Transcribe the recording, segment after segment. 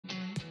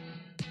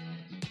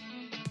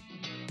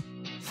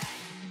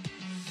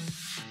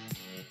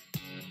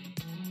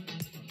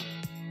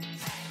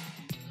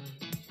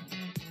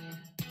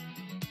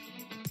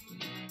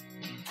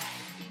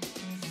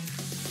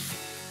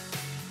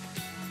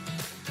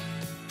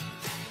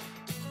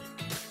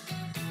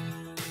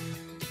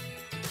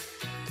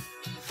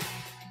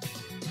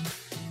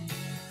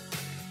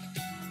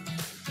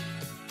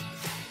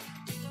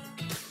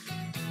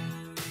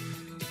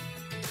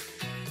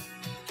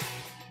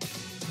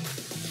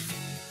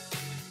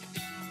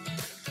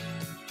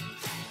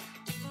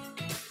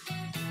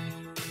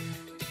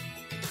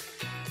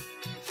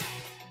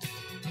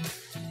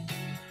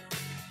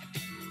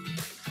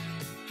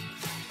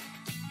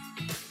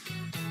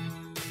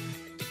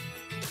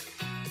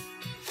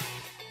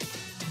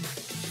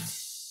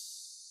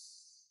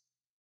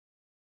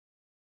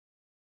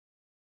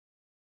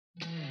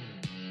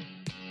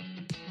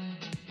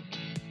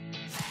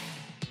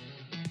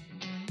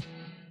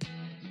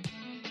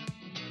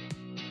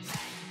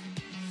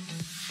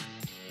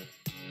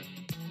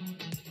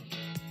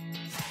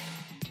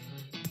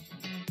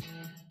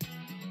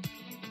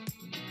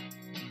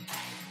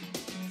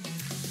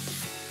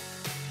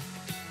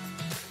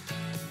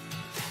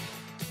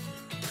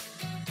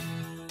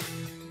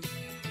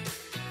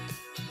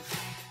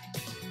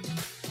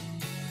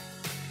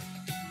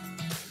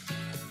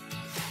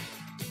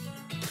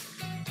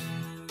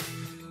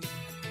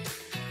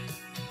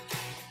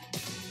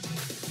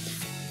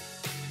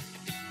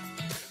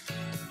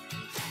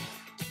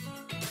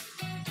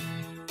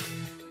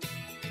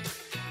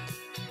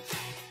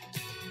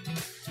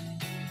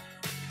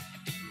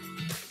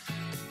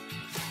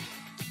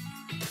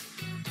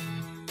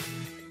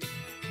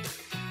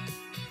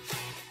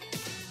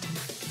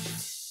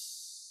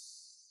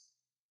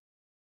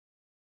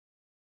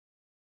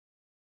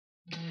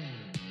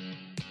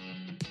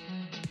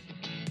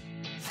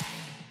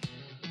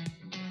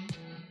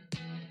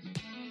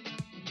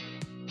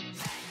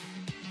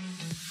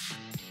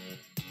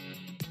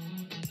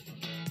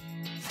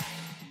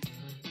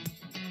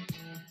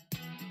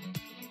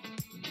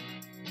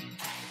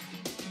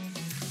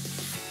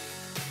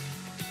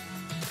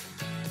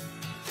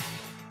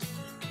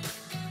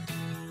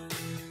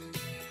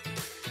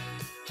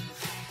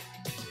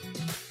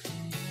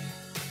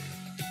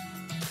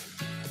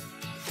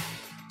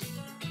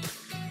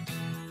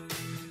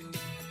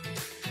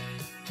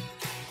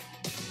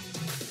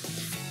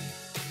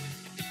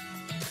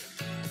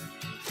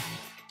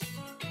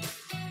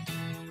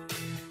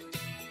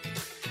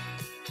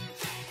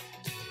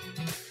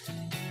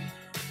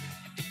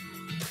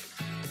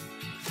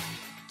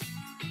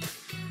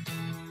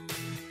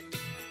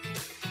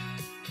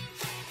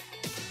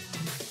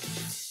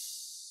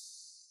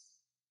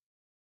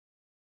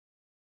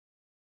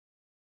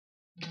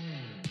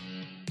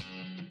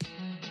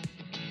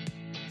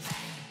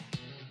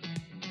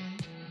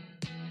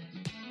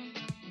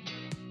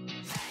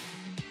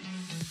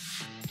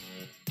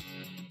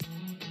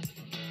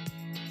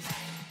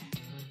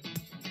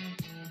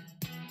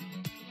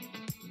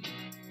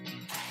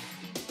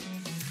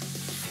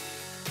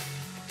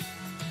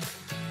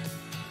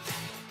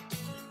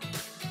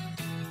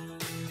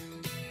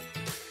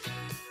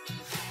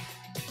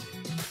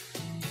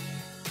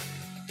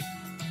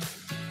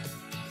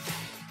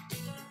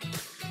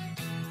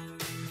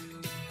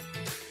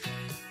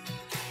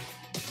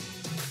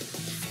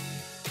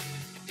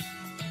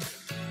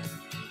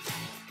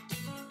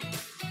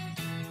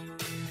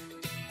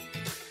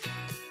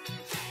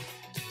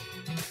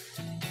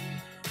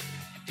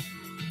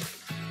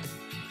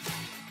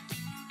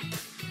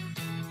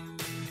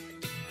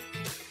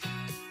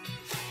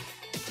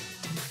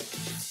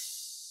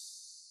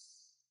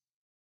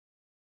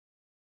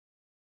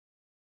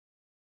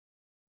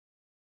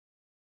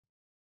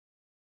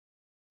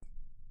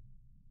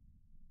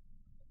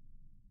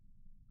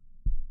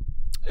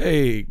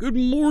Hey, good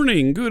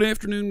morning, good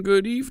afternoon,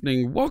 good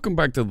evening. Welcome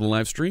back to the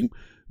live stream.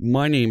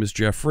 My name is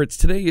Jeff Fritz.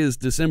 Today is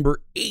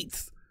December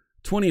 8th,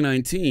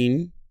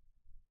 2019.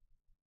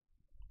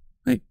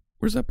 Hey,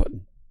 where's that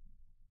button?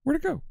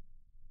 Where'd it go?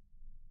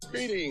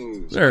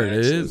 Greetings, there it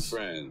excellent is.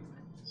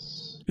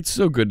 friends. It's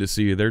so good to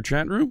see you there,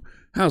 chat room.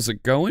 How's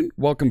it going?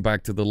 Welcome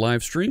back to the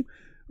live stream.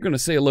 I'm going to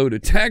say hello to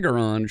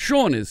Tagaron.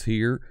 Sean is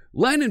here.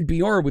 Lannon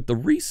BR with the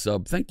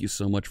resub. Thank you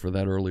so much for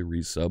that early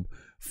resub.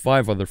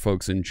 5 other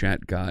folks in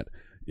chat got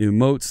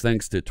emotes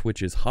thanks to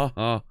Twitch's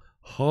haha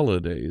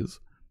holidays.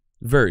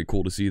 Very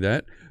cool to see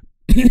that.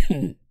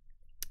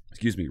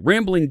 Excuse me.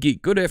 Rambling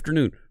Geek, good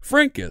afternoon.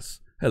 Frankus,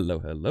 hello,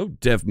 hello.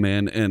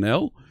 Devman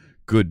NL,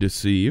 good to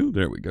see you.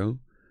 There we go.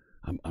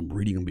 I'm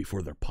reading them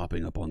before they're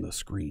popping up on the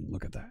screen.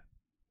 Look at that.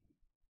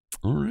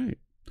 All right.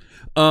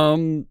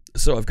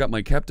 So I've got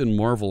my Captain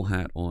Marvel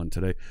hat on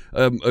today.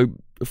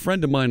 A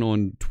friend of mine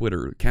on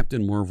Twitter,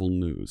 Captain Marvel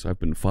News. I've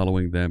been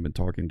following them and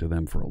talking to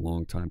them for a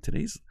long time.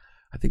 Today's,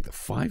 I think, the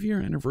 5-year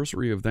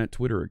anniversary of that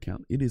Twitter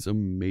account. It is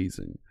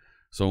amazing.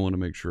 So I want to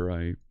make sure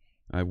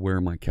I wear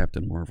my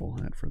Captain Marvel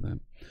hat for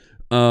them.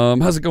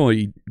 How's it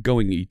going?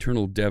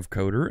 Eternal Dev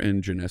Coder,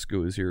 and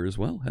Janesco is here as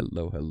well.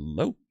 Hello,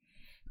 hello.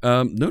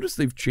 Notice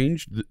they've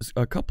changed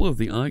a couple of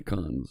the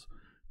icons.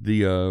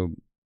 The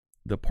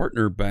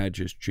partner badge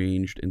has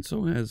changed, and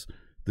so has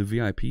the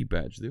VIP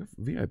badge. The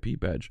VIP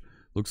badge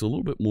looks a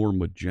little bit more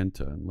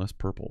magenta and less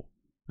purple.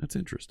 That's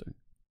interesting.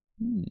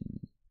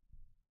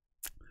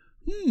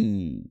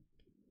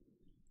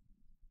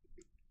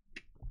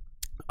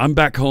 I'm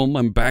back home.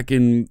 I'm back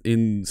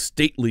in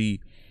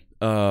stately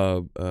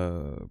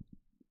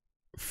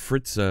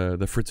Fritz,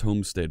 the Fritz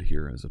homestead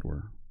here, as it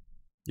were.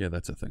 Yeah,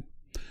 that's a thing.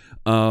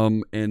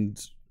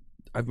 And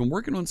I've been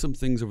working on some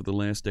things over the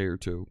last day or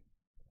two.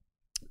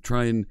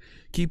 Try and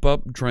keep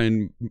up, try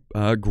and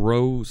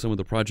grow some of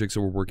the projects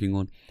that we're working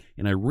on.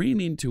 And I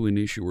ran into an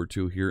issue or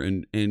two here.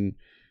 And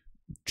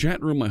chat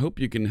room, I hope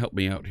you can help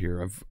me out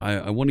here.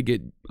 I want to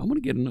get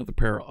another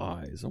pair of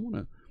eyes. I want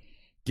to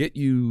get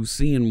you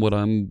seeing what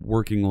I'm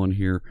working on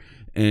here,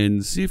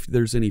 and see if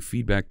there's any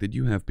feedback that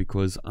you have,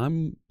 because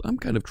I'm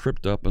kind of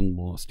tripped up and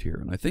lost here,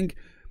 and I think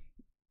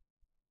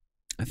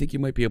you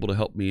might be able to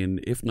help me, and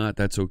if not,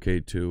 that's okay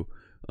too.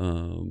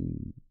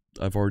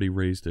 I've already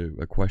raised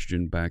a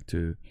question back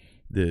to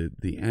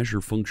the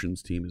Azure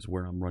Functions team is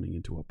where I'm running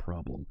into a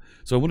problem.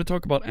 So I want to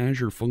talk about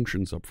Azure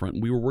Functions up front.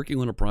 And we were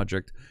working on a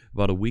project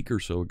about a week or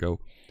so ago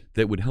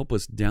that would help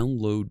us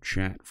download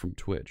chat from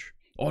Twitch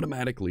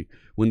automatically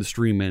when the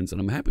stream ends. And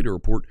I'm happy to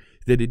report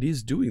that it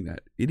is doing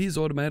that. It is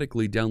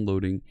automatically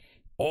downloading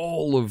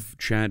all of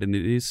chat, and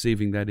it is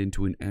saving that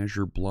into an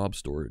Azure blob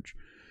storage.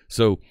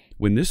 So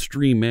when this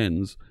stream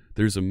ends,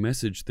 there's a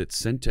message that's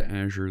sent to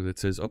Azure that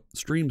says, oh,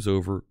 stream's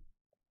over.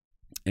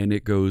 And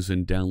it goes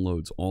and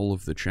downloads all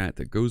of the chat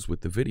that goes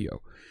with the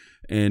video.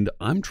 And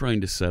I'm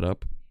trying to set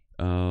up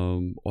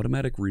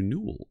automatic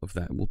renewal of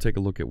that. And we'll take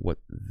a look at what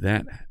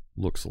that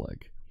looks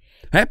like.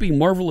 Happy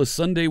Marvelous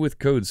Sunday with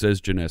Code,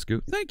 says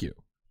Janescu. Thank you.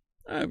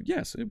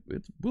 Yes, it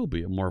will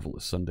be a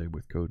marvelous Sunday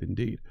with Code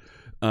indeed.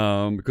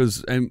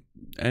 Because,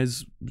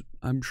 as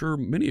I'm sure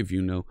many of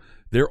you know,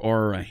 there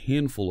are a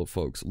handful of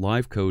folks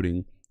live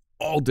coding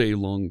all day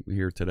long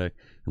here today,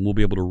 and we'll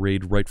be able to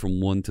raid right from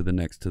one to the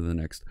next to the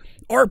next.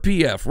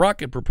 RPF,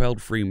 Rocket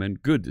Propelled Freeman,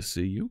 good to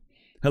see you.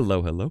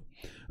 Hello, hello.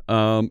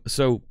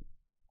 So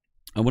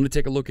I want to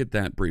take a look at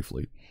that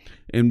briefly,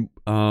 and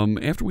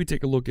after we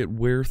take a look at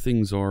where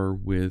things are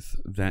with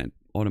that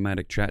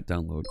automatic chat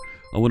download,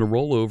 I want to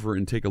roll over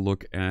and take a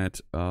look at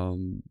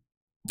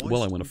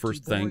well, I want to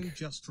first thank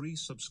just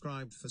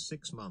resubscribed for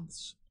 6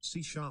 months.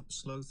 C#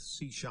 sloth,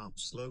 C#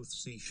 sloth,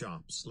 C#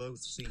 sloth,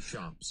 C#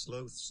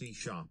 sloth, C#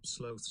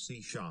 sloth,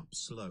 C#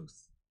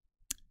 sloth.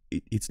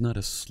 It's not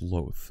a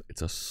sloth,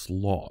 it's a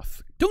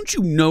sloth. Don't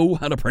you know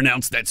how to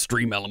pronounce that,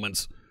 Stream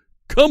Elements?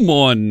 Come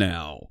on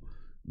now.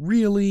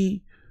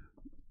 Really?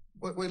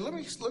 Wait, let me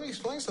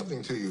explain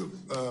something to you.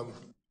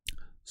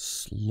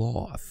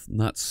 Sloth,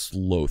 not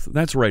sloth.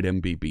 That's right,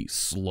 MBB,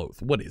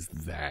 sloth. What is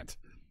that?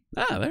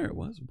 Ah, there it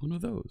was, one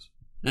of those.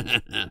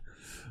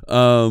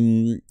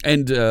 And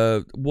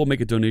we'll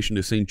make a donation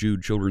to St.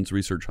 Jude Children's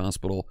Research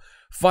Hospital.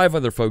 5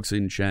 other folks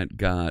in chat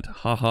got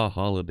haha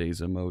holidays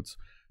emotes,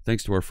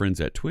 thanks to our friends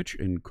at Twitch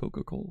and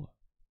Coca-Cola.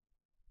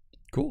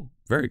 Cool,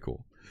 very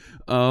cool.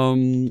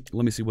 Let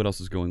me see what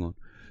else is going on.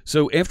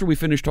 So after we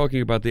finish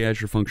talking about the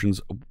Azure Functions,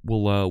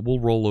 we'll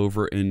roll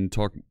over and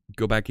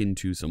go back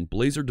into some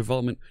Blazor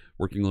development,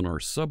 working on our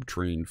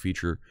subtrain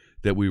feature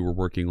that we were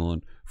working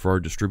on for our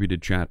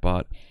distributed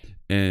chatbot.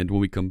 And when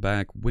we come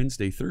back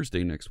Wednesday,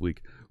 Thursday next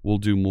week, we'll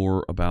do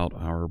more about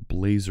our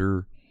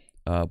Blazor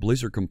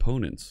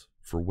components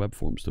for web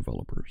forms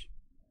developers.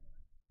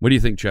 What do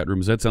you think, chat room?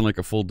 Does that sound like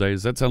a full day?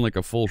 Does that sound like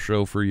a full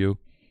show for you?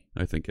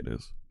 I think it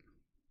is.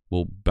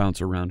 We'll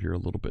bounce around here a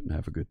little bit and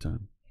have a good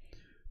time.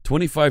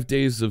 25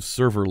 days of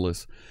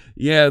serverless.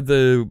 Yeah,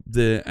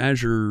 the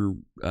Azure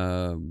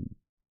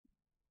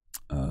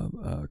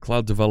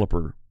cloud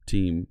developer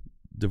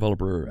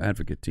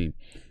advocate team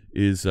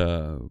is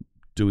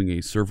doing a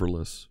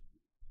serverless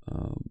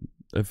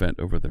event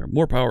over there.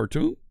 More power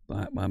to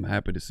them. I'm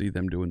happy to see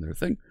them doing their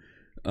thing.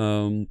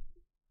 I'm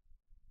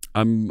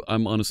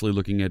honestly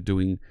looking at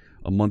doing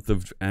a month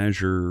of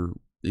Azure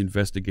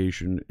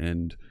investigation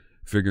and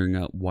figuring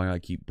out why I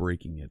keep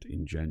breaking it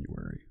in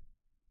January.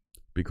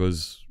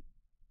 Because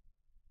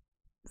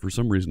for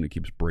some reason it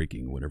keeps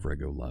breaking whenever I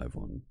go live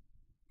on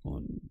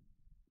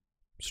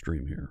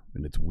stream here,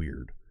 and it's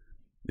weird.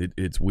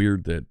 It's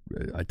weird that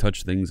I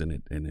touch things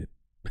and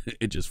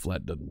it just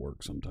flat doesn't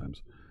work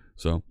sometimes.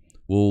 So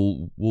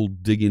we'll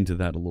dig into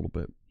that a little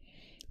bit.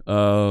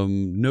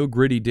 No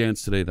gritty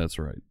dance today. That's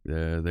right.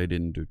 They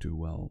didn't do too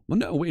well. Well,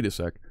 no, wait a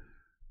sec.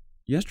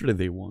 Yesterday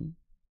they won.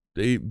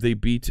 They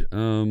beat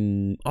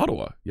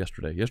Ottawa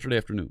yesterday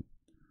afternoon.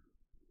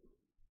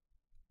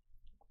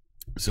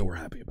 So we're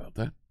happy about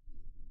that.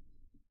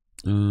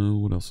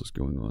 What else is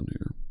going on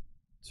here?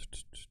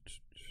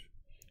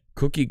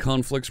 Cookie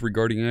conflicts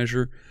regarding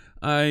Azure.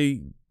 I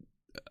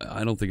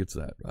don't think it's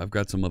that. I've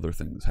got some other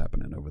things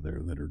happening over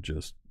there that are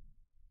just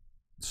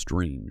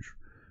strange.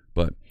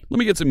 But let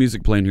me get some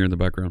music playing here in the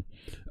background.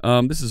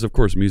 This is, of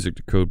course, music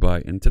to code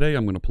by, and today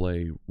I'm going to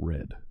play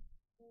Red.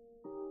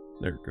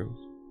 There it goes.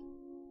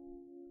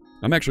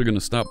 I'm actually going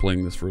to stop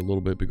playing this for a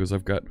little bit because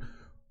I've got...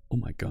 Oh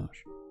my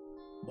gosh.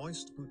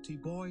 Moist Booty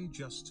Boy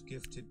just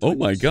gifted. Oh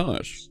my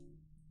gosh.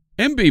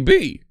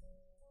 MBB.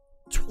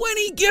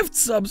 20 gift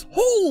subs.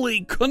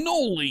 Holy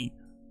cannoli.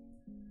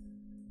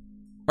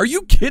 Are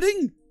you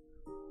kidding?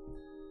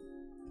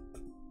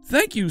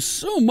 Thank you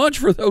so much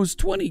for those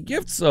 20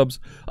 gift subs.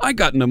 I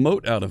got an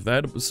emote out of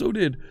that. So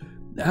did...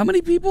 How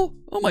many people?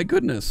 Oh my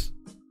goodness.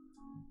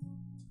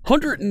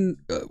 100 and...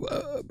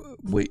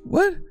 wait,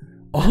 what?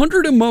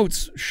 100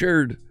 emotes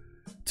shared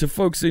to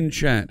folks in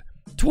chat.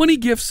 20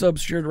 gift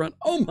subs shared around.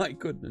 Oh my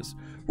goodness.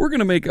 We're going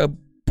to make a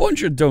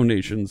bunch of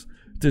donations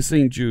to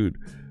St. Jude.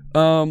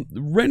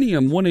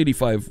 Renium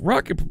 185,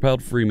 Rocket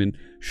Propelled Freeman,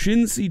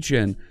 Shin Si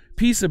Chen,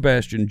 P.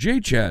 Sebastian, J.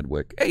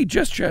 Chadwick. Hey,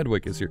 Jess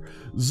Chadwick is here.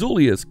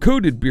 Zulius,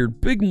 Coated Beard,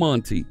 Big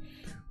Monty,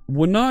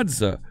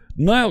 Wanadza,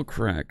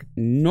 Nilecrack,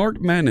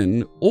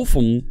 Nartmanin,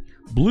 Ulfum,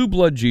 Blue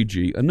Blood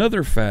GG,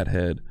 another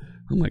fathead.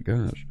 Oh my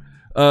gosh.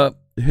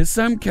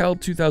 Hissam Cal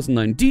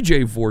 2009,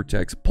 DJ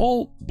Vortex,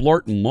 Paul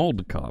Blart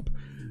Maldekop,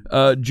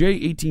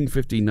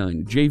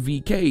 J1859,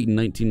 JVK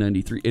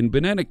 1993, and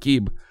Banana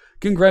Keeb.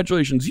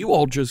 Congratulations, you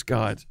all just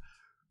got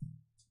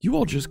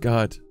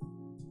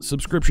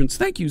subscriptions.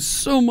 Thank you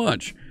so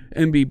much,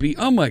 MBB.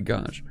 Oh my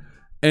gosh.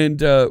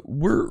 And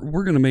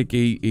we're gonna make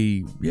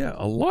a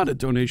lot of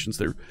donations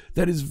there.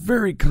 That is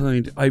very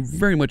kind. I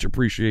very much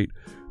appreciate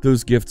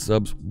those gift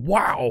subs.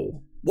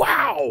 Wow.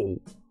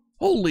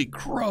 Holy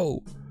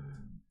crow.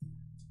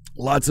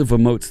 Lots of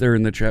emotes there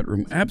in the chat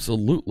room.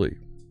 Absolutely.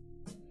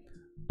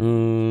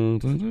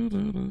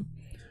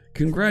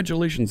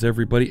 Congratulations,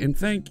 everybody, and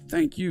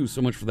thank you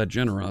so much for that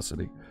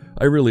generosity.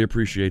 I really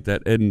appreciate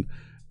that. And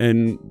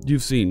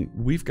you've seen,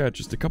 we've got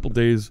just a couple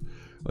days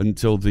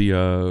until we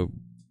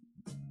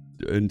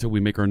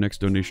make our next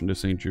donation to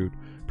St. Jude.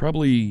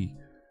 Probably,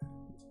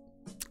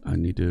 I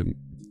need to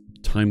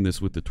time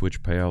this with the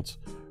Twitch payouts.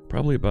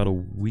 Probably about a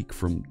week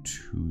from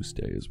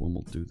Tuesday is when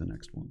we'll do the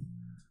next one.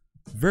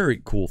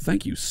 Very cool.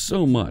 Thank you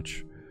so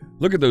much.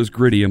 Look at those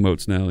gritty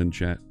emotes now in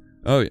chat.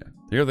 Oh yeah,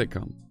 here they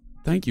come.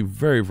 Thank you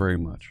very, very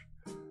much.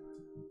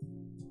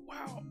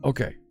 Wow.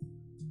 Okay.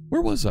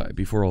 Where was I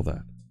before all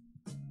that?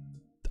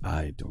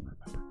 I don't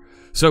remember.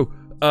 So,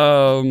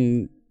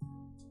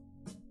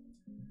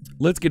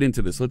 let's get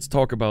into this. Let's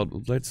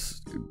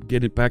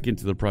get it back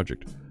into the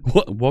project.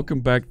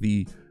 Welcome back,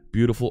 the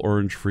beautiful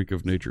orange freak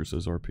of nature,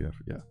 says RPF.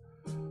 Yeah.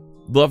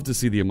 Love to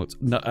see the emotes.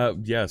 No,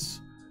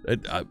 yes.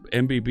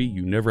 MBB,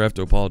 you never have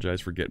to apologize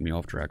for getting me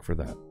off track for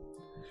that.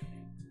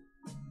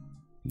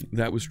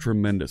 That was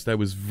tremendous. That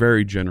was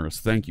very generous.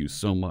 Thank you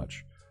so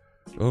much.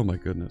 Oh my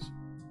goodness.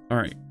 All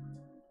right.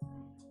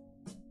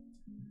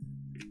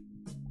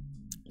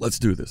 Let's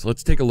do this.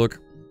 Let's take a look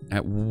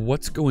at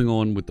what's going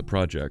on with the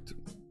project.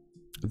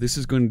 This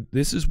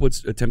is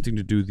what's attempting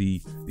to do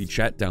the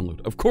chat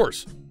download. Of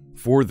course,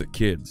 for the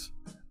kids.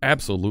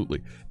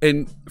 Absolutely.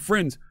 And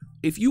friends,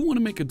 if you want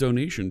to make a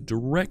donation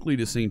directly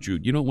to St.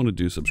 Jude, you don't want to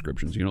do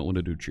subscriptions, you don't want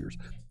to do cheers,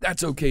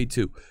 that's okay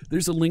too.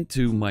 There's a link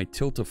to my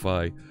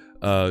Tiltify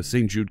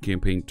St. Jude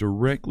campaign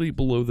directly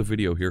below the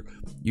video here.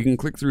 You can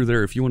click through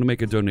there. If you want to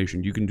make a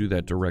donation, you can do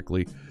that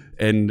directly.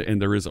 And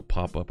there is a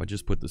pop-up. I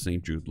just put the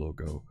St. Jude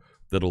logo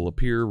that'll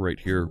appear right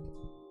here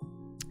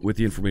with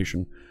the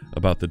information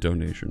about the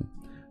donation.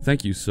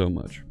 Thank you so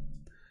much.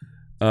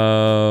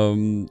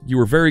 You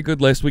were very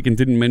good last week and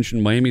didn't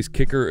mention Miami's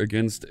kicker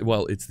against,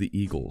 well, it's the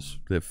Eagles.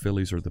 The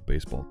Phillies are the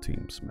baseball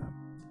teams, man.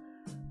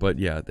 But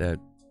yeah,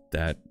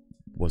 that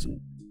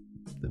wasn't,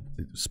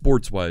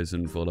 sports-wise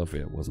in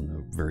Philadelphia, it wasn't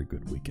a very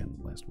good weekend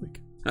last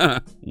week.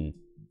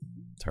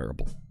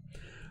 Terrible.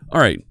 All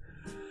right.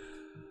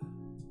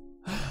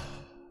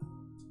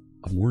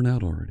 I'm worn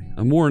out already.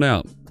 I'm worn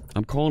out.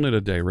 I'm calling it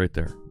a day right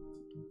there.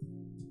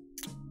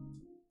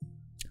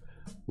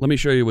 Let me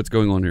show you what's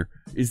going on here.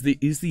 Is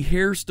the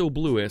hair still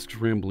blue? Asks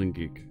Rambling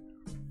Geek.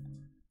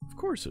 Of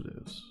course it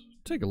is.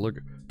 Take a look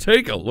at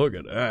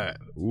that.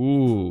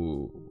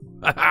 Ooh.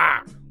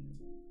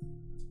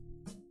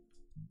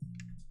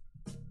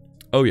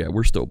 Oh yeah,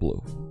 we're still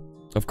blue.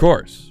 Of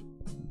course.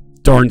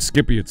 Darn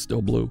Skippy, it's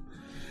still blue.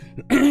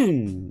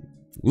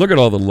 Look at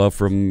all the love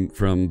from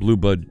Blue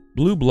Blood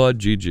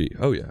GG.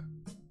 Oh yeah.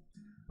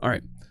 All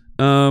right.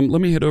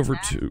 Let me head over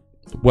to,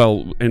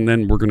 well, and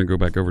then we're going to go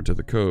back over to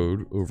the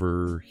code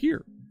over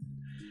here.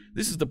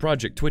 This is the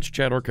project Twitch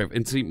chat archive.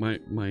 And see, my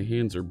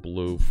hands are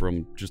blue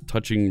from just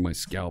touching my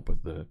scalp.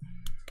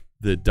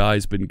 The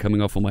dye's been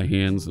coming off of my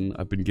hands, and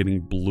I've been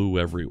getting blue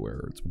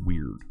everywhere. It's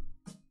weird.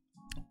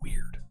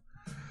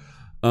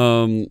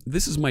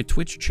 This is my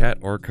Twitch chat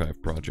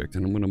archive project,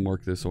 and I'm going to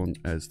mark this on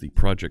as the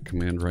project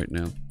command right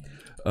now.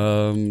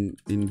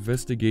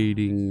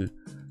 Investigating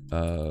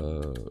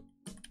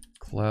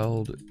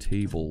cloud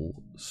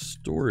table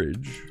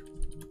storage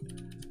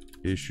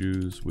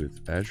issues with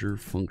Azure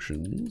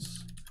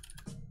functions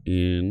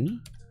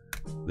in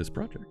this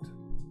project.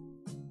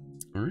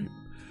 All right.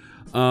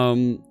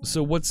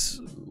 So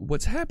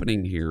what's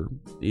happening here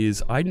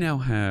is I now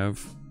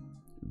have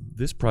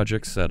this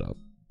project set up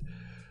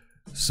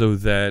so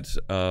that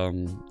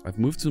I've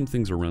moved some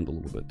things around a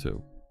little bit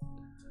too.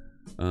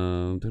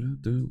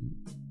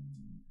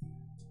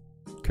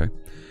 Okay.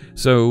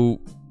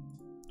 So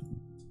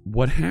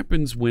what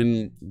happens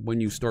when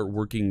you start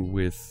working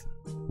with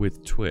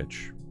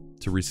Twitch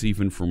to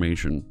receive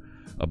information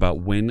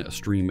about when a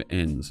stream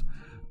ends?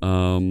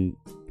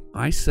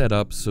 I set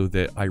up so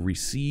that I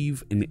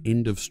receive an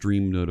end of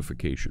stream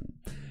notification,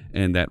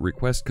 and that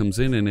request comes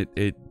in and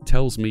it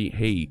tells me,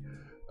 hey,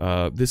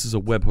 this is a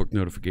webhook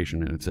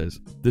notification, and it says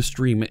this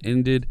stream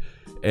ended,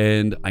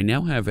 and I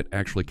now have it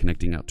actually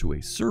connecting out to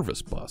a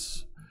service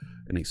bus.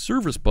 And a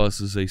service bus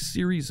is a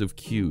series of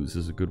queues,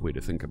 is a good way to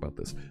think about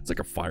this. It's like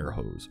a fire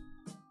hose.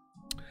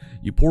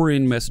 You pour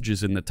in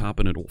messages in the top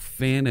and it'll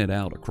fan it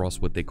out across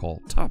what they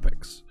call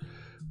topics.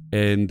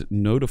 and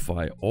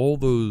notify all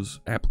those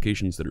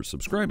applications that are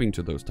subscribing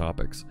to those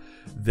topics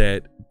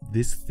that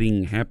this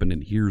thing happened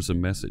and here's a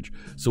message.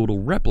 So it'll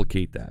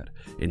replicate that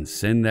and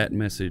send that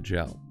message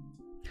out.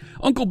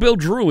 Uncle Bill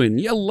Druin,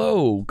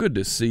 yellow, good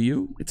to see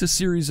you. It's a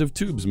series of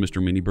tubes,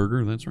 Mr.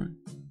 Miniburger, that's right.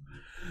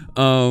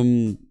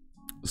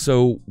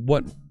 So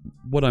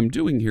what I'm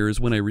doing here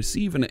is when I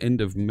receive an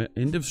end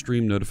of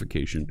stream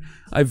notification,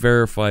 I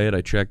verify it,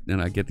 I check,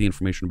 and I get the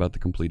information about the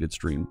completed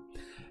stream,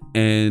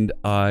 and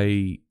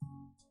I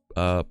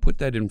put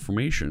that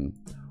information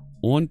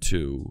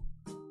onto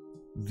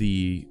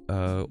the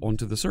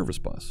service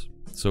bus.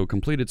 So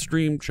completed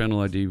stream,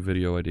 channel ID,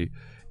 video ID,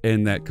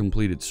 and that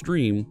completed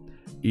stream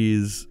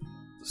is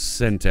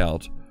sent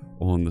out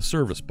on the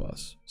service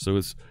bus. So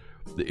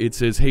it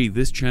says, hey,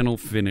 this channel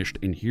finished,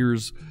 and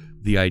here's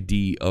the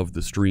ID of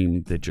the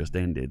stream that just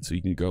ended. So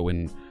you can go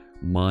and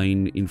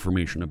mine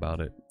information about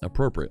it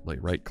appropriately,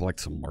 right? Collect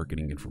some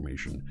marketing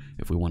information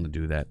if we want to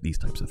do that, these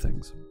types of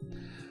things.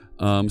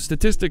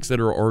 Statistics that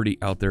are already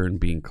out there and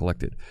being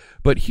collected.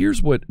 But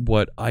here's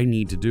what I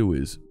need to do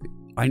is,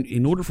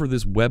 in order for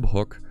this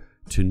webhook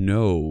to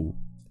know,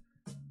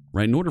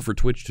 right, in order for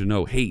Twitch to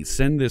know, hey,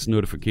 send this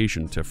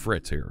notification to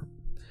Fritz here,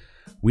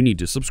 we need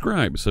to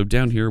subscribe. So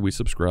down here we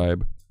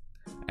subscribe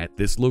at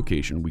this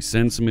location. We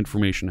send some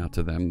information out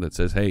to them that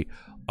says, hey,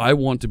 I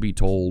want to be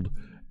told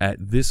at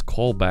this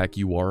callback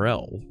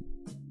URL,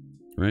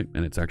 right?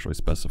 And it's actually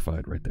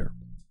specified right there.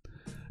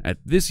 At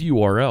this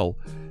URL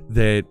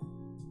that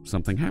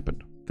something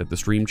happened, that the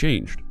stream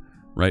changed,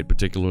 right?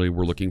 Particularly,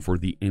 we're looking for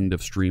the end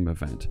of stream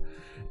event.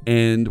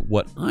 And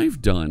what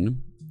I've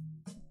done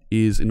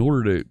is, in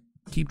order to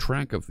keep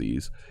track of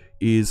these,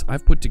 is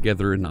I've put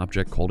together an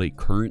object called a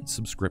current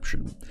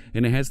subscription,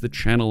 and it has the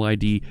channel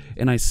ID,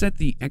 and I set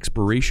the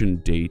expiration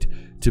date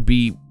to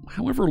be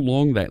however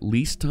long that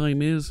lease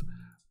time is,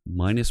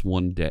 minus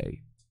 1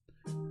 day.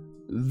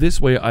 This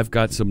way I've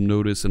got some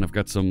notice and I've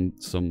got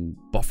some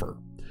buffer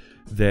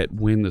that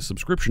when the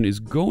subscription is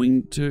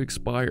going to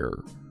expire,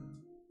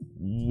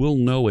 we'll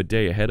know a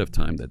day ahead of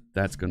time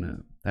that's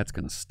gonna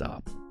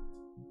stop.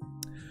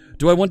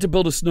 Do I want to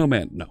build a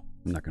snowman? No,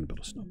 I'm not gonna build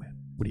a snowman.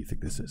 What do you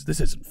think this is?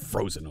 This isn't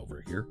Frozen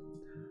over here.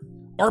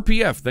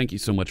 RPF, thank you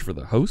so much for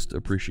the host.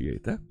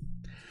 Appreciate that.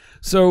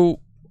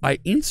 So I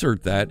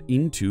insert that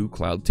into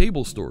Cloud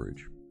Table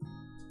Storage.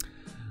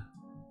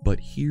 But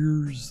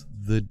here's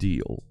the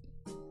deal.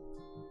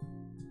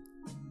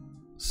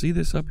 See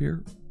this up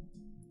here?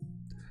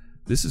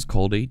 This is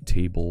called a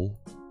table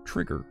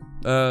trigger.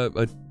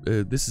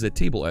 This is a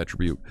table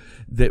attribute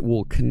that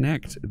will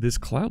connect this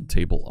cloud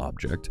table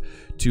object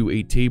to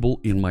a table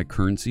in my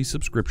currency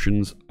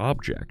subscriptions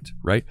object,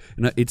 right?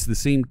 And it's the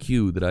same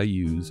queue that I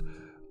use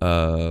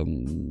for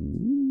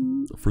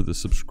the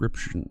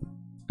subscription.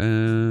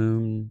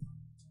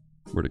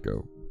 Where'd it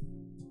go?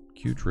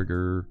 Queue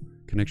trigger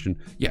connection.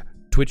 Yeah.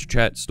 Twitch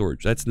chat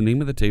storage. That's the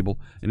name of the table,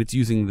 and it's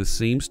using the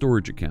same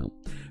storage account,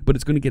 but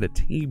it's going to get a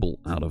table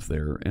out of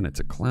there, and it's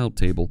a cloud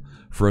table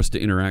for us to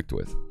interact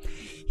with.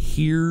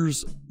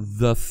 Here's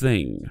the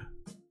thing.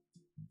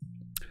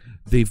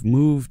 They've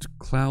moved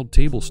cloud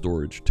table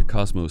storage to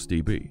Cosmos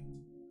DB.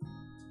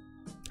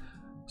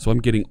 So I'm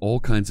getting all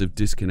kinds of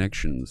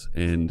disconnections,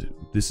 and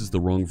this is the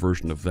wrong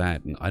version of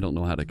that, and I don't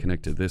know how to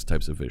connect to this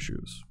types of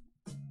issues.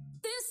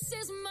 This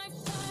is my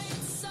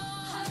fight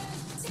song.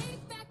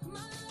 Take back my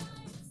life.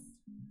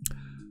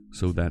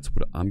 So that's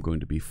what I'm going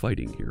to be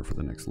fighting here for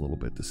the next little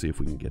bit to see if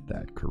we can get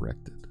that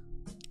corrected.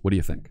 What do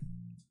you think?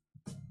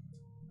 Do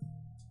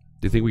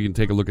you think we can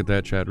take a look at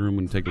that chat room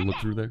and take a look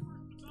through there?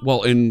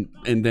 Well, and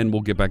then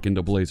we'll get back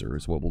into Blazor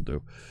is what we'll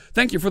do.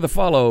 Thank you for the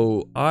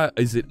follow.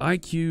 Is it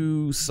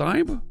IQ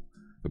Saib?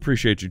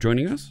 Appreciate you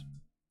joining us.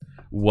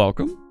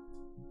 Welcome.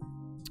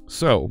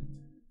 So,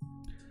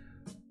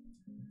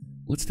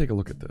 let's take a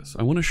look at this.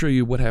 I want to show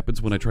you what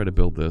happens when I try to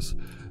build this,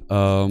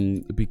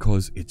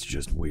 because it's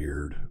just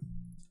weird.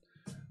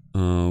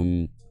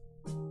 Let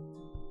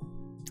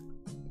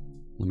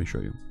me show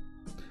you.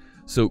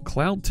 So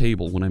Cloud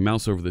Table, when I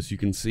mouse over this, you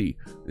can see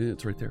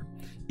it's right there.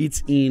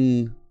 It's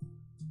in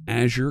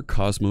Azure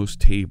Cosmos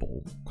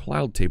Table,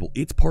 Cloud Table.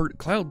 It's part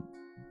Cloud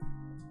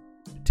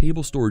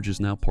Table Storage is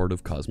now part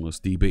of Cosmos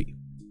DB.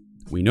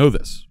 We know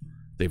this.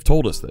 They've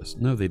told us this.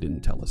 No, they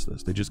didn't tell us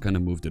this. They just kind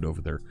of moved it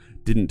over there.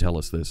 Didn't tell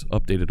us this.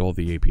 Updated all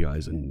the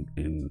APIs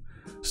and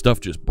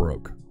stuff just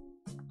broke.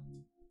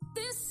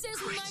 This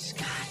is my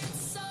fight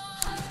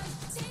song.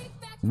 Take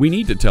back We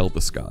need to tell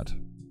the Scott,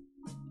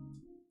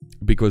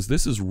 because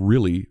this is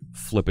really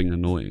flipping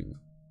annoying.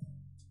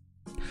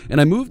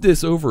 And I moved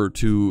this over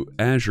to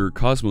Azure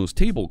Cosmos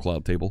Table,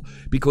 Cloud Table,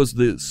 because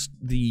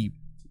the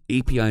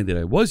API that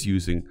I was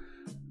using,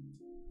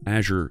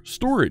 Azure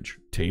Storage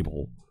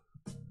Table,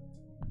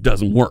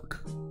 doesn't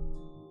work.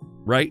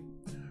 Right?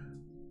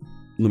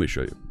 Let me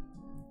show you.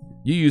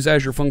 You use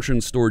Azure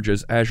Functions Storage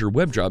as Azure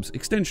Web Jobs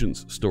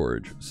Extensions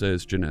Storage,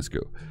 says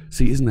Janesco.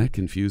 See, isn't that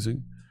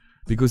confusing?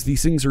 Because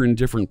these things are in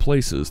different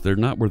places. They're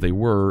not where they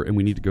were, and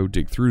we need to go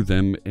dig through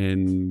them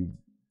and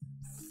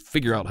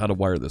figure out how to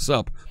wire this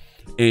up.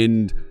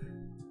 And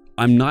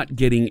I'm not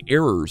getting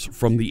errors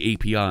from the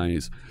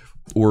APIs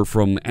or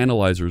from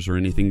analyzers or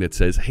anything that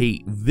says,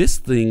 hey, this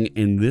thing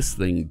and this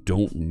thing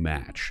don't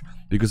match.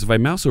 Because if I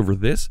mouse over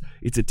this,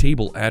 it's a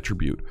table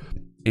attribute.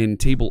 And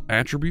table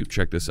attribute,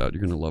 check this out,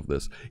 you're going to love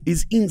this,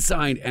 is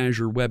inside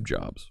Azure Web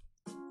Jobs.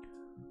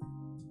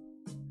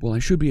 Well, I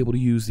should be able to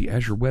use the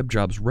Azure Web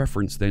Jobs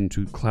reference then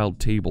to Cloud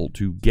Table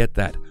to get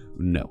that.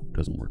 No,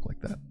 doesn't work like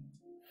that.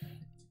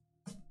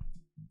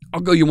 I'll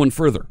go you one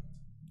further.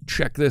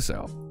 Check this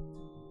out.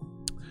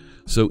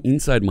 So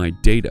inside my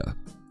data,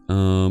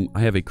 I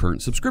have a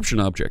current subscription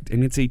object,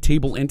 and it's a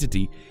table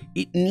entity.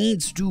 It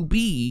needs to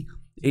be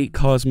a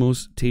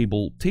Cosmos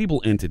table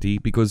entity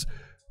because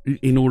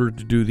in order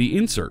to do the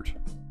insert.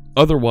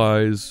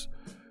 Otherwise,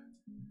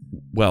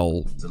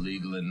 well, it's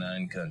illegal in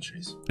 9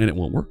 countries. And it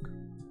won't work.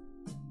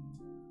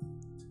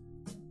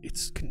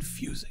 It's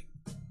confusing.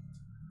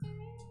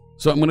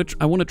 So I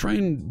want to try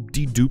and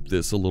dedupe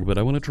this a little bit.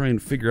 I want to try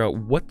and figure out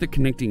what the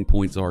connecting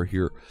points are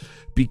here,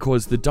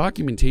 because the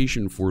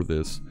documentation for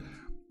this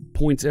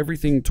points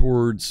everything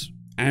towards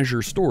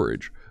Azure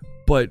storage,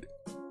 but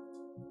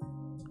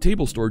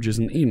table storage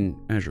isn't in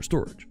Azure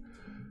storage.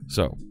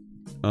 So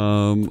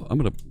I'm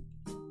gonna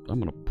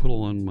put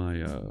on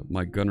my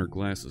my gunner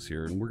glasses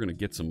here, and we're gonna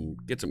get some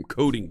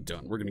coding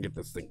done. We're gonna get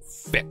this thing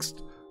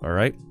fixed. All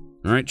right,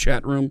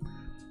 chat room.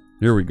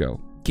 Here we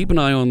go. Keep an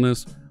eye on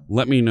this.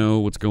 Let me know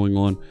what's going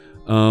on.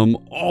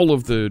 All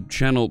of the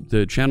channel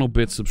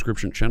bits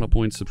subscription, channel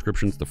points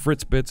subscriptions, the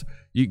Fritz bits,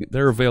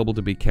 they're available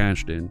to be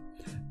cashed in.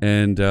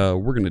 And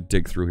we're going to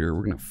dig through here.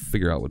 We're going to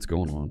figure out what's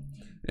going on.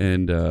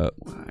 And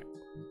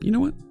you know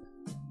what?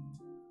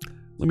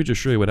 Let me just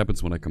show you what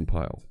happens when I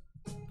compile.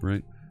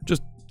 Right?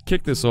 Just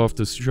kick this off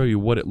to show you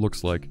what it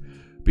looks like,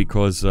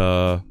 because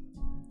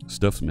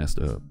stuff's messed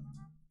up.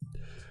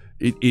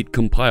 It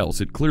compiles.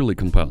 It clearly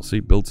compiles.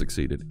 See, build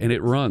succeeded. And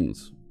it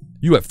runs.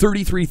 You have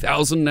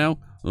 33,000 now?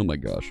 Oh my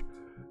gosh.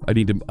 I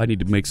need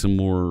to make some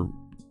more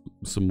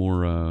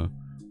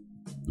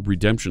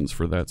redemptions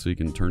for that so you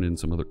can turn in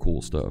some other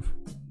cool stuff.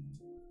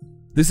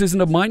 This isn't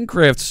a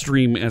Minecraft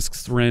stream,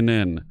 asks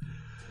Renan.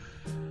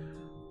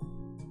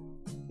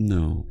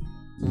 No,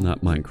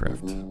 not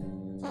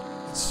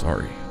Minecraft.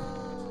 Sorry.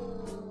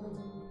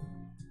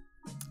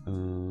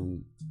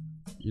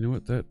 You know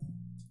what?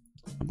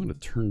 I'm gonna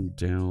turn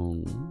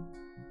down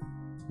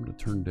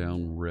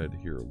red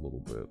here a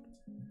little bit.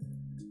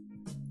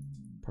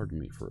 Pardon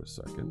me for a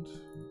second.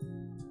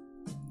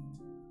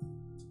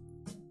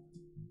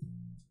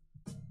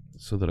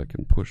 So that I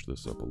can push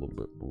this up a little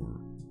bit more.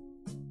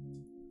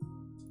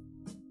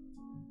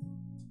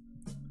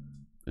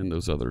 And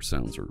those other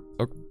sounds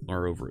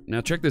are over it.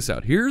 Now check this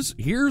out.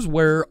 Here's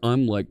where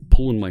I'm like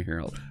pulling my hair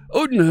out.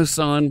 Odin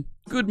Hassan,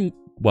 good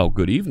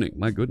evening.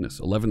 My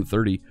goodness,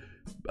 11:30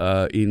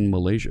 in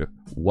Malaysia.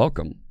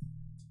 Welcome.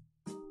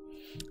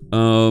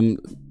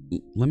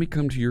 Let me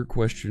come to your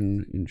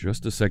question in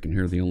just a second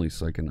here, the only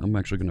second. I'm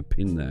actually going to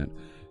pin that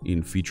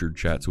in featured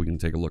chat so we can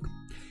take a look.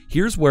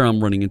 Here's where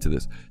I'm running into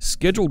this.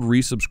 Scheduled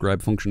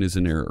resubscribe function is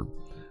an error.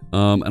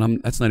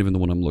 That's not even the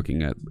one I'm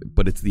looking at,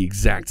 but it's the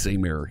exact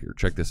same error here.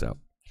 Check this out.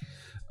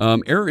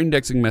 Error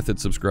indexing method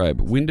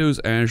subscribe. Windows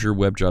Azure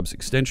Web Jobs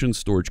extension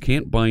storage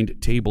can't bind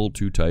table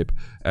to type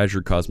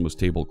Azure Cosmos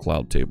table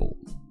cloud table.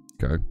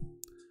 Okay.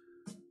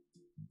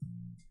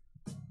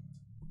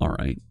 All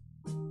right.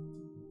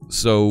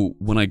 So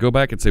when I go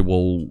back and say,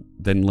 well,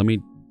 then let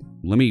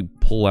me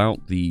pull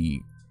out the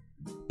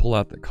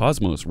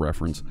Cosmos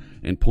reference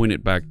and point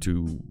it back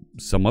to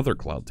some other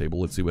cloud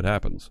table. Let's see what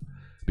happens.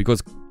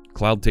 Because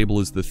cloud table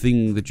is the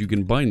thing that you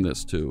can bind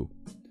this to.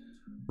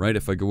 Right?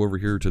 If I go over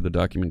here to the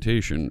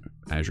documentation,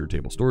 Azure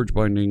table storage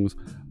bindings,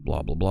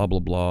 blah, blah, blah, blah,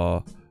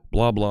 blah,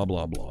 blah, blah,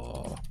 blah,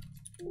 blah,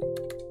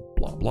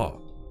 blah, blah.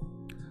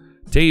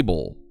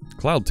 Table,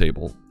 cloud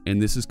table, and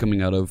this is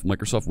coming out of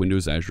Microsoft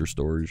Windows Azure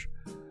Storage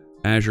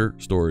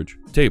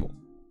table.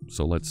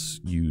 So let's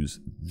use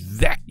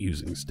that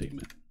using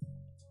statement.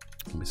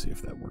 Let me see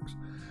if that works.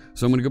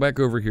 So I'm going to go back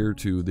over here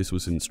to, this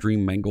was in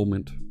stream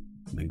management,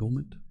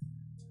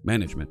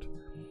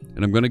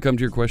 and I'm going to come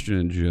to your question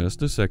in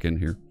just a second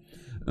here.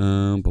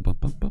 Let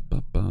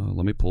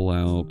me pull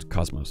out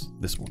Cosmos,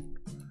 this one.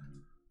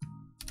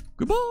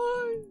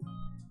 Goodbye.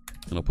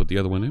 And I'll put the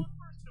other one in.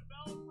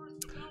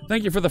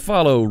 Thank you for the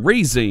follow,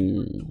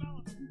 Raising.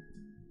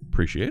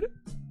 Appreciate it.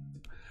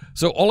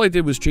 So all I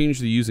did was change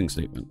the using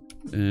statement,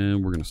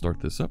 and we're going to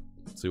start this up,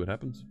 see what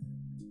happens.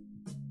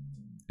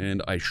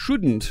 And I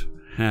shouldn't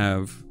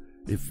have,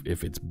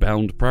 if it's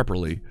bound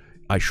properly,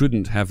 I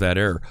shouldn't have that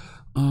error.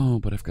 Oh,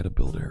 but I've got a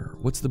build error.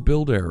 What's the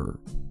build error?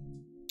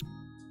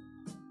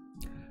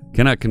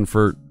 Cannot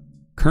convert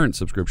current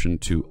subscription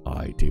to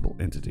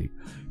iTable entity.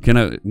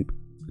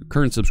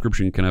 Current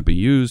subscription cannot be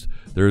used.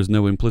 There is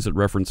no implicit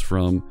reference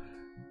from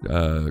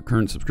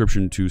current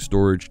subscription to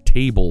storage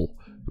table,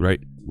 right?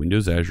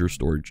 Windows Azure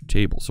storage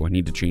table. So I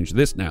need to change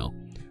this now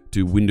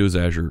to Windows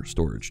Azure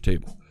storage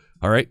table.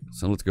 All right,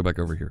 so let's go back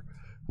over here.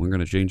 We're going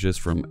to change this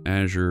from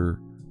Azure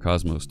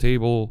Cosmos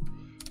table,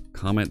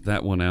 comment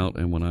that one out,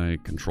 and when I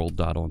control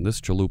dot on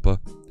this chalupa,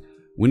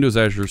 Windows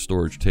Azure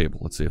Storage Table.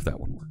 Let's see if that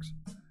one works.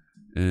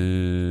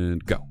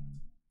 And go.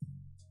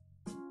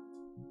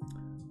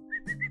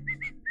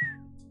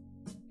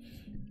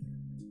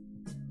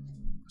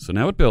 So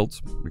now it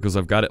builds, because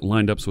I've got it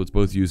lined up so it's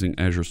both using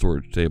Azure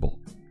Storage Table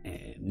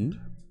and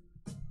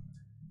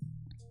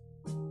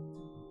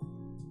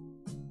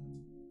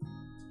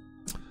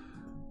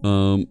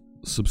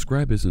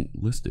subscribe isn't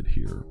listed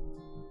here.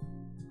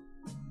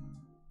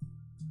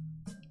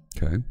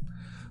 Okay.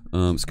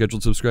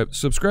 Scheduled subscribe.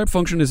 Subscribe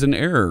function is an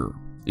error.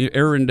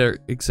 Error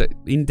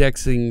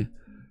indexing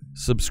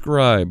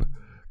subscribe.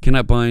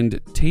 Cannot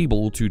bind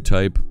table to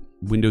type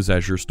Windows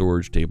Azure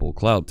Storage Table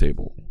Cloud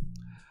Table.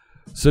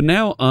 So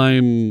now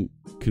I'm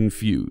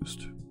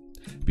confused,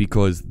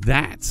 because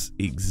that's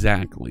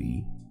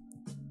exactly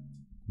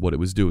what it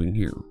was doing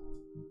here.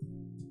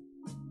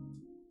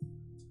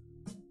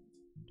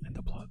 And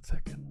the plot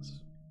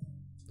thickens.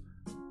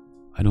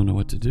 I don't know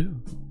what to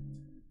do.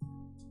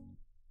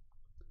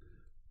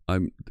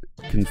 I'm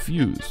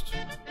confused,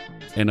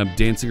 and I'm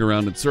dancing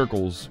around in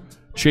circles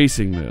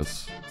chasing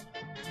this.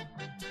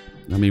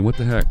 I mean, what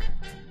the heck?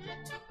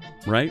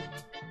 Right?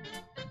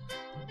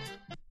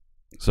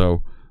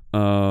 So, I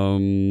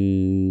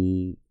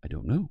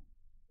don't know.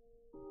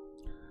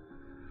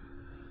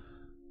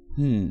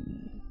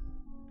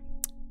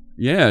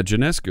 Yeah,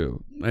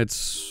 Genesco.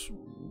 That's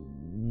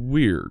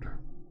weird.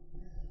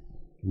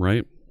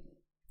 Right?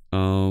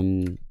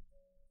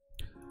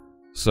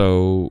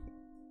 So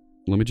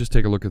let me just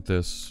take a look at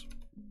this.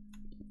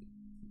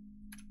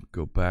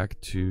 Go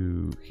back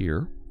to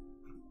here.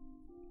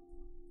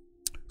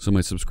 So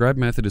my subscribe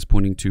method is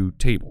pointing to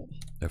table.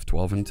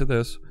 F12 into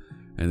this.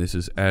 And this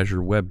is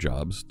Azure Web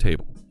Jobs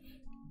table.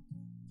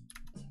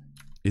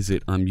 Is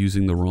it I'm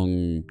using the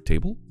wrong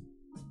table?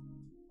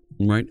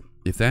 Right?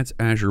 If that's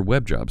Azure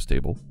Web Jobs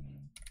table,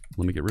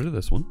 let me get rid of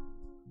this one.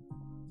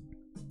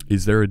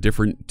 Is there a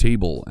different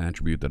table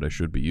attribute that I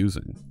should be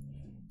using?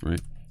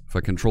 Right? If I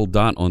control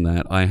dot on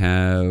that, I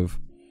have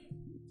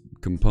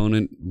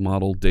component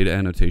model data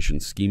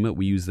annotation schema.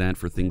 We use that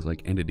for things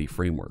like entity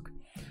framework.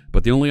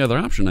 But the only other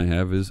option I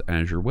have is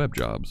Azure Web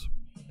Jobs.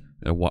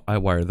 I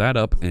wire that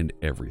up and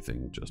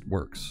everything just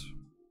works.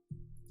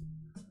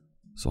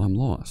 So I'm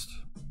lost.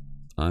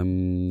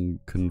 I'm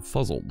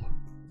confuzzled.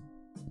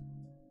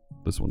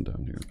 This one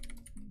down here.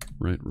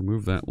 Right,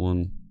 remove that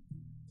one.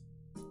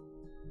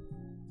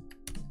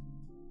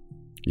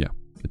 Yeah,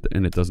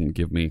 and it doesn't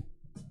give me.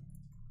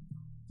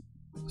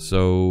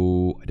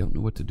 So I don't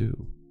know what to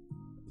do.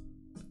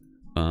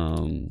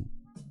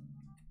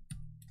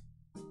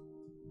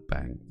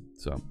 Bang.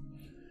 So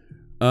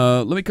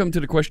let me come to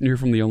the question here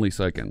from the Only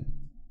Second.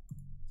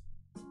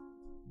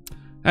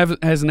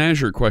 Has an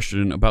Azure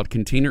question about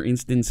container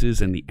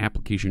instances and the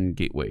application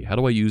gateway. How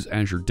do I use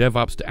Azure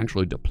DevOps to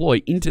actually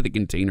deploy into the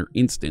container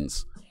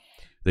instance?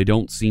 They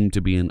don't seem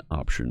to be an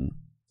option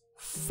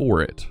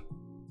for it.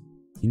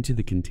 Into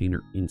the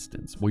container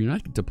instance. Well, you're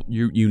not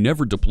you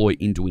never deploy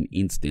into an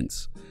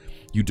instance.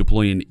 You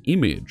deploy an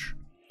image,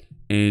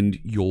 and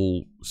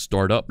you'll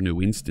start up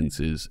new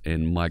instances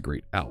and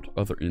migrate out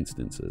other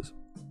instances.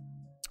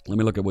 Let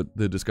me look at what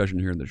the discussion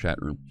here in the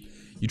chat room.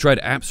 You tried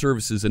app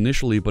services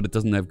initially, but it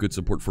doesn't have good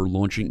support for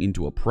launching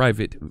into a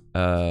private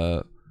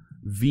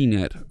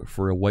VNet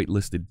for a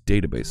whitelisted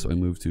database. So I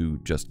moved to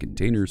just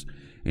containers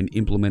and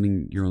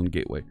implementing your own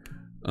gateway.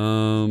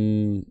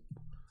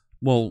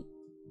 Well,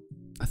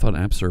 I thought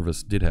app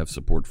service did have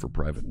support for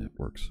private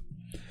networks.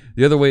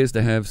 The other way is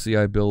to have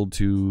CI build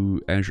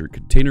to Azure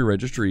Container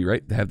Registry,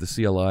 right? To have the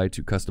CLI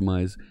to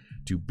customize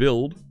to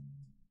build,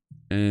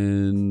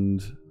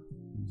 and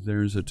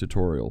there's a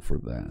tutorial for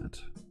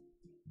that.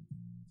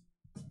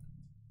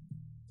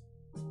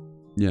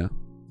 Yeah.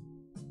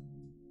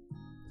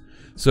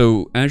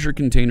 So Azure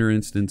Container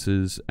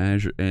Instances,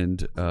 Azure,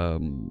 and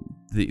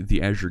the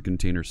Azure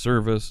Container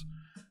Service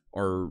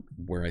are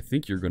where I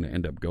think you're going to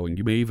end up going.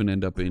 You may even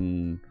end up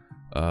in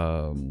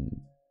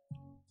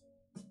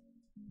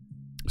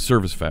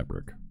Service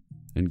Fabric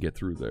and get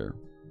through there.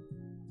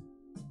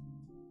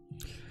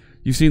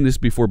 You've seen this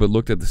before, but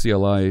looked at the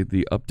CLI.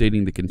 The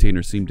updating the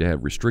container seemed to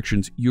have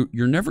restrictions.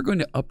 You're never going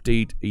to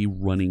update a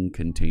running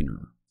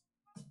container.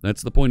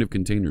 That's the point of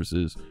containers,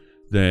 is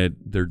that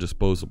they're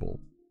disposable.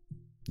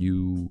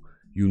 You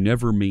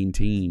never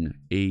maintain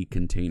a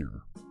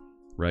container,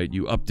 right?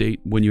 You update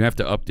when you have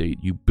to update.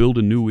 You build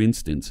a new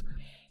instance,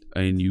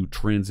 and you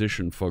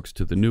transition folks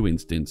to the new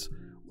instance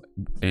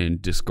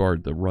and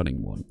discard the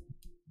running one.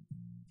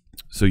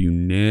 So you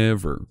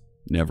never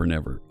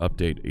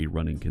update a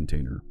running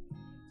container.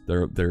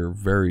 They're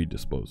very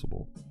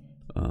disposable.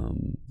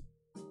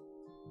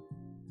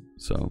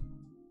 So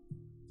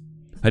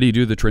how do you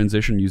do the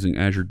transition using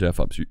Azure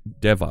DevOps?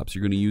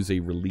 You're going to use a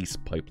release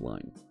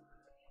pipeline.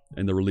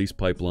 And the release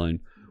pipeline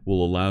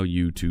will allow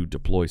you to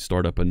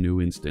start up a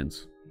new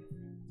instance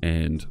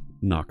and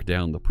knock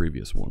down the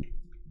previous one.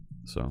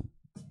 So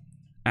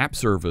app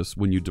service,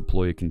 when you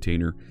deploy a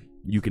container,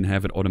 you can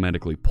have it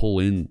automatically pull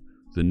in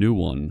the new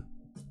one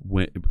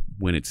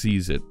when it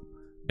sees it,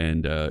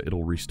 and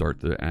it'll restart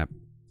the app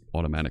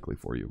automatically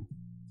for you.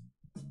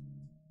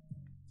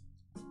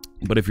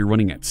 But if you're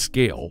running at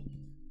scale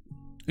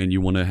and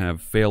you want to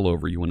have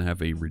failover, you want to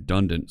have a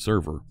redundant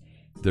server,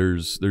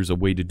 there's a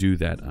way to do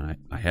that.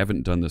 I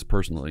haven't done this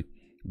personally,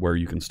 where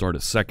you can start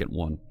a second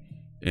one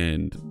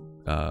and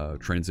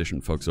transition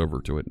folks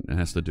over to it. It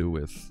has to do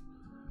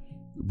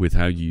with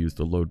how you use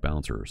the load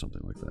balancer or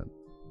something like that.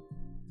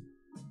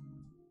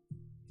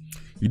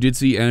 You did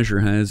see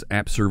Azure has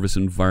app service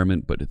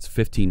environment, but it's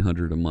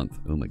 $1,500 a month.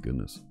 Oh my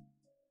goodness.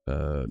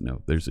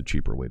 No, there's a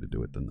cheaper way to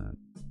do it than that.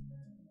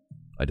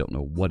 I don't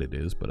know what it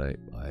is, but I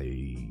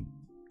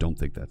don't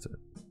think that's it.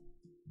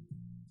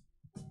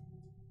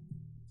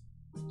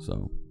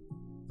 So,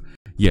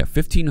 yeah,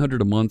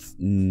 $1,500 a month.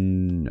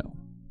 No,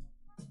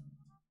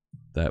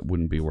 that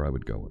wouldn't be where I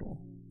would go at all.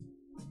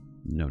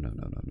 No.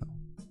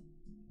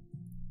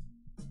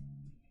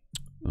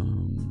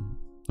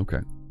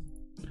 Okay.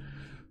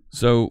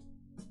 So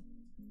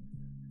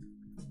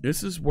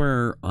this is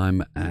where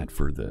I'm at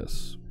for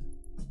this.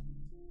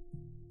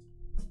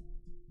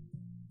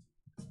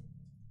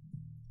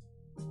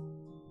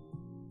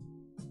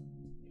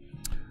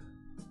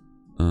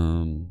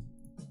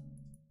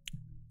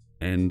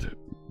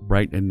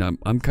 And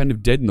I'm kind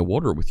of dead in the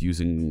water with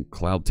using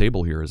Cloud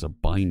Table here as a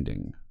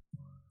binding.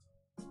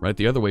 Right?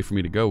 The other way for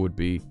me to go would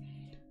be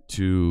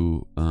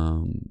to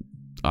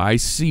I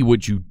see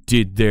what you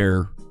did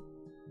there.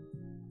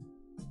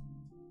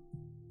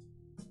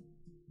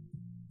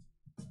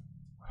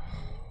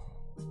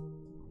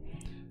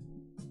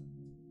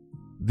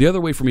 The other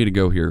way for me to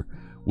go here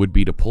would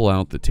be to pull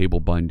out the table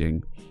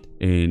binding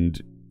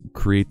and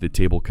create the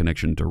table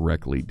connection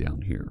directly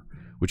down here,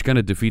 which kind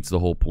of defeats the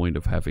whole point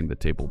of having the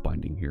table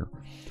binding here.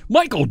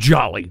 Michael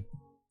Jolly,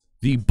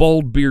 the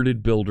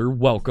bald-bearded builder,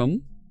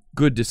 welcome.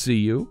 Good to see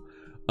you.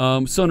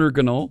 Sunner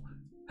Ganol,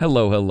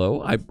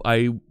 hello.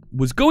 I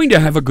was going to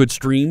have a good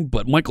stream,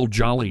 but Michael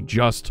Jolly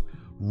just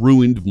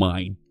ruined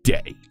my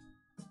day.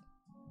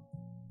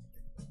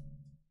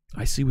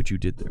 I see what you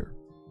did there.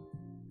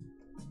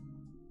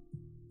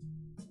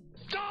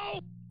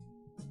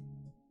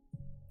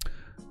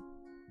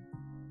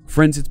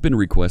 Friends, it's been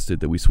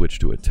requested that we switch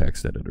to a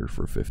text editor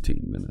for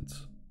 15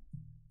 minutes.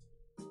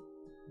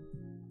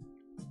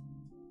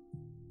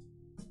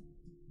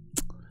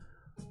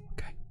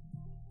 Okay.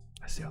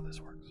 I see how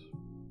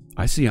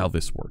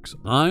this works.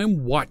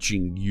 I'm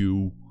watching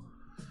you.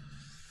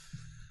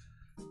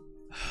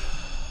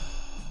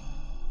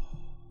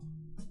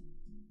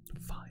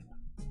 Fine.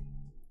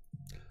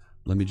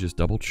 Let me just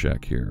double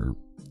check here.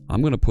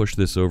 I'm going to push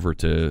this over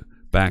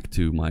back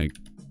to my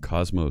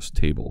Cosmos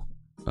table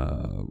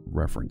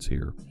reference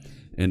here,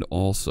 and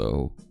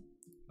also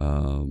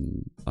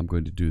I'm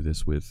going to do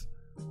this with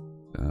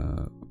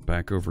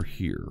back over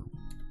here.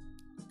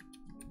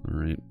 All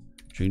right,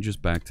 changes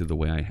back to the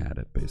way I had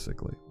it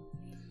basically,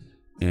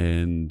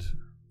 and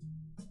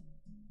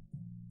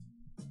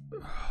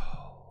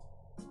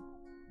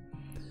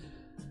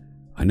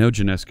I know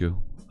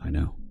Janescu, I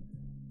know,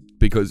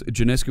 because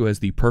Janescu has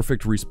the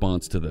perfect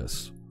response to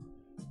this.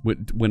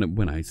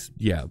 When I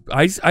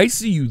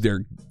see you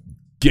there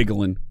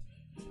giggling.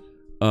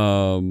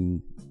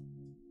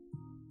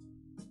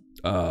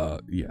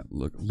 Yeah,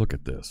 look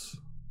at this.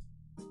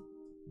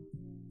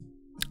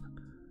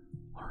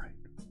 All right.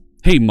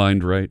 Hey,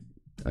 Mind Right?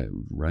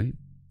 Right?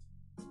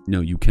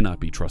 No, you cannot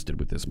be trusted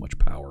with this much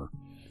power.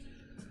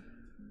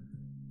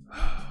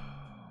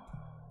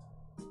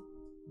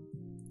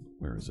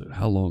 Where is it?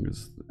 How long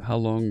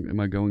am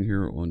I going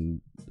here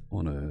on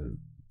a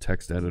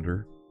text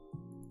editor?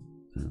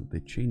 They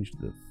changed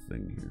the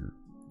thing here.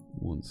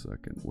 1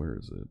 second. Where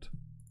is it?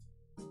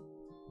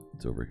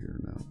 It's over here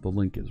now. The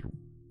link is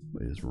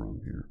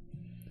wrong here.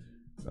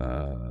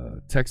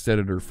 Text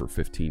editor for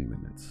 15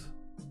 minutes.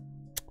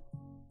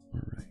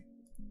 All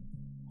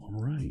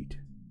right.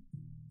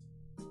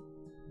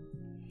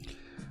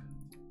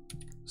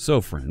 So,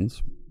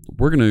 friends,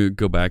 we're going to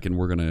go back and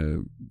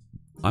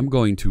I'm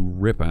going to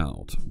rip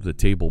out the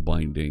table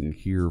binding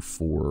here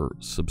for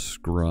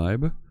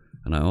subscribe.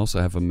 And I also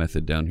have a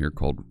method down here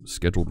called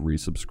scheduled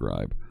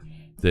resubscribe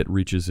that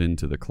reaches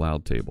into the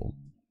cloud table.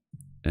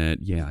 And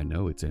yeah, I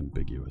know it's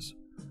ambiguous.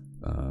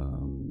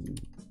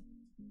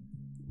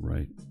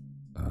 Right.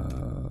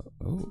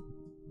 Oh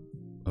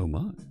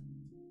my.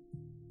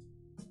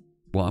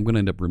 Well, I'm going to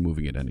end up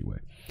removing it anyway.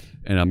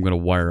 And I'm going to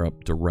wire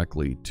up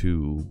directly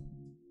to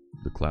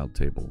the cloud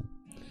table.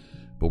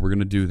 But we're going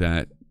to do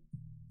that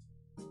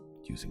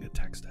using a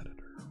text editor.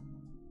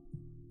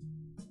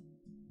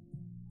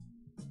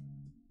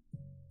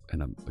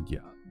 And I'm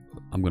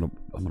going to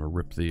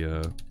rip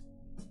the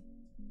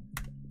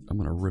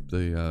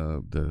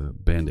the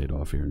Band-Aid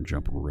off here and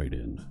jump right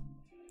in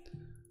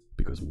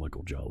because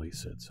Michael Jolly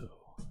said so.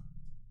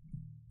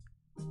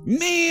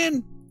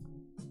 Man!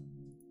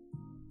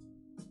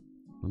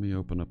 Let me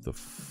open up the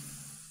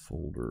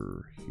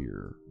folder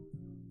here.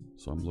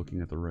 So I'm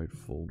looking at the right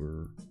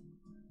folder.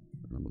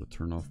 And I'm going to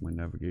turn off my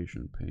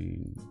navigation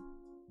pane.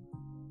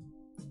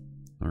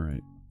 All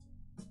right.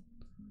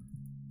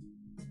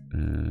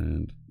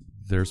 And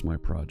there's my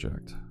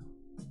project.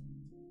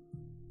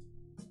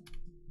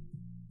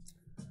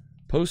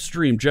 Post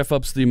stream, Jeff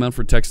ups the amount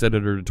for text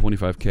editor to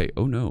 25K.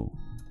 Oh no.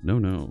 No,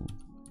 no.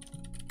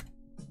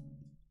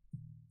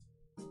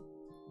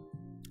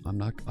 I'm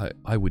not,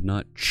 I would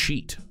not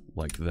cheat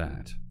like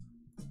that.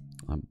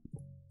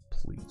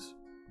 Please.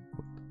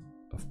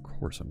 Of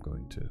course I'm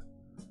going to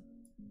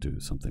do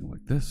something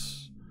like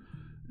this.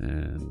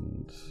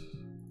 And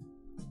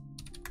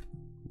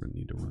we're going to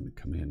need to run the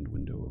command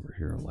window over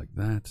here like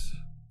that.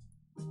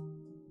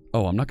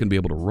 Oh, I'm not going to be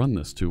able to run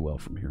this too well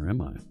from here,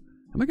 am I?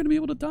 Am I going to be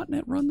able to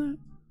 .NET run that?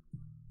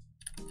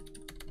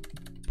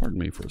 Pardon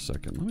me for a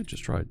second. Let me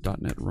just try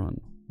 .NET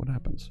run. What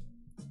happens?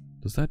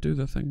 Does that do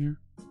the thing here?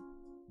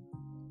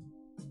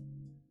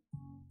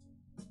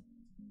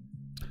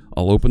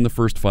 I'll open the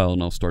first file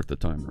and I'll start the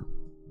timer.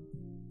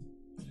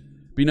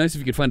 Be nice if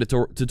you could find a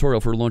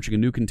tutorial for launching a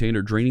new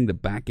container, draining the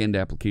back-end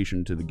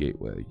application to the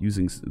gateway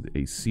using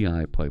a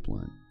CI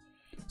pipeline.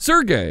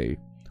 Sergey,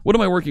 what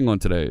am I working on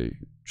today?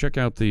 Check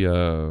out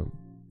the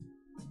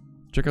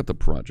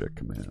project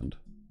command, !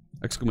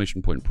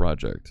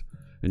 project,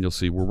 and you'll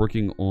see we're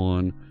working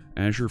on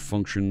Azure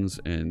Functions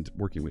and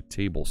working with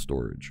table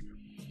storage.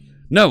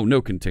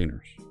 No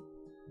containers.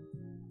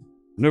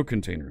 No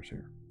containers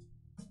here.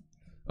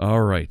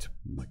 All right,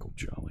 Michael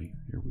Jolly,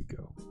 here we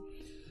go.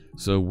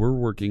 So we're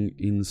working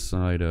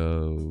inside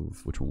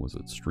of, which one was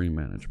it? Stream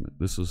management.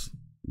 This is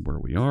where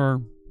we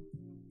are.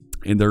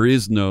 And there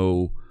is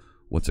no,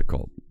 what's it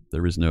called?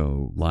 There is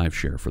no live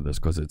share for this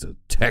because it's a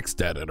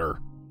text editor.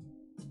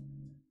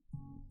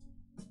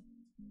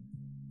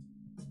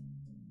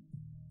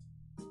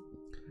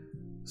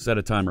 Set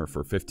a timer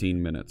for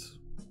 15 minutes.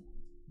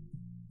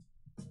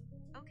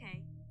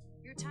 Okay,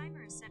 your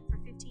timer is set for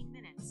 15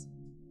 minutes.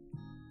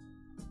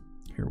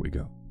 Here we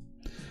go.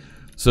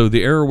 So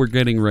the error we're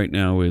getting right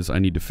now is I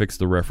need to fix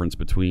the reference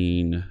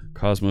between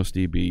Cosmos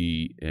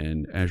DB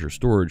and Azure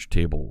Storage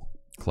table,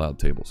 cloud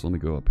table. So let me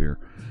go up here.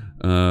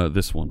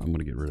 This one, I'm going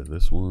to get rid of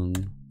this one.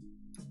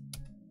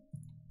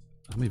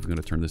 I'm even going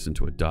to turn this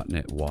into a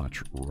 .NET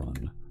Watch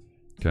run.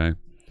 Okay.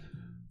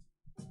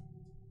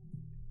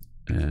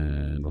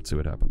 And let's see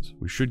what happens.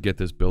 We should get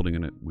this building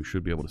in it. We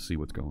should be able to see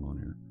what's going on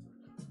here.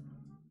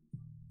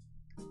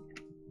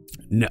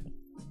 No.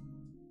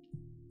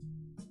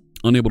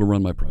 Unable to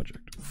run my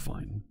project.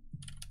 Fine.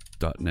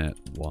 .NET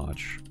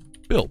Watch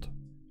build.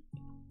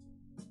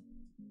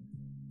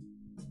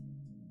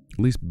 At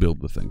least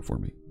build the thing for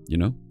me, you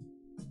know?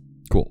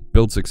 Cool.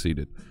 Build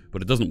succeeded,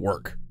 but it doesn't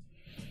work.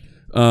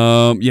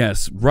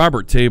 Yes,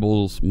 Robert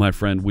Tables, my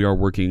friend, we are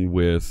working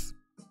with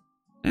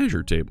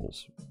Azure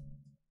Tables.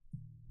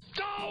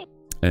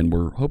 And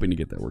we're hoping to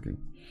get that working.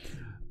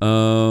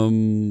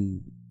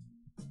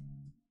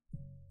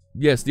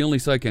 Yes, the only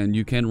sidecan,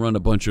 you can run a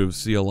bunch of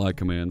CLI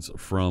commands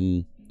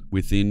from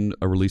within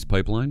a release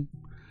pipeline,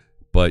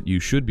 but you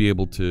should be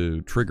able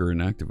to trigger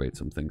and activate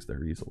some things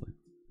there easily.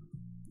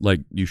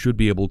 Like, you should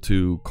be able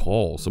to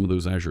call some of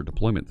those Azure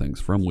deployment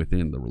things from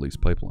within the release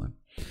pipeline.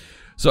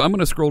 So I'm going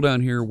to scroll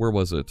down here. Where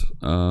was it?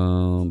 Here,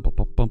 I'm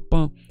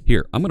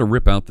going to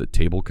rip out the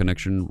table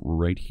connection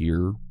right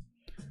here,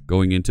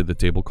 going into the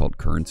table called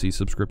currency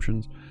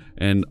subscriptions.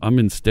 And I'm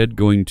instead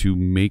going to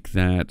make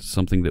that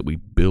something that we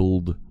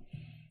build.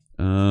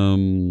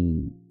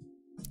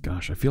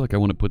 Gosh, I feel like I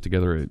want to put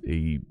together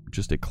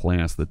just a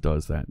class that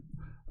does that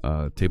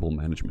table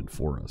management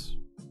for us,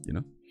 you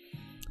know?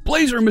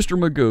 Blazer, Mr.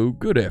 Magoo,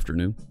 good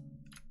afternoon.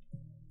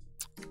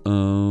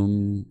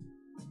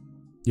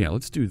 Yeah,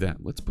 let's do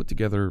that. Let's put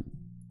together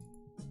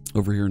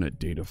over here in a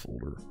data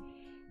folder.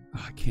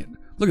 Oh, I can't.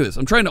 Look at this.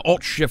 I'm trying to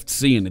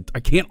Alt-Shift-C, and I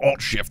can't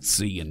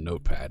Alt-Shift-C in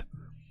Notepad.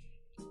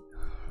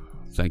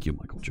 Thank you,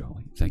 Michael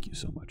Jolly. Thank you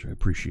so much. I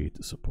appreciate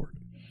the support.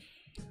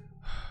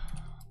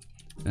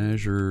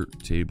 Azure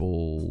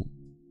table.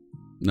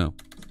 No.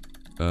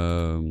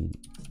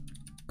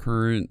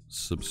 Current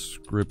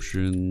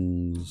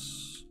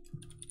subscriptions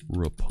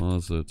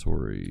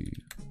repository.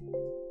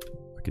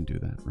 I can do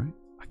that, right?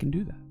 I can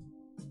do that.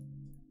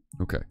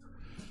 Okay.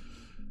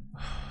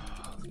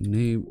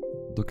 Name.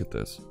 Look at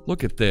this.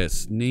 Look at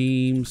this.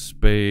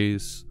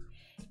 Namespace.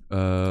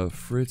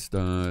 Fritz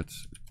dot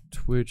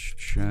Twitch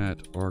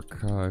chat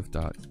archive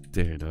dot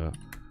data.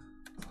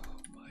 Oh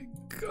my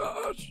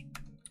gosh.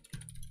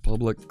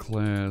 Public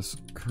class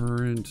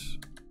current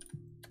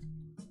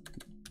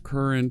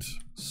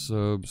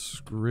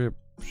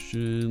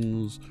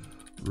subscriptions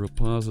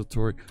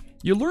repository.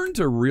 You learn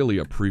to really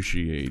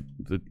appreciate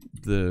the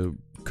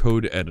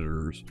code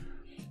editors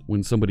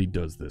when somebody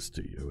does this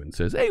to you and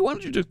says, hey, why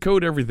don't you just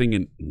code everything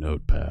in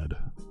Notepad?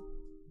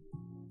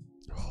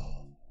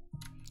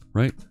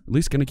 Right? At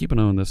least can I keep an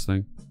eye on this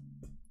thing?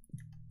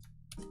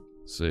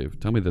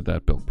 Save. Tell me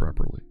that built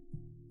properly.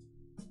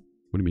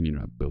 What do you mean you're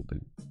not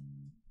building?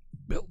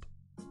 Build.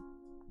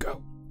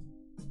 Go.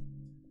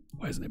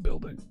 Why isn't it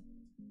building?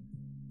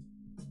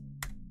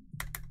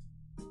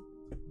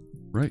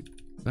 Right.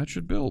 That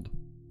should build.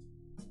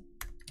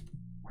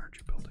 Why aren't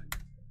you building?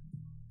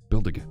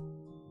 Build again.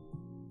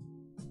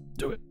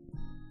 Do it.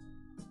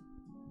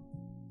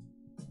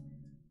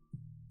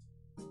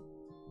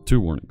 2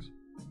 warnings.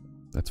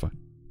 That's fine.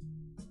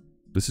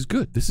 This is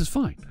good. This is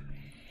fine.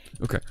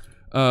 Okay.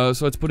 So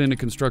let's put in a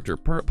constructor.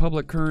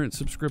 Public current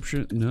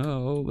subscription.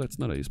 No, that's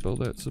not how you spell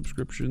that.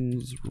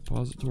 Subscriptions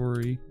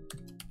repository.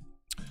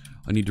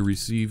 I need to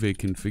receive a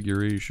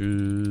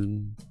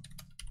configuration.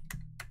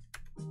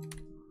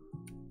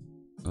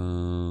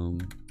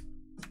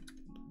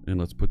 And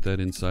let's put that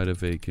inside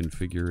of a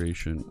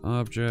configuration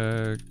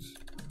object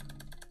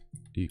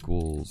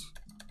equals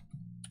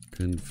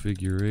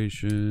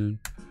configuration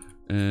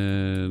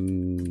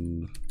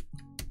and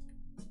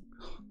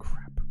oh,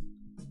 crap.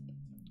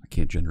 I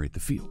can't generate the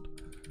field.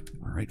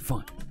 All right,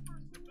 fine.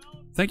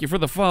 Thank you for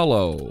the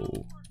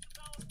follow.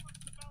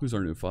 Who's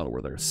our new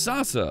follower there?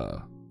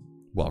 Sasa.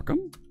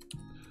 Welcome.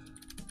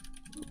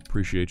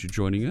 Appreciate you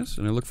joining us,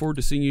 and I look forward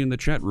to seeing you in the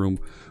chat room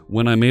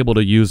when I'm able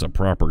to use a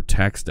proper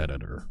text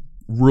editor.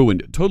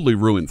 Ruined it. Totally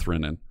ruined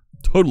Threnan.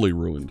 Totally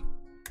ruined.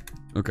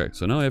 Okay,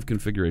 so now I have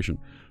configuration.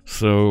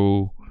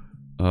 So,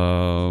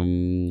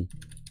 right,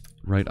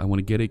 I want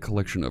to get a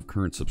collection of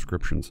current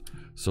subscriptions.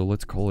 So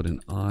let's call it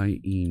an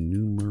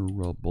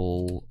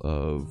IEnumerable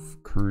of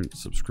current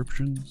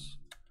subscriptions.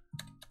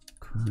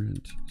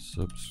 Current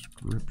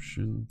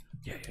subscription.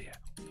 Yeah.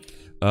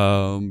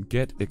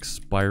 Get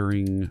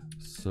expiring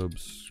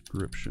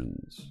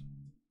subscriptions.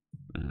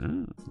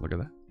 Look at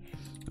that.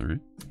 All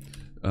right.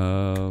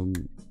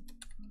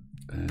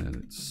 And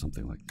it's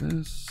something like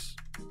this,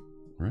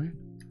 right?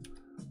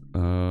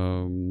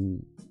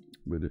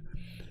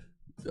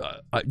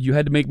 You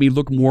had to make me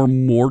look more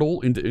mortal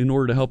in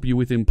order to help you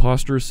with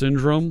imposter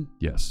syndrome.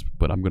 Yes,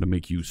 but I'm going to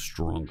make you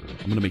stronger.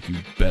 I'm going to make you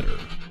better.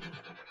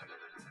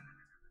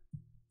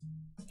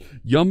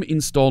 Yum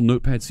install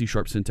Notepad C#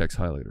 syntax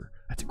highlighter.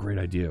 That's a great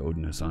idea,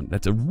 Odin Hassan.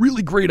 That's a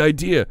really great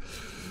idea.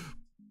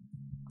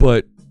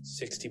 But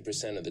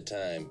 60% of the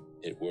time,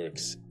 it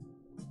works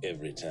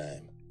every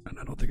time. And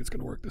I don't think it's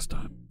going to work this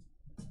time.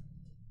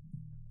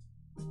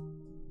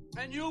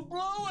 And you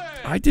blow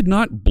it! I did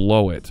not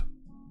blow it.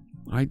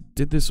 I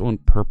did this on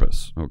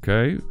purpose,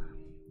 okay?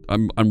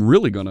 I'm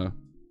really going to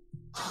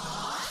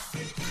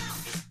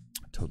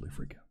totally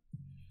freak out.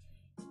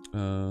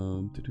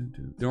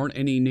 There aren't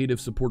any native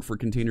support for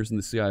containers in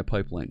the CI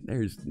pipeline.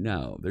 There's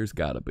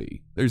gotta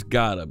be. There's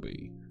gotta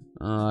be.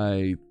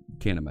 I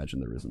can't imagine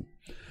there isn't.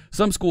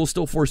 Some schools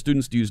still force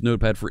students to use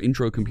Notepad for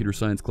intro computer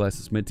science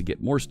classes meant to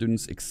get more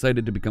students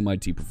excited to become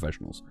IT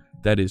professionals.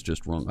 That is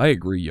just wrong. I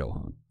agree,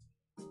 Johan.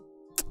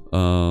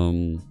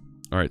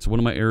 Alright, so one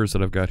of my errors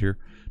that I've got here.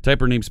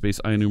 Type or namespace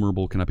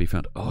IEnumerable cannot be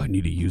found. Oh, I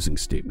need a using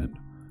statement.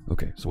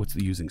 Okay, so what's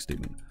the using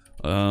statement?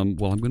 Well, I'm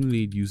going to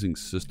need using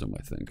system,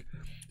 I think.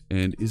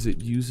 And is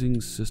it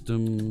using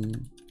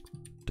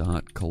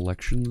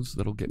system.collections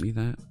that'll get me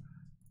that?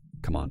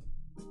 Come on.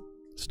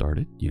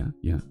 Started? Yeah.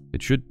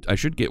 I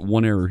should get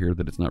one error here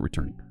that it's not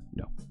returning.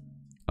 No.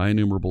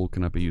 IEnumerable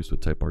cannot be used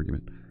with type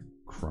argument.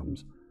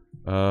 Crumbs.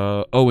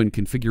 And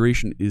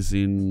configuration is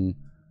in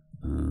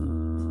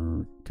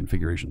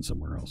configuration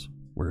somewhere else.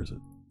 Where is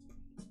it?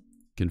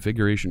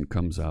 Configuration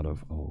comes out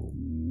of, oh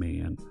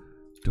man.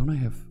 Don't I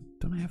have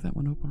that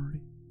one open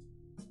already?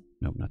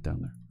 No, not down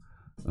there.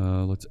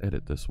 Let's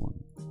edit this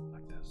one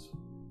like this.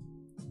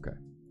 Okay.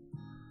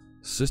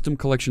 System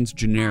collections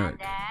generic.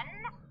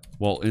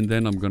 Well, and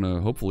then I'm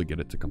gonna hopefully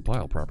get it to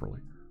compile properly.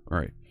 All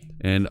right,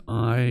 and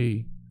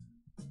I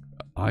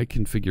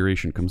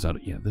configuration comes out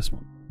of this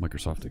one.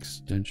 Microsoft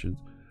extensions.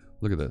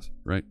 Look at this,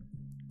 right?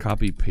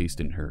 Copy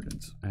paste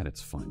inheritance at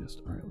its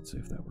finest. All right, let's see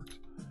if that works.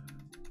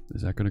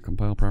 Is that gonna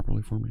compile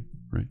properly for me?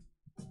 Right.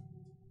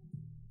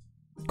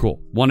 Cool.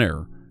 One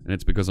error, and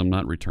it's because I'm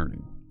not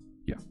returning.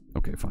 Yeah.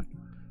 Okay. Fine.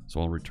 So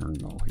I'll return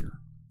null here.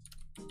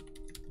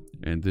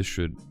 And this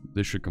should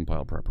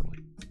compile properly,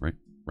 right?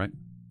 Right?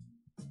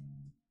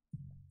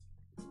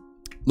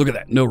 Look at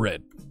that, no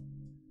red.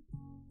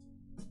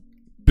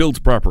 Builds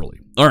properly.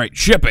 All right,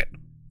 ship it.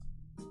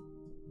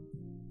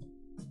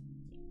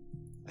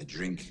 I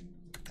drink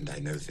and I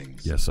know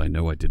things. Yes, I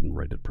know I didn't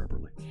write it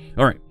properly.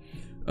 All right.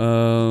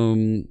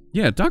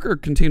 Yeah, Docker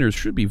containers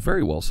should be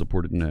very well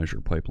supported in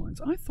Azure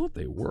pipelines. I thought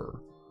they were.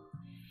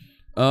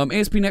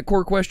 ASP.NET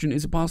Core question,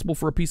 is it possible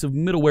for a piece of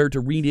middleware to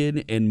read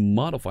in and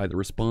modify the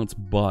response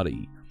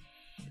body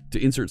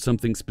to insert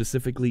something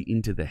specifically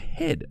into the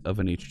head of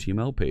an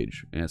HTML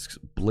page? Asks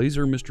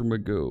Blazer Mr.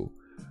 Magoo.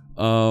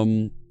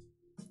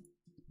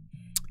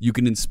 You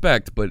can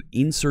inspect, but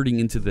inserting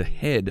into the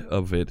head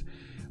of it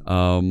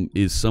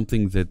is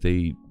something that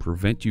they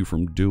prevent you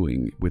from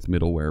doing with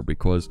middleware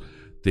because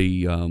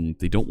they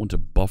don't want to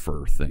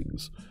buffer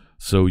things.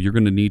 So you're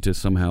going to need to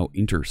somehow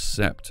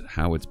intercept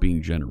how it's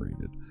being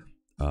generated.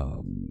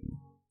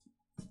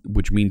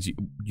 Which means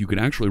you can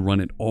actually run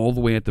it all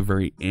the way at the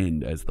very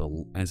end as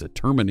a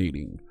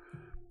terminating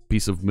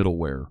piece of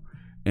middleware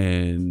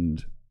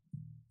and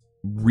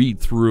read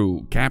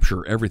through,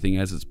 capture everything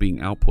as it's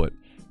being output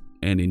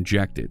and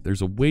inject it.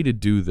 There's a way to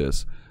do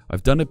this.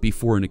 I've done it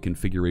before in a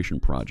configuration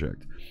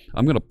project.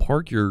 I'm going to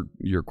park your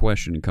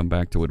question and come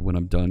back to it when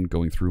I'm done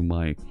going through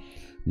my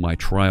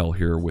trial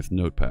here with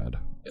Notepad.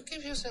 You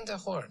keep using the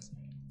word.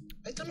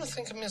 I don't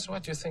think it means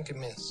what you think it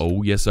means.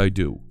 Oh, yes, I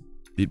do.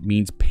 It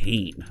means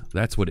pain.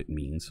 That's what it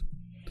means.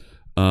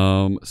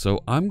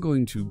 So I'm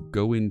going to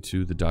go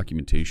into the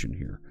documentation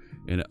here,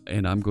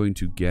 and I'm going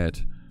to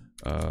get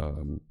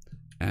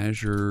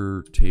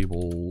Azure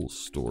Table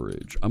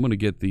Storage. I'm going to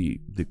get the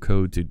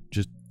code to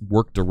just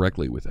work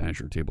directly with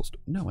Azure Table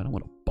Storage. No, I don't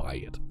want to buy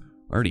it.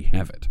 I already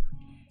have it.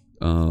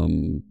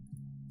 I'm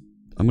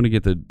going to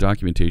get the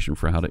documentation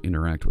for how to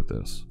interact with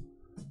this.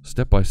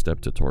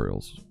 Step-by-step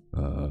tutorials.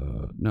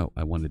 No,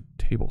 I wanted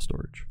table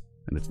storage,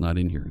 and it's not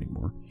in here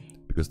anymore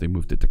because they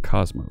moved it to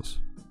Cosmos.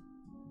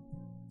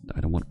 I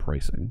don't want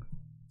pricing.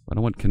 I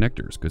don't want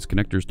connectors because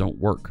connectors don't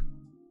work.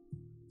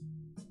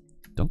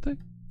 Don't they?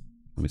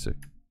 Let me see.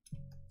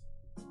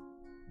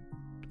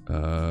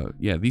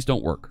 Yeah, these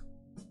don't work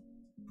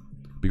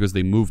because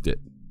they moved it.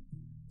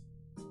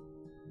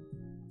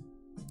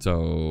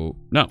 So,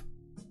 no.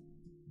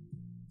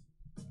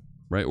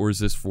 Right? Or is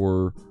this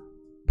for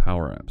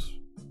Power Apps?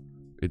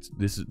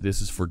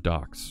 This is for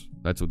docs.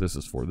 That's what this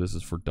is for. This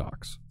is for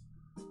docs.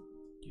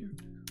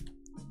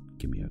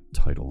 Give me a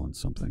title on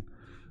something.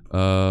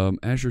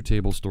 Azure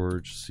Table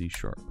Storage C#.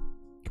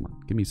 Come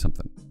on, give me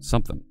something.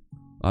 Something.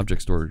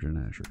 Object storage in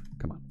Azure.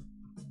 Come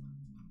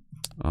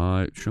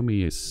on. Show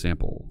me a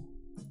sample.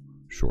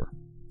 Sure.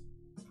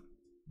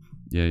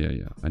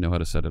 Yeah. I know how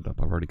to set it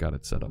up. I've already got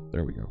it set up.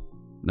 There we go.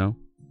 No?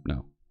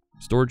 No.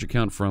 Storage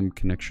account from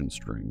connection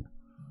string.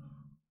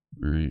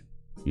 Alright.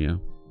 Yeah.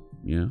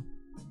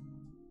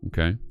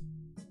 Okay.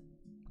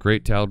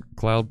 Create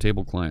cloud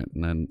table client,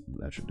 and then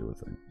that should do a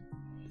thing.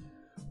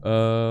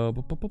 No,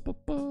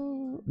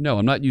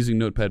 I'm not using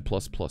Notepad++.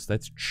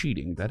 That's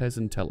cheating. That has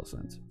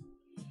IntelliSense.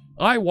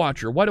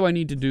 iWatcher. Why do I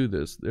need to do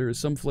this? There is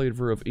some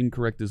flavor of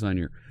incorrect design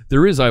here.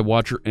 There is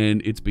iWatcher,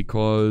 and it's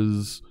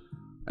because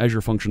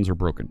Azure functions are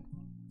broken.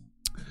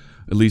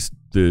 At least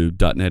the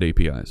 .NET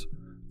APIs.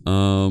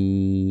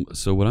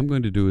 So what I'm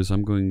going to do is I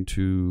need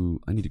to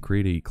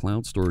create a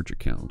cloud storage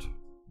account.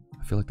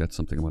 I feel like that's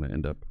something I'm going to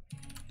end up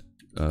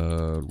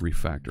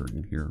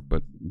refactoring here,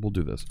 but we'll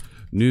do this.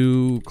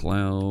 New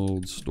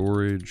cloud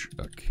storage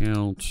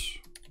account,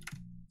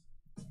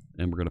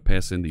 and we're going to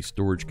pass in the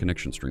storage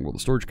connection string. Well, the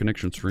storage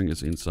connection string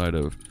is inside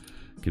of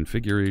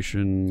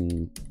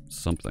configuration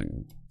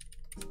something.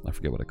 I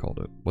forget what I called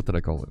it. What did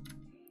I call it?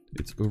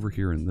 It's over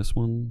here in this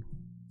one.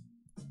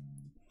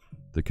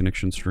 The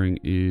connection string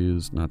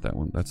is not that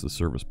one. That's the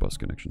service bus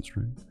connection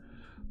string.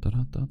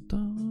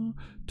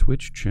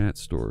 Twitch chat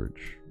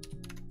storage.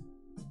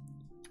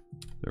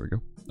 There we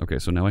go. Okay,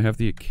 so now I have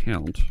the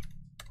account.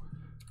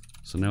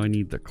 So now I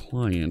need the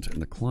client,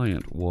 and the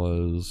client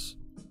was...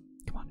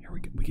 Come on, here we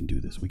can do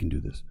this. We can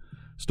do this.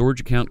 Storage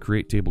account,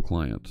 create table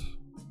client.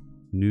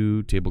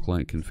 New table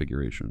client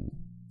configuration.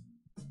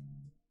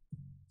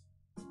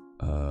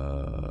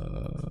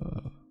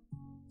 That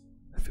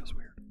feels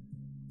weird.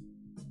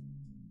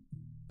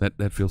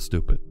 That feels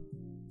stupid.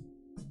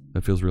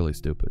 That feels really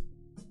stupid.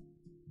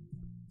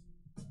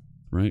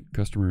 Right?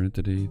 Customer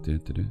entity.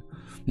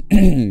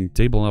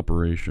 Table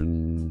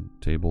operation.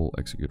 Table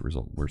execute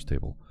result. Where's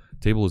table?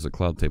 Table is a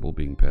cloud table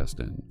being passed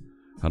in.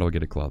 How do I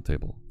get a cloud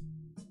table?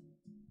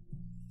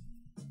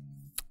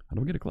 How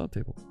do I get a cloud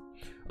table?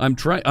 I'm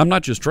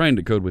not just trying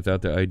to code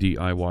without the ID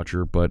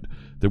iWatcher, but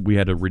that we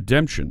had a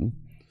redemption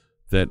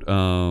that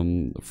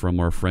from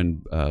our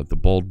friend the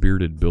bald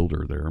bearded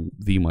builder there,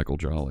 the Michael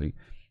Jolly,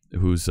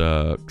 who's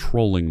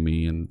trolling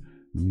me and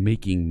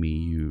making me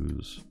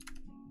use.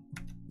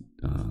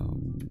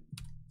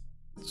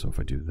 So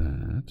if I do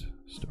that,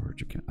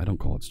 storage account. I don't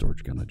call it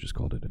storage account. I just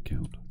called it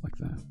account like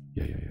that.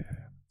 Yeah.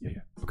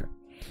 Okay.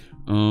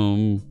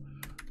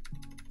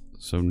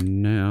 So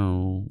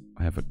now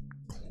I have a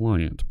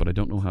client, but I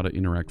don't know how to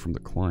interact from the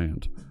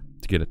client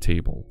to get a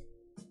table.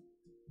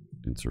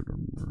 Insert or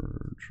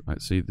merge. I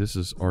see this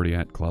is already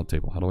at cloud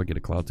table. How do I get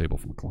a cloud table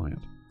from a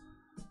client?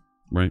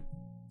 Right?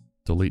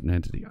 Delete an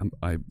entity.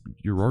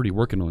 You're already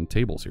working on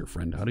tables here,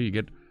 friend. How do you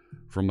get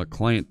from a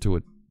client to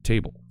a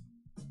table?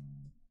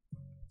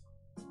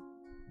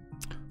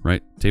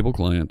 Right? Table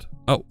client.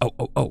 Oh.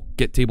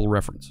 Get table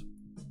reference.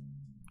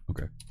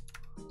 Okay.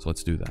 So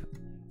let's do that.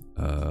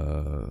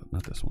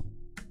 Not this one.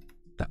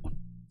 That one.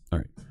 All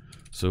right.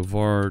 So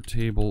var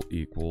table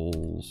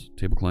equals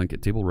table client,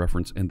 get table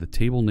reference, and the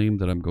table name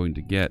that I'm going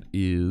to get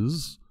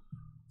is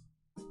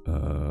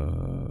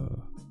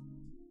not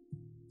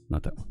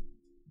that one.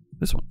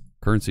 This one.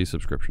 Currency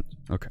subscriptions.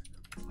 Okay.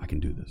 I can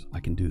do this. I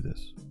can do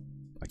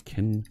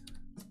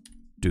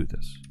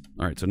this.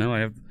 All right. So now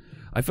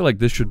I feel like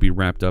this should be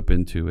wrapped up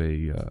into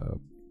a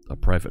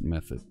private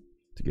method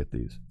to get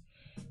these.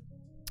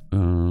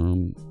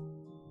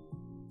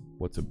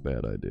 What's a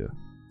bad idea?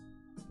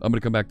 I'm going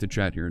to come back to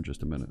chat here in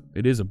just a minute.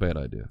 It is a bad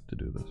idea to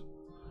do this.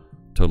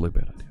 Totally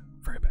bad idea.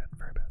 Very bad.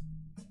 Very bad.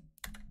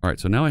 All right,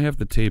 so now I have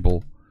the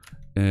table,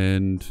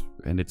 and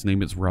its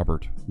name is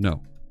Robert.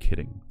 No,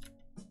 kidding.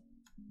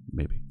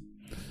 Maybe.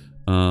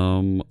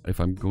 If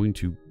I'm going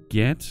to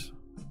get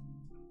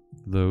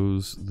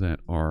those that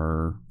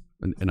are...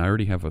 And I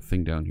already have a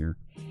thing down here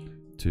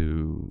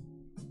to...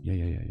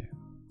 Yeah.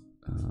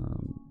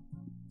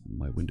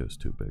 My window's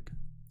too big.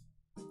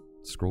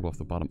 Scrolled off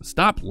the bottom.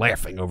 Stop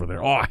laughing over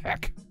there. Oh,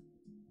 heck.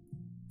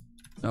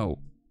 Oh.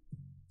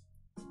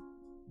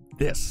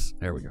 This.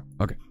 There we go.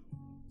 Okay.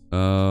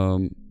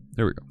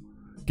 There we go.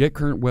 Get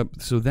current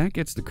web. So that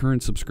gets the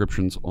current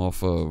subscriptions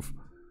off of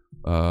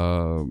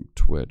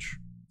Twitch.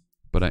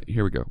 But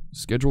here we go.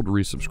 Scheduled to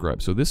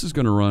resubscribe. So this is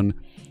going to run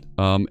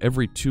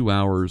every 2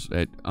 hours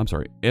at. I'm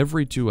sorry.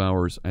 Every 2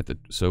 hours at the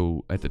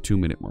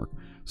 2-minute mark.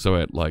 So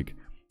at like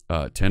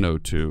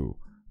 10:02,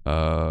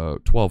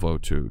 12:02,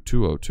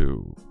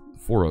 2:02,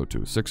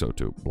 4:02,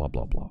 6:02, blah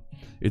blah blah.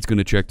 It's going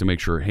to check to make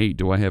sure. Hey,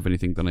 do I have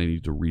anything that I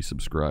need to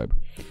resubscribe?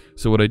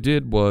 So what I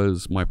did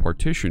was my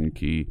partition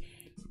key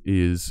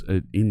is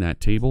in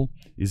that table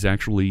is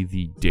actually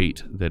the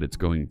date that it's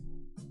going.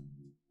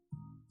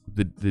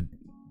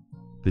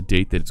 The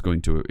date that it's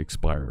going to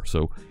expire.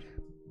 So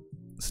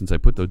since I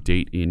put the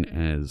date in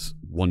as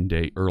 1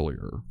 day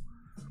earlier,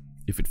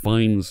 if it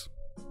finds,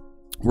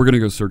 we're going to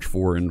go search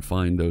for and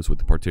find those with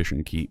the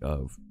partition key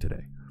of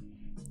today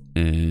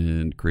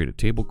and create a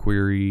table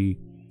query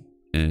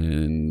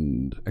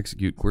and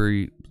execute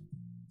query.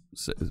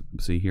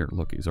 See here,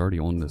 look, he's already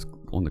on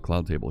the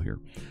cloud table here.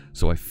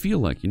 So I feel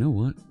like, you know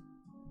what,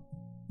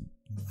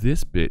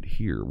 this bit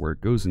here where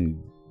it goes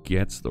and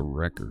gets the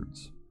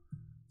records,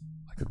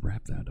 I could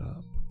wrap that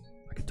up.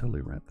 I could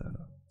totally wrap that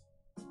up.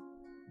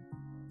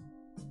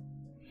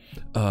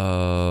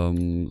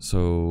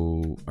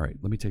 So, all right,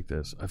 let me take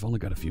this. I've only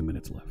got a few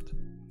minutes left.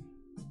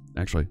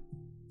 Actually,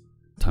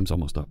 time's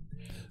almost up.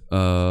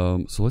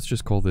 So let's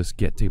just call this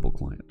get table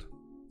client,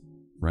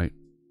 right?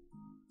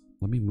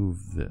 Let me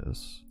move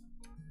this,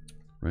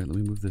 right? Let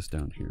me move this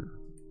down here,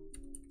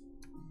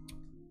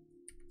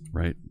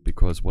 right?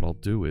 Because what I'll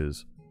do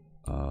is,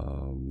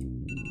 oh,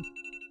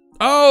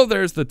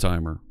 there's the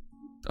timer.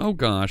 Oh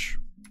gosh.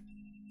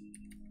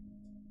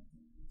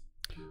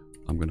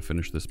 I'm going to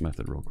finish this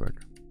method real quick.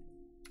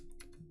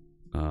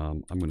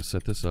 I'm going to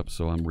set this up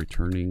so I'm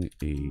returning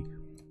a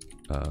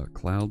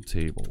cloud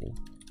table,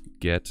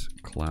 get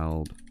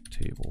cloud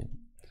table,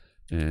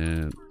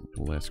 and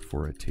we'll ask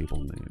for a table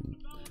name.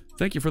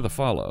 Thank you for the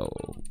follow.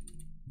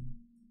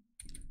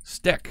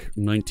 Steck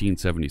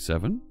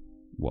 1977,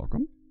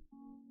 welcome.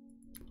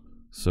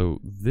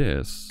 So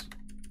this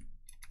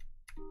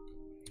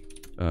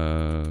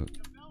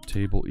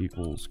table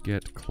equals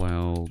get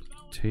cloud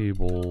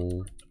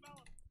table,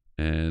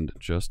 and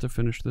just to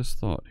finish this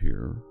thought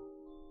here,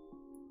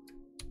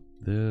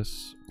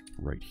 this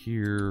right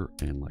here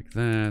and like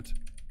that,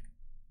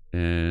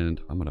 and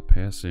I'm going to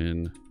pass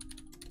in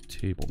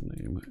table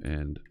name,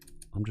 and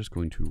I'm just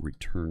going to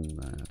return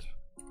that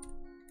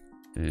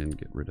and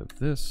get rid of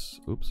this.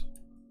 Oops,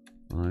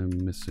 I'm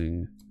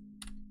missing.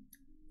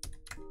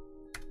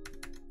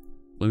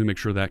 Let me make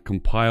sure that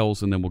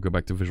compiles, and then we'll go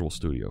back to Visual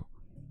Studio.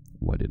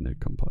 Why didn't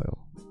it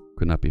compile?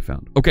 Could not be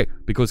found. Okay,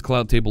 because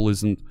cloud table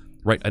isn't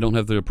right. I don't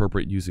have the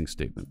appropriate using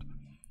statement.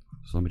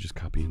 So let me just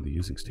copy in the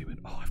using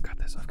statement. Oh, I've got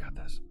this. I've got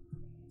this.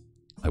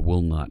 I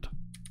will not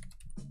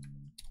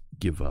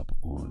give up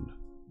on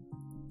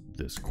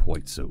this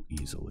quite so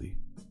easily.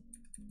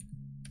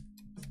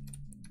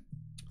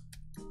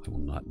 I will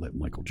not let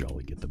Michael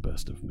Jolly get the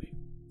best of me.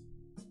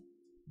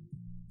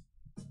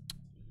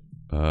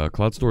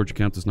 Cloud storage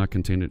account does not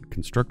contain a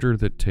constructor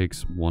that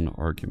takes one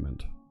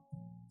argument.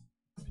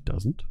 It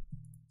doesn't?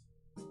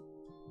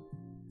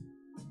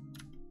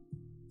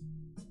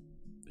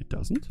 It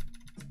doesn't?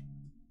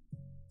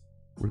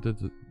 Where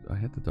did I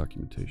had the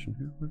documentation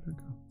here. Where did it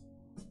go?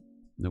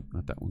 Nope,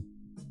 not that one.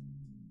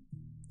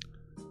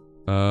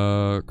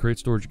 Create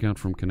storage account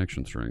from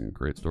connection string.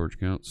 Create storage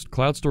account.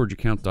 Cloud storage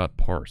account dot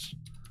parse.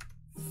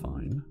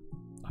 Fine.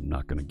 I'm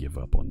not going to give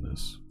up on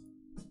this.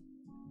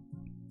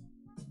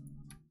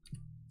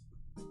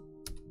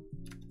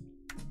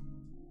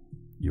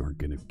 You aren't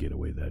going to get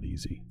away that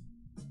easy.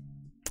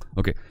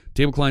 Okay.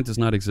 Table client does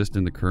not exist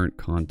in the current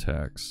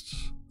context.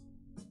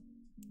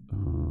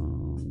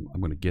 I'm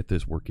going to get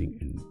this working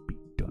and be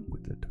done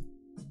with it.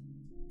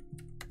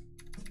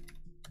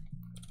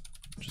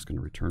 I'm just going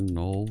to return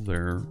null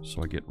there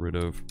so I get rid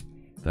of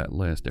that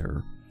last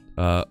error.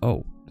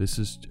 Oh, this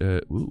is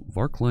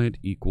var client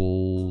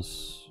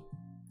equals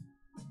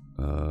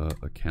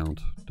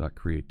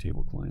account.create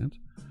table client.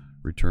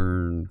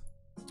 Return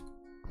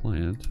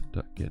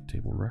client.get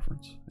table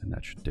reference. And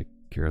that should take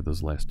care of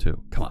those last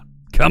two. Come on.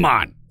 Come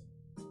on!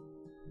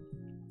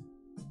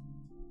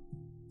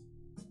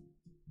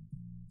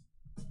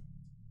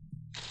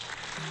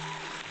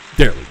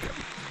 There we go.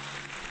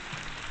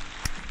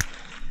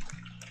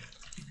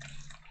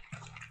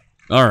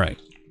 All right.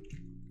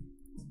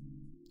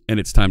 And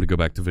it's time to go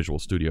back to Visual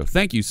Studio.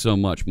 Thank you so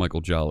much,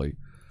 Michael Jolly,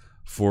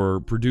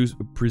 for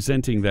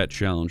presenting that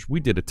challenge. We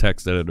did a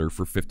text editor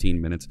for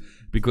 15 minutes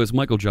because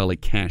Michael Jolly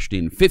cashed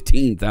in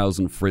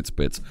 15,000 Fritz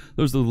bits.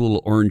 Those are the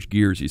little orange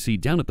gears you see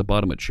down at the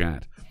bottom of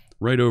chat.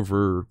 Right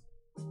over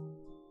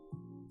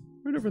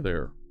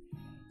there.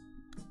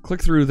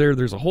 Click through there.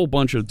 There's a whole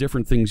bunch of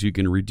different things you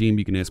can redeem.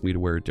 You can ask me to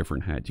wear a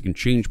different hat. You can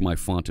change my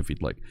font if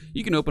you'd like.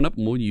 You can open up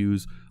and we'll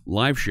use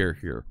live share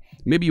here.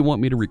 Maybe you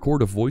want me to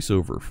record a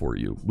voiceover for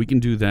you. We can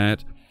do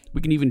that.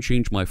 We can even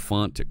change my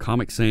font to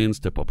Comic Sans,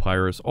 to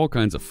Papyrus, all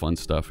kinds of fun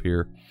stuff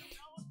here.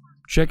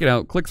 check it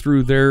out. Click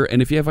through there.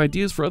 And if you have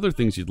ideas for other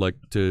things you'd like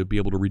to be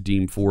able to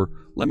redeem for,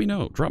 let me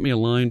know. Drop me a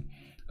line,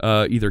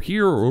 either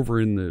here or over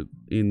in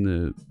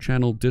the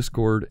channel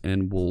Discord,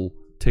 and we'll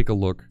take a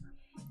look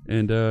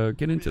and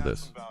get into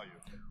this.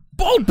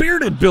 Bald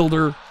Bearded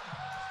Builder!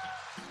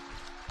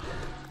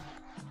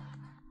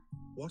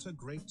 What a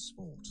great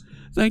sport.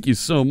 Thank you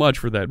so much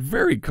for that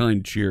very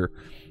kind cheer.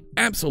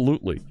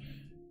 Absolutely.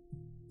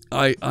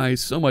 I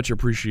so much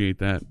appreciate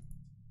that.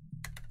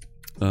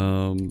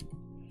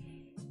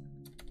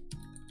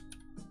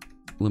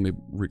 Let me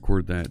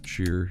record that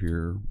cheer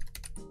here.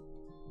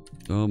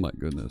 Oh my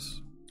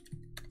goodness.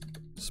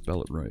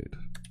 Spell it right.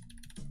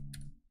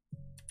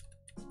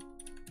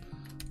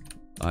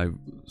 I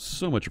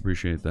so much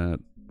appreciate that.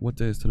 What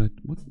day is today?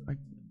 What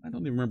I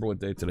don't even remember what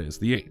day today is.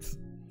 The 8th.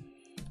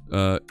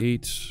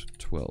 8,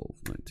 12,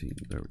 19.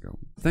 There we go.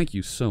 Thank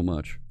you so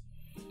much.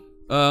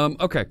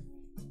 Okay.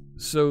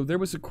 So there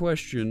was a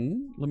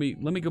question. Let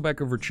me go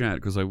back over chat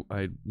because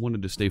I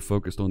wanted to stay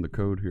focused on the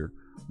code here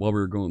while we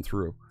were going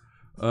through.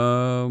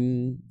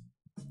 Wanadza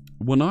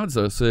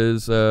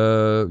says,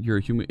 you're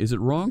a human. Is it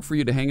wrong for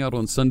you to hang out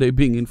on Sunday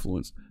being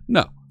influenced?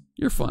 No,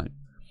 you're fine.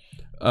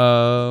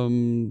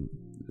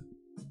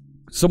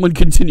 Someone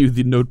continue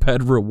the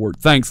Notepad reward.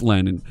 Thanks,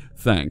 Landon.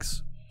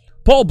 Thanks.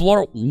 Paul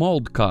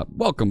Maldcott,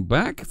 welcome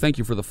back. Thank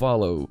you for the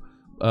follow.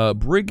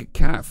 Brig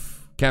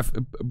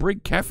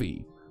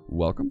Caffey,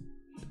 welcome.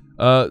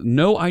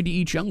 No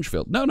IDE challenge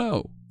failed.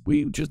 No.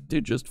 We just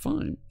did just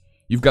fine.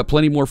 You've got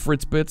plenty more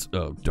Fritz bits.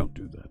 Oh, don't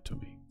do that to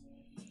me.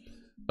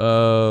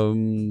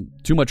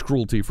 Too much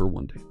cruelty for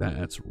one day.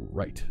 That's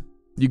right.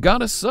 You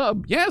got a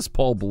sub. Yes,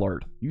 Paul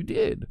Blart. You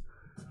did.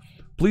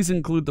 Please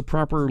include the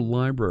proper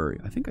library.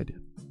 I think I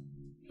did.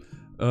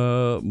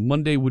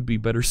 Monday would be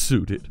better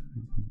suited.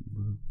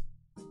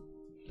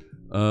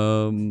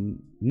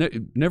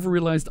 Never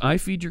realized I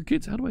feed your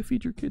kids. How do I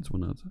feed your kids,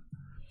 Wanadza?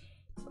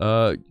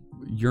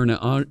 You're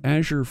an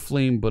Azure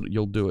Flame, but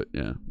you'll do it.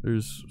 Yeah,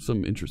 there's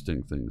some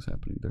interesting things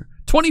happening there.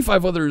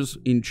 25 others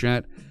in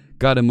chat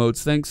got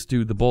emotes. Thanks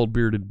to the Bald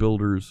Bearded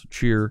Builders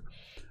cheer.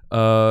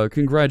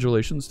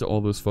 Congratulations to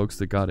all those folks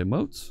that got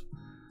emotes.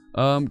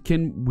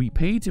 Can we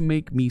pay to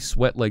make me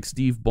sweat like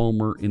Steve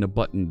Ballmer in a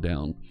button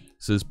down?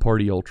 Says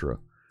Party Ultra.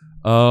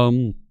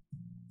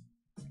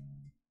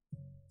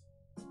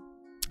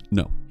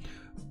 No.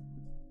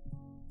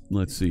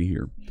 Let's see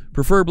here.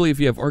 Preferably, if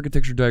you have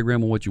architecture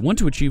diagram on what you want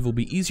to achieve, it will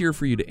be easier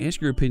for you to ask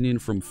your opinion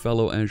from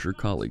fellow Azure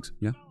colleagues.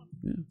 Yeah.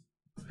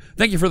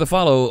 Thank you for the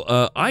follow,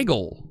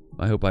 Eigel.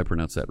 I hope I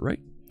pronounced that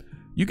right.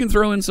 You can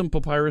throw in some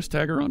Papyrus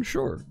tagger on.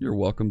 Sure, you're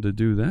welcome to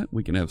do that.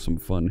 We can have some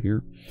fun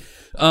here.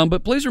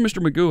 But Blazer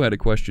Mr. Magoo had a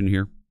question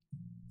here.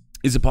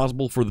 Is it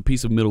possible for the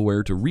piece of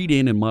middleware to read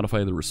in and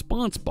modify the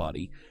response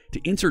body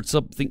to insert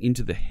something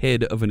into the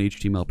head of an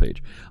HTML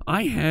page?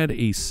 I had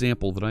a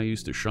sample that I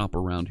used to shop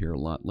around here a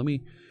lot. Let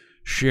me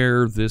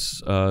share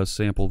this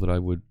sample that I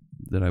would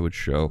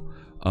show.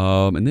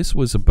 And this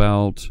was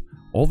about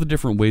all the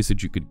different ways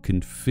that you could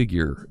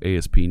configure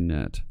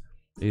ASP.NET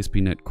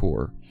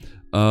Core.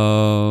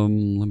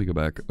 Let me go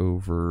back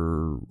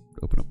over,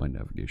 open up my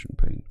navigation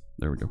pane.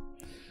 There we go.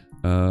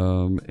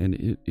 And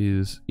it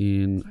is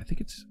in, I think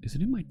is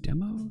it in my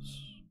demos?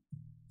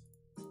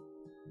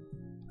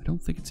 I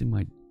don't think it's in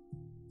my,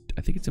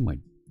 I think it's in my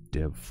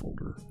dev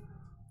folder.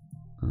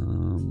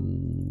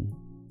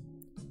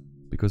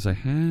 Because I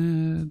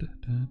had,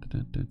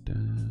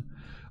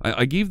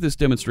 I gave this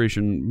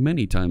demonstration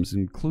many times,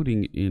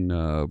 including in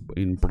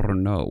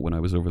Brno when I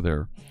was over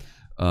there.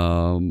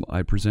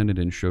 I presented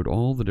and showed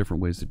all the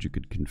different ways that you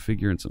could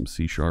configure in some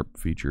C#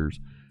 features,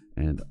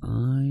 and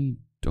I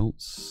don't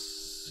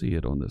see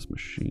it on this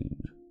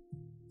machine.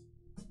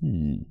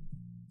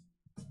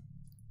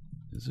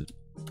 Is it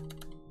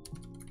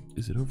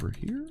over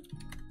here?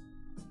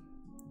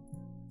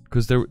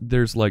 Because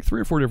there's like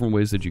 3 or 4 different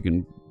ways that you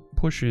can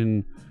push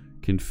in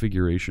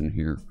configuration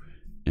here,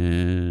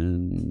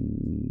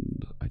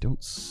 and I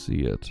don't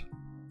see it.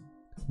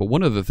 But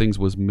one of the things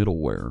was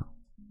middleware,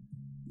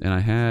 and I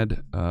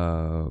had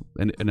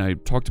and I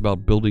talked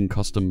about building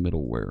custom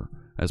middleware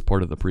as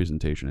part of the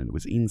presentation, and it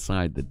was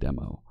inside the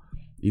demo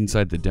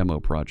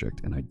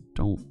project, and I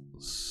don't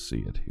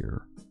see it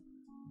here.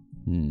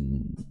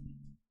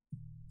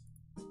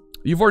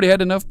 You've already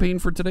had enough pain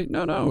for today?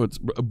 No, it's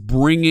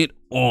bring it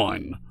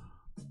on.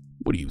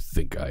 What do you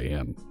think I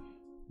am?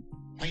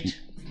 Wait,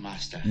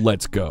 Master.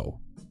 Let's go.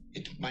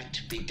 It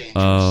might be dangerous.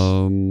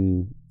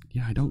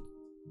 Yeah, I don't.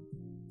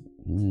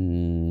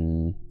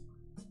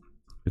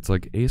 It's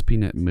like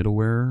ASP.NET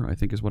middleware, I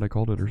think is what I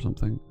called it, or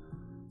something.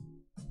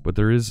 But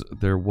there was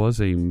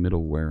a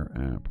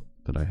middleware app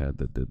that I had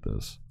that did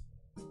this.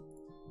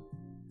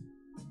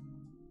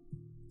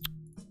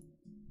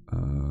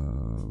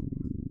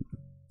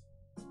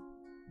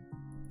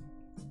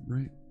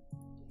 Right.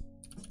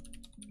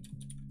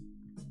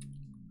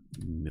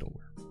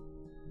 Middleware.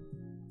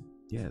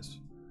 Yes.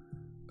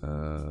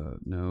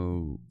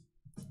 No.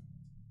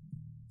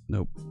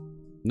 Nope.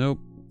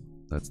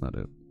 That's not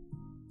it.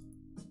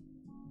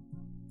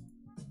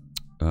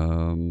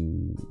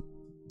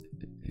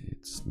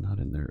 it's not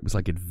in there. It was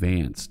like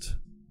advanced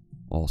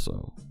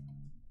also.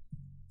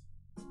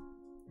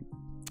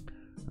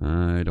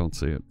 I don't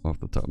see it off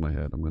the top of my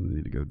head. I'm going to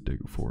need to go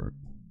dig for it.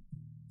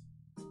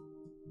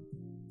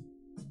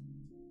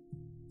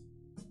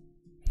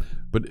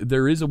 But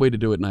there is a way to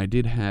do it, and I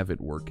did have it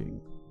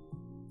working.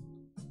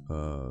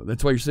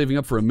 That's why you're saving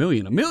up for $1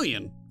 million. $1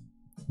 million!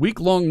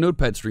 Week-long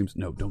Notepad streams.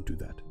 No, don't do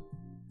that.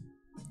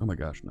 Oh my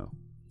gosh, no.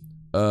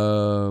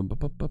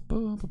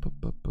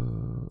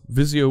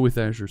 Visio with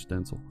Azure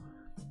Stencil.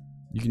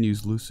 You can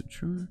use Lucid,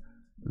 sure.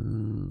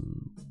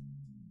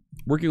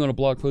 Working on a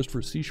blog post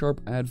for C#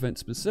 Advent,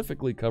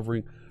 specifically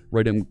covering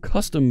writing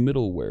custom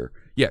middleware.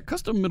 Yeah,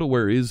 custom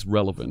middleware is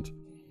relevant.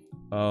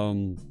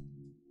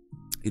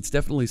 It's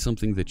definitely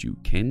something that you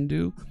can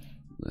do.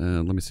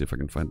 Let me see if I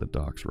can find the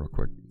docs real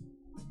quick.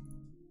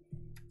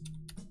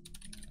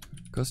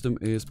 Custom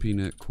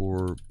ASP.NET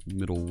Core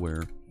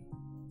middleware.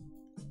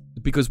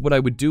 Because what I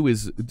would do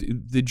is,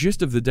 the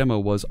gist of the demo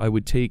was I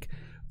would take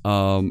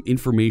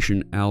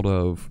information out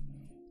of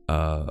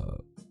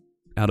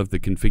the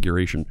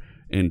configuration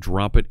and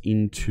drop it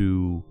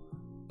into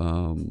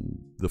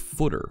the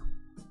footer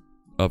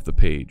of the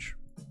page.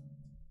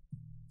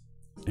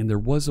 And there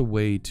was a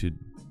way to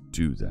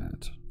do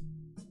that,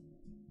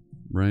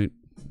 right?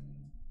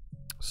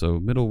 So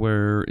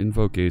middleware,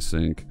 invoke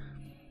async,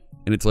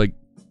 and it's like,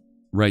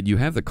 right, you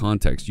have the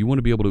context. You want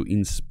to be able to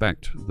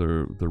inspect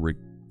the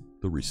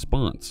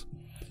response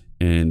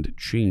and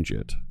change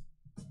it.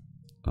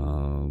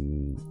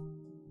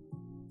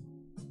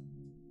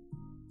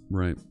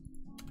 Right.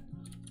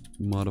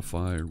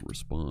 Modify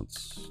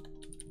response.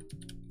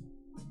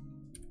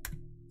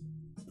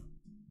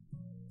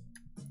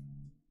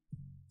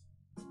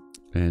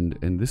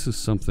 And this is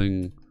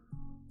something.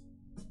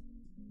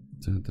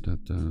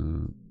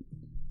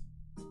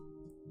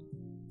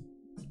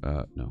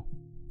 No.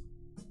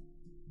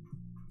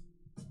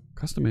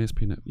 Custom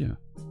ASP.NET, yeah.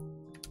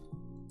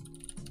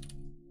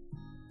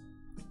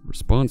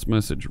 Response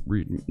message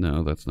read.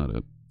 No, that's not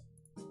it.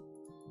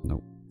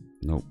 Nope.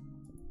 Nope.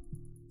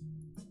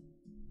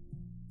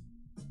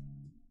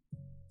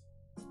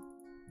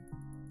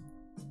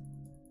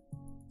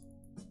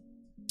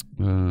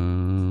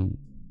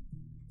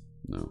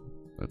 No,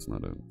 that's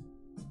not it.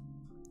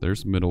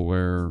 There's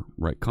middleware,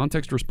 right?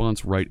 Context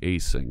response, write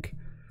async.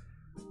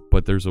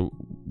 But there's a,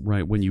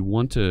 right, when you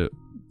want to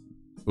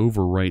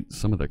overwrite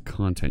some of the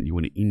content, you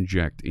want to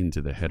inject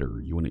into the header,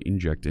 you want to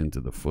inject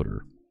into the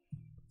footer.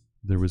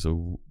 There was a,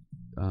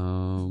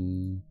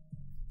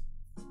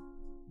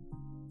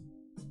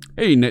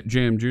 hey,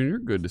 NetJam Jr.,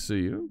 good to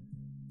see you.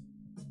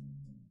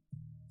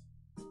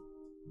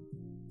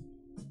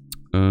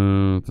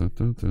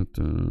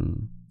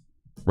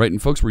 Right,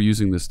 and folks were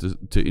using this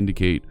to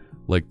indicate,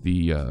 like,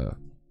 the,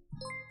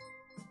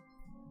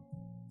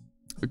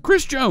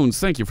 Chris Jones,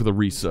 thank you for the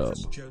resub.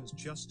 Chris Jones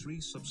just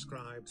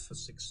resubscribed for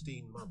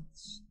 16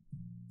 months.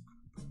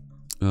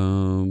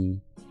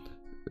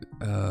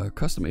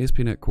 Custom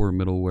ASP.NET Core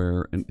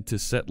middleware, and to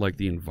set, like,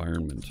 the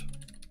environment.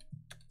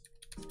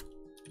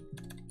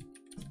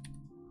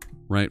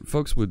 Right,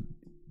 folks would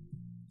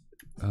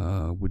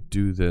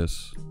do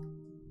this.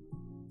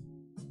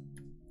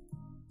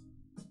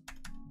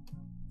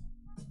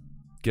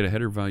 Get a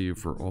header value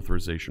for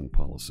authorization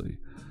policy.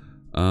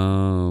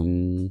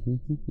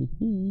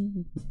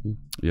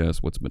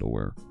 Yes, what's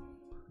middleware?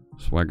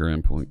 Swagger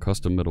endpoint,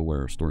 custom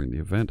middleware, storing the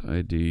event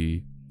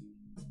ID.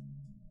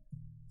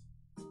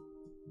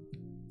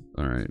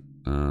 All right.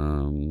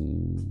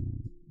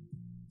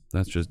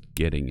 That's just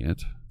getting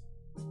it.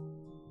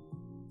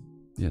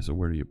 Yeah, so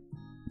where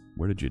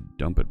did you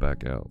dump it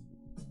back out?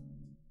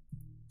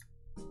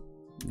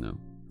 No.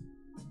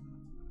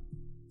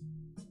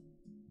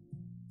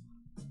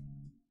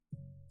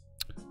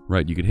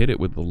 Right, you could hit it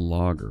with the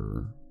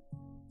logger.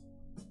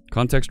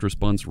 Context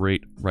response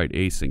rate, write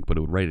async, but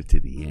it would write it to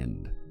the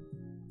end.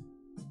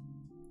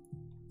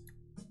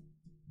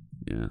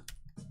 Yeah.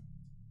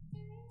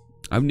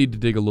 I would need to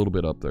dig a little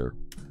bit up there,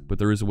 but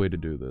there is a way to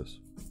do this.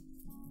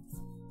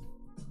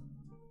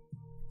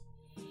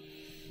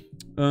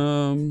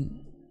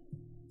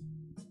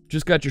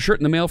 Just got your shirt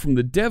in the mail from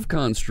the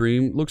DevCon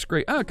stream. Looks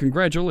great. Ah,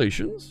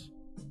 congratulations.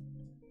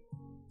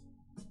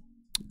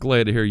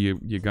 Glad to hear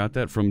you got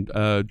that from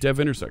Dev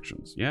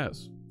Intersections.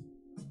 Yes.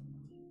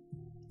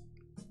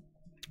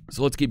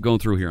 So let's keep going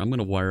through here. I'm going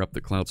to wire up the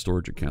cloud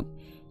storage account.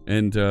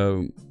 And,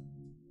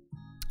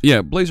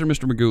 yeah, Blazer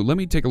Mr. Magoo, let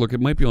me take a look.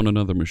 It might be on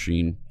another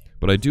machine,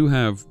 but I do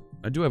have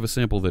a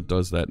sample that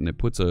does that, and it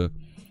puts a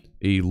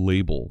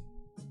label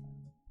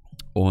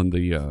on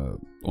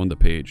the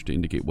page to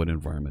indicate what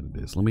environment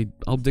it is.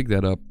 I'll dig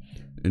that up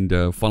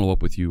and follow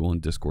up with you on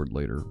Discord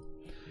later.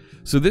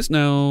 So this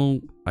now,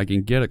 I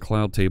can get a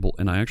cloud table,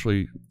 and I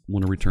actually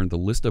want to return the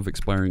list of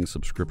expiring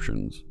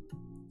subscriptions.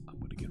 I'm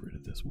going to get rid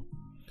of this one.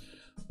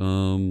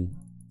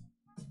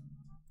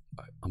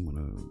 I'm going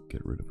to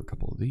get rid of a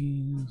couple of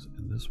these,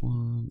 and this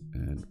one,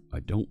 and I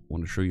don't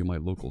want to show you my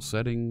local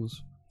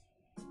settings.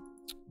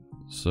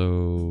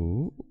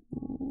 So,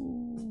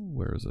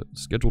 where is it?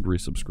 Scheduled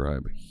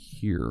resubscribe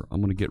here.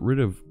 I'm going to get rid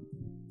of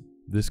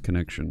this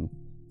connection.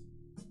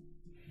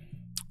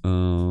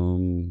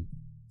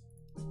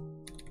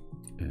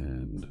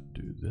 And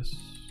do this.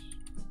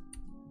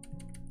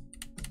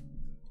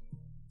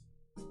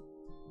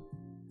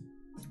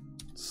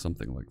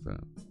 Something like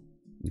that.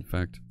 In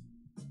fact,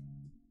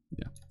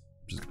 yeah,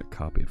 I'm just going to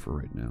copy it for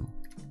right now.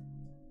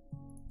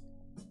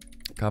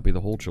 Copy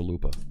the whole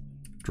chalupa.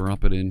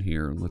 Drop it in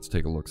here, and let's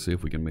take a look. See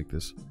if we can make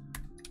this.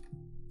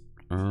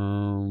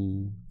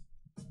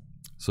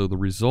 So the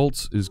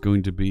results is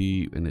going to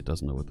be, and it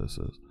doesn't know what this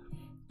is.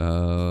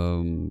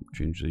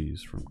 Change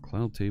these from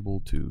cloud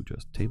table to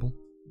just table.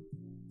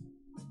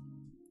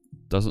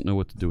 Doesn't know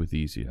what to do with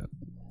these yet.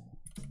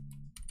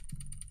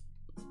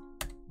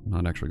 I'm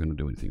not actually going to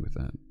do anything with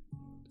that.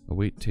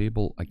 Await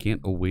table. I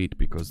can't await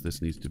because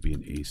this needs to be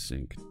an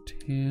async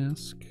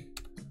task.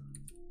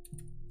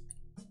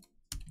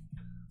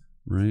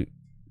 Right.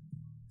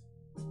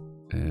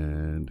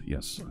 And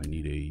yes, I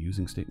need a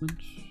using statement.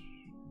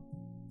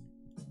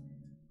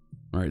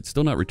 Alright, it's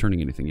still not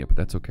returning anything yet, but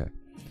that's okay.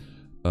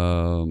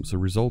 So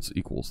results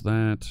equals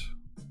that.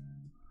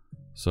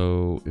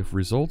 So if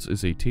results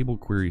is a table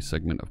query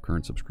segment of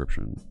current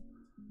subscription.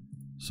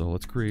 So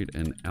let's create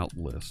an out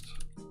list.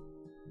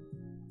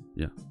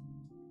 Yeah.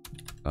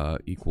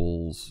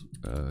 Equals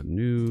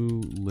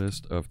new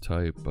list of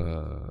type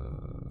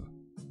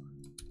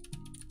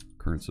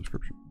current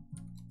subscription.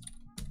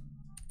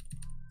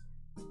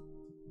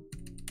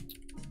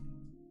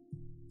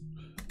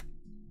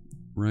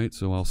 Right,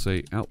 so I'll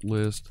say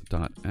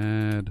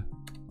outlist.add.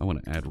 I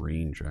want to add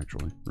range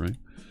actually, right?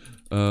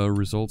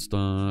 Results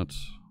dot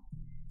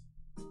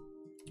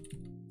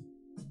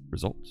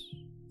results.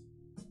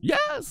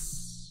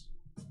 Yes!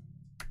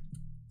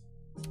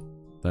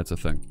 That's a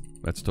thing.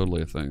 That's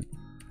totally a thing.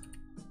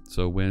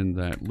 So when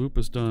that loop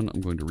is done,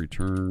 I'm going to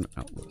return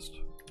outlist.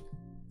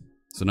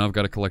 So now I've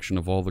got a collection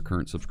of all the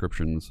current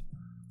subscriptions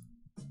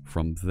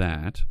from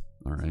that.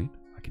 All right,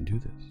 I can do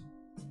this.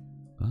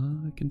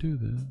 I can do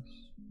this.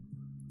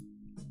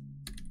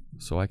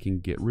 So I can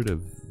get rid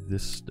of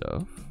this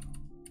stuff.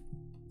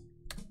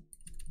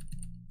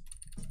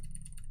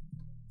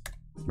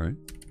 Right?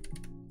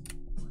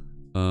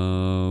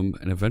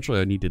 And eventually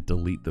I need to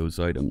delete those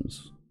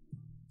items.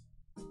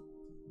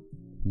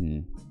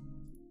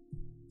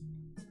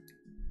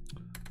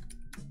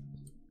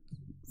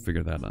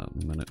 Figure that out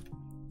in a minute.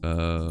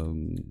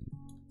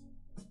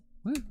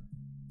 What?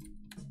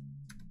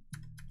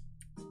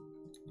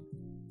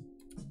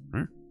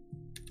 Huh?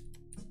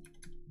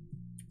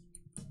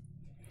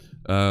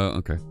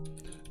 Okay.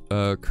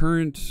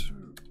 Current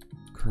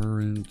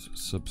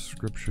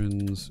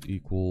subscriptions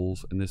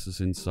equals, and this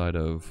is inside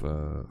of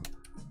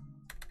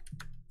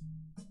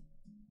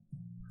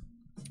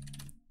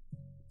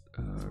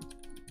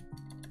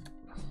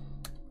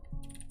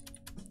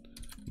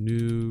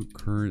new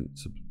current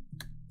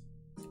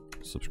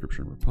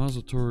subscription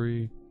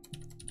repository,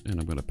 and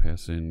I'm going to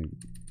pass in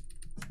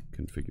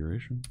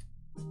configuration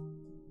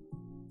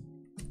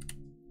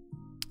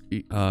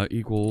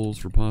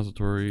equals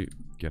repository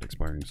get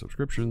expiring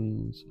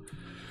subscriptions.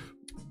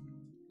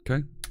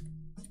 Okay.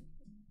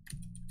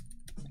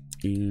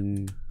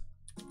 In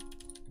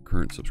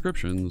current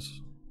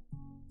subscriptions.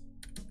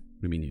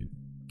 What do you mean you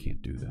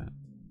can't do that?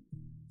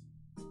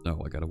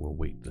 Oh, I gotta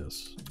await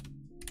this.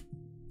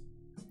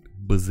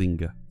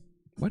 Bazinga.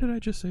 Why did I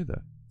just say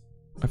that?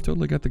 I've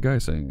totally got the guy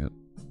saying it.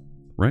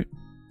 Right?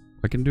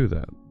 I can do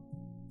that.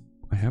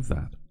 I have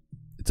that.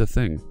 It's a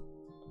thing.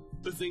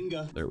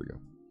 Bazinga. There we go.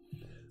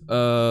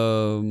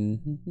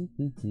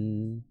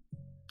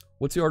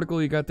 What's the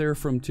article you got there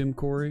from Tim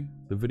Corey?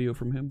 The video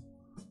from him?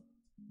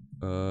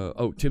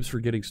 Oh, tips for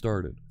getting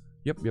started.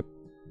 Yep.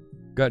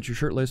 Got your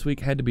shirt last week.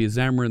 Had to be a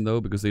Xamarin,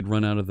 though, because they'd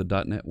run out of the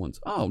 .NET ones.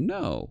 Oh,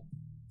 no.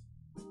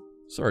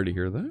 Sorry to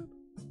hear that.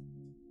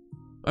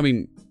 I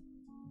mean,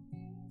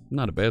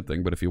 not a bad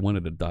thing, but if you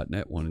wanted a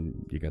 .NET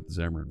one, you got the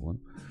Xamarin one.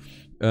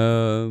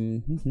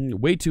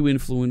 Way too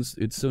influenced.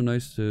 It's so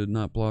nice to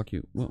not block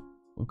you. Well,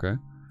 okay.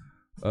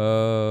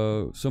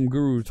 Some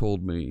guru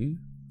told me.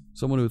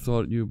 Someone who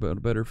thought you about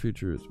a better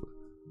future is...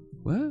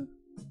 What?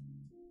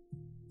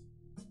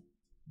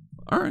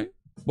 Alright.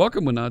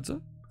 Welcome,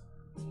 Wanadza.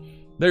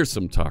 There's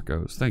some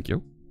tacos. Thank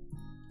you.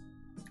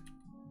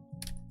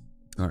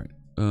 Alright.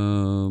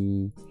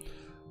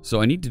 So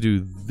I need to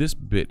do this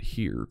bit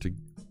here to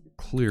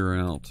clear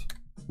out,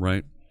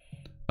 right?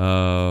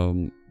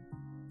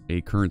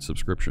 A current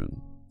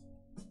subscription.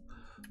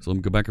 So let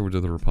me go back over to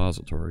the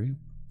repository.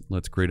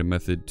 Let's create a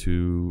method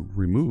to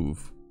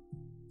remove,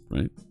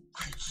 right?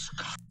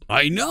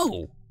 I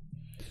know!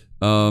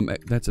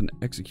 That's an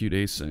execute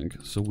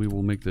async. So we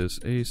will make this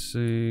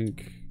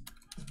async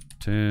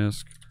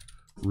task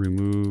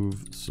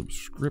remove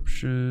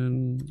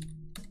subscription.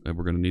 And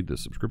we're going to need the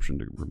subscription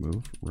to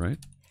remove, right?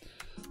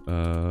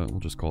 We'll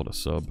just call it a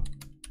sub.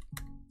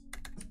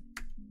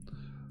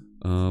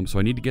 So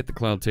I need to get the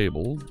cloud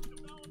table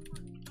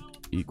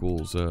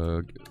equals,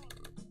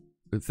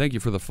 thank you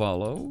for the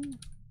follow.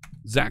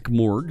 Zach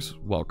Morgs,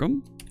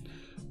 welcome.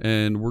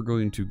 And we're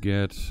going to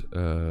get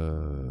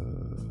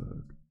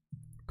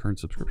current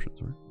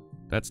subscriptions, right?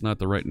 That's not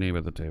the right name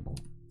of the table.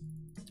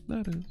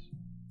 That is.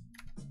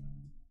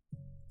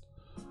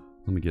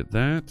 Let me get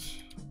that.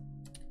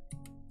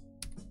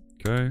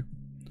 Okay.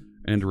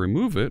 And to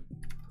remove it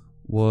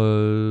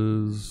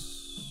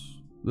was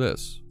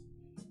this.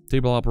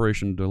 Table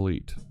operation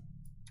delete.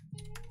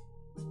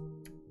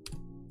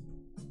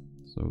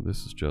 So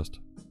this is just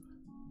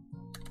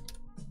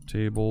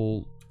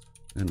table,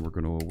 and we're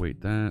going to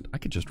await that. I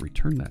could just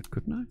return that,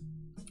 couldn't I?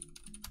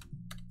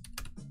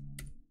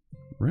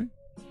 Right?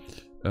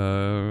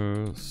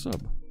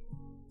 Sub.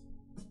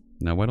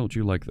 Now, why don't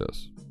you like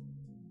this?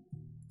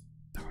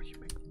 Oh, you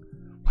make...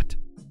 What?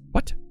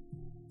 What?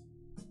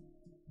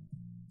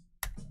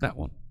 That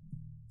one.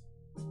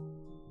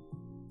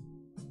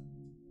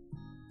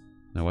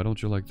 Now, why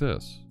don't you like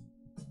this?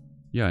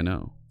 Yeah, I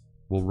know.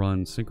 We'll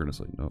run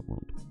synchronously. No, it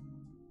won't.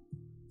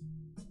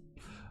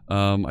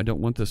 I don't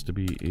want this to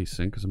be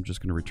async because I'm just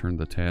going to return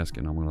the task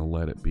and I'm going to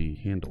let it be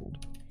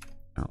handled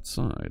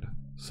outside.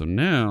 So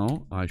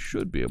now I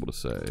should be able to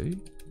say,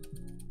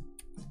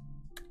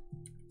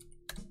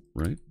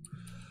 right?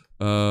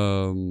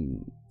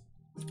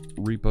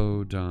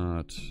 Repo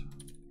dot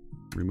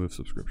remove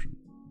subscription.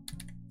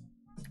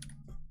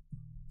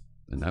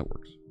 And that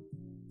works.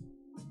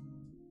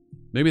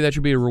 Maybe that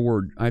should be a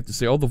reward. I have to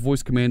say all the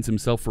voice commands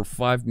himself for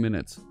 5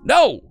 minutes.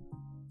 No!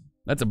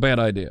 That's a bad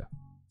idea.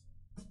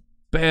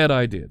 Bad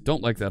idea.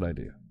 Don't like that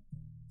idea.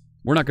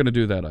 We're not going to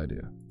do that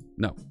idea.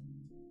 No.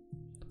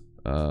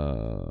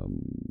 All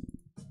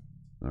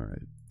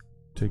right.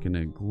 Taking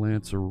a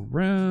glance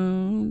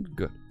around.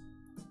 Good.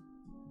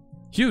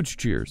 Huge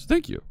cheers.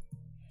 Thank you.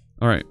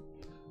 All right.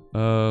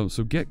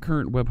 So get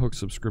current webhook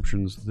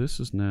subscriptions. This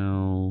is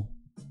now...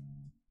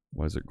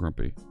 Why is it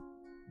grumpy?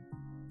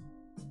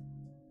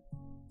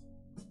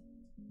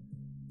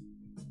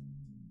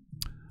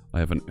 I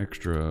have an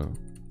extra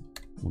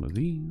one of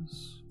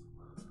these.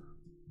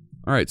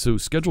 All right, so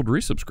scheduled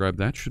resubscribe,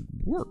 that should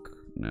work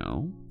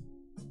now.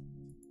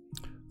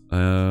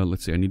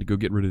 Let's see, I need to go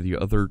get rid of the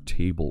other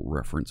table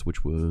reference,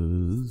 which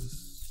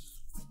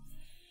was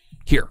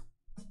here.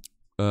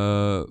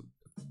 That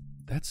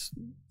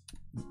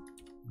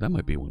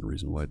might be one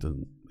reason why it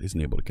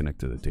isn't able to connect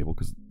to the table,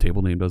 because the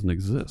table name doesn't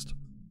exist.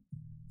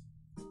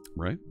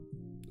 Right?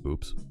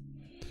 Oops.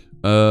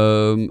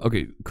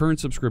 Okay, current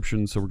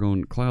subscription, so we're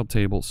going cloud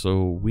table,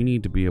 so we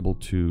need to be able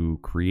to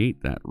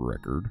create that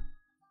record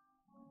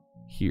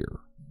here.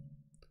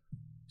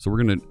 So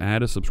we're going to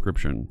add a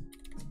subscription.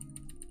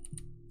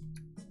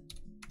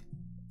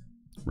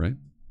 Right?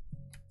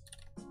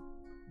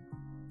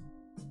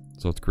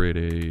 So let's create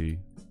a...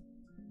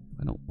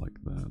 I don't like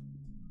that.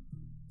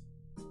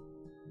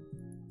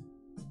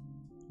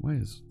 Why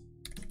is...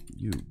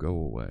 You go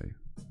away.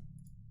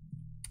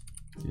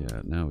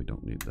 Yeah, now we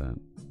don't need that.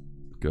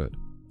 Good.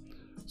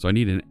 So I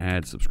need an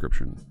add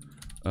subscription.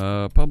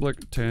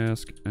 Public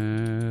task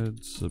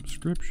add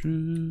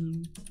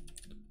subscription.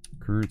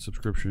 Current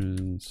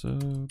subscription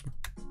sub.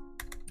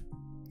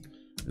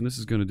 And this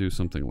is going to do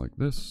something like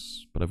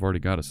this, but I've already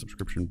got a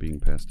subscription being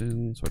passed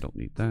in, so I don't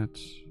need that.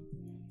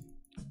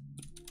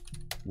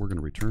 We're going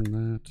to return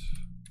that.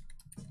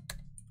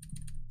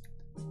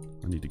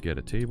 I need to get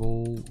a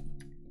table.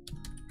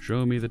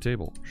 Show me the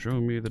table.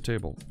 Show me the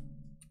table.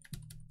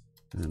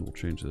 And we'll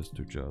change this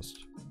to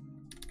just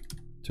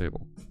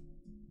table.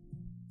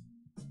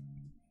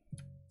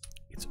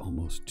 It's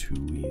almost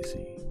too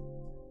easy.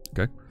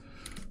 Okay.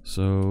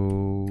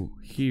 So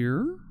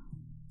here,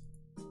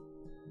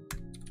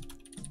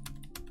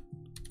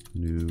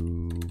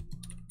 new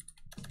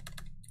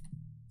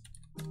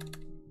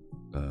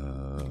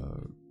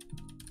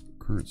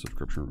current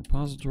subscription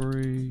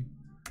repository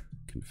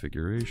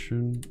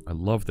configuration. I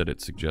love that it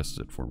suggests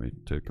it for me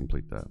to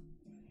complete that.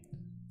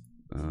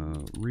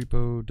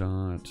 Repo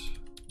dot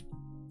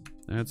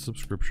add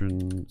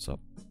subscription sub.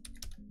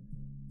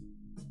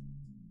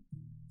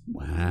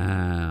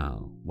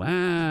 Wow.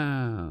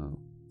 Wow.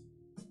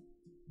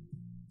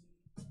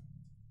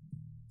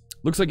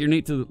 Looks like you're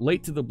late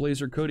to the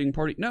Blazor coding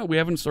party. No, we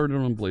haven't started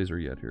on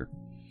Blazor yet here.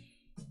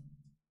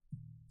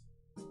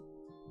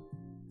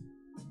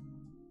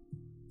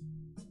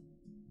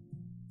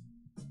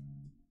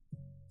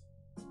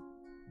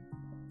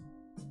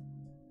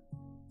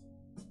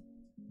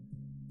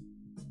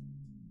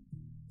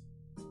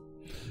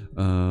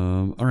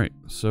 All right,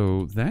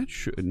 so that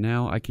should,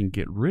 now I can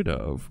get rid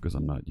of, because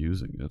I'm not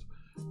using it,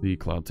 the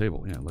cloud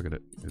table. Yeah, look at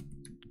it. It's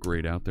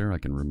grayed out there. I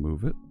can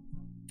remove it.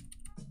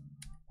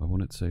 Why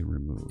won't it say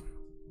remove?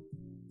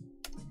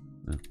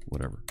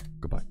 Whatever.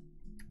 Goodbye.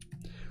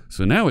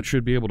 So now it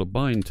should be able to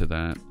bind to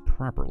that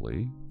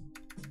properly.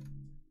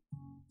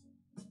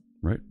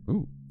 Right?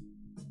 Ooh.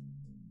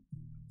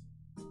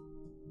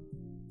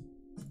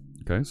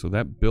 Okay, so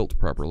that built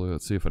properly.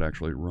 Let's see if it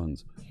actually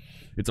runs.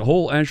 It's a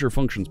whole Azure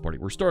Functions party.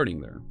 We're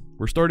starting there.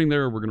 We're starting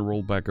there. We're going to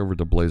roll back over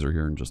to Blazor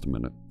here in just a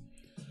minute.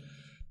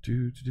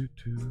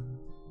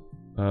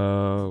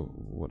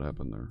 What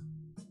happened there?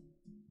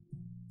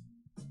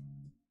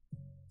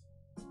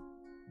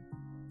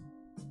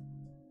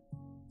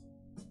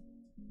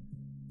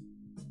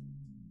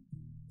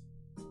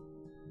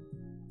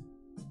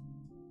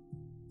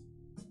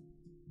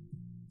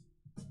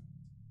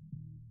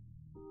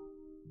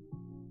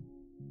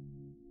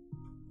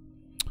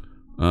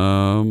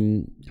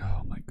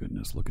 Oh my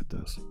goodness, look at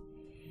this.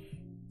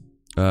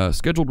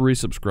 Scheduled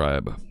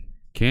resubscribe.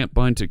 Can't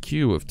bind to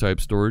queue of type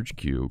storage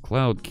queue,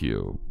 cloud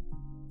queue.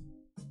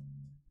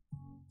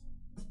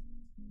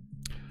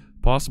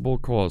 Possible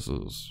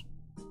causes.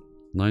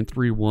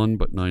 931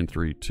 but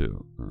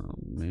 932. Oh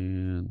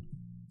man.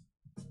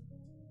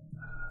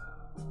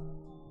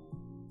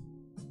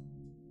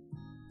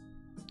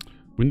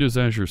 Windows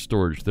Azure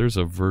Storage, there's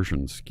a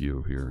version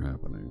skew here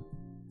happening.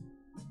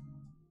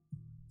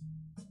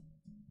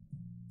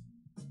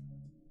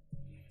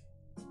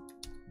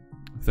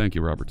 Thank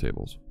you, Robert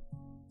Tables.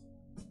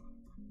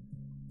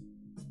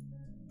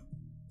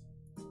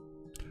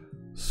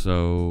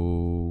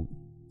 So,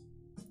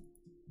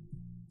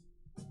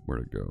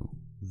 where'd it go?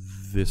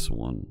 This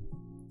one.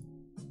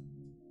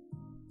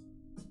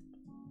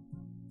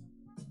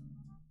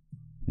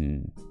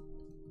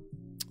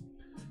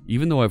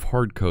 Even though I've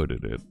hard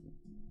coded it,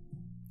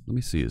 let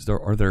me see.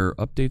 Are there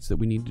updates that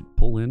we need to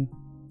pull in?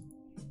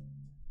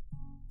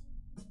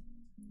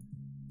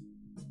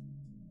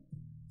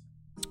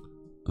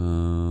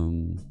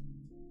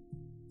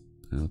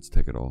 Let's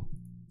take it all.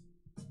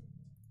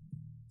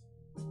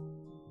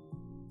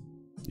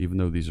 Even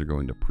though these are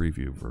going to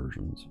preview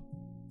versions.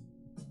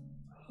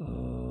 I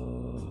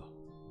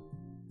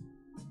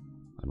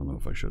don't know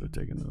if I should have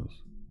taken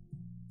those.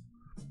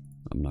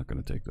 I'm not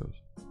going to take those.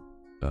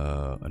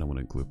 I don't want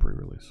to include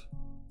pre-release.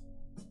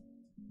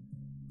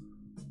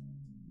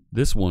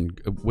 This one,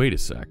 wait a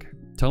sec.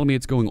 Telling me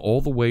it's going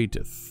all the way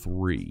to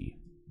 3.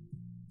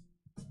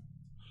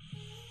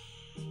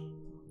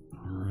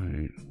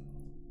 Alright.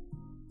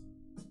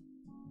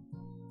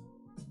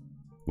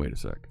 Wait a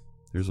sec.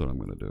 Here's what I'm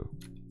going to do.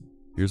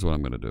 Here's what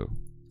I'm going to do.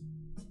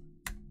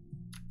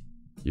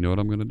 You know what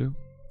I'm going to do?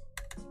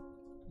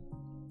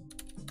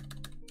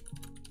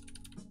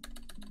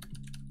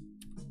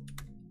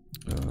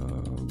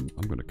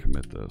 I'm going to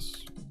commit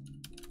this.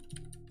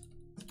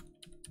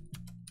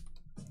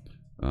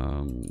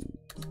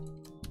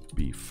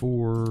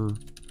 Before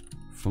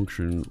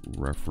function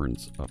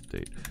reference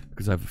update.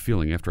 Because I have a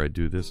feeling after I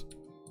do this,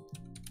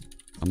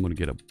 I'm going to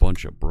get a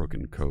bunch of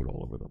broken code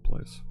all over the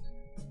place.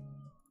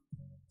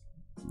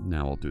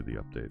 Now I'll do the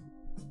update.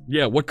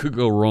 Yeah, what could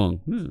go wrong?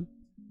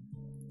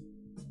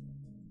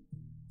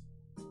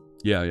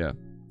 Yeah.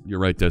 You're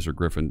right, Desert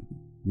Griffin.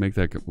 Make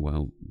that...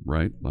 Well,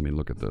 right? Let me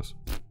look at this.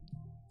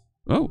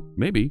 Oh,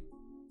 maybe.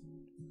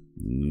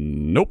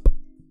 Nope.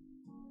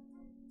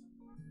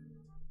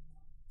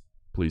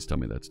 Please tell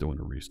me that's doing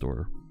a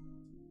restore.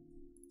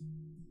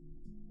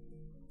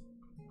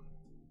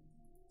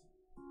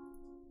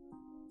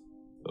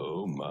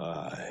 Oh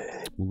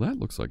my. Well, that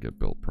looks like it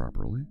built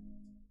properly.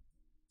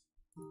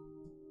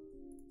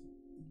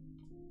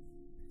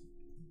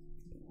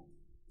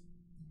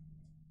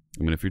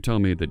 I mean, if you're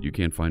telling me that you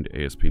can't find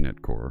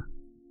ASP.NET Core.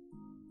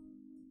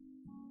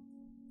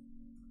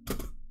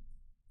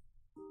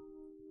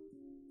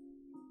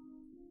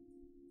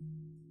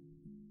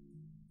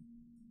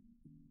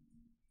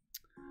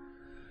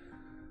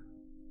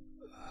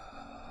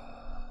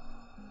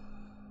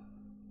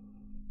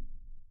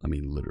 I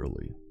mean,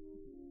 literally.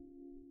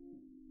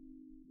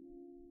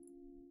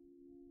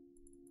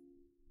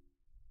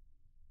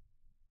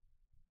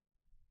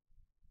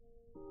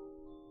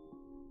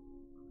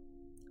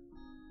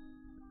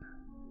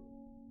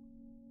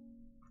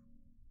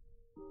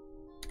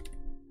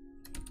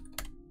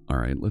 All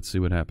right, let's see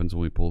what happens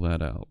when we pull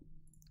that out.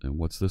 And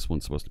what's this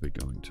one supposed to be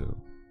going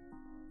to?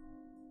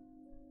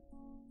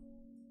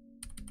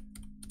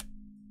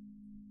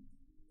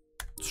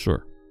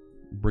 Sure.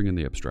 Bring in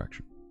the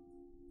abstraction.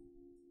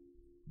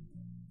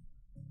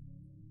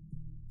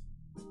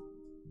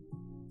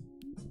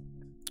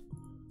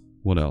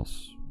 What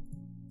else?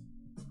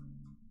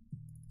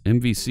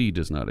 MVC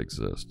does not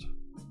exist.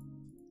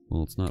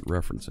 Well, it's not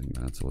referencing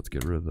that, so let's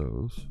get rid of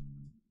those.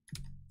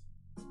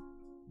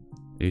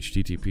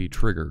 HTTP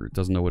trigger. It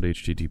doesn't know what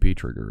HTTP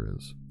trigger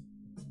is.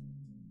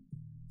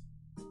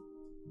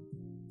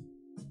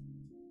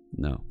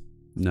 No.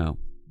 No.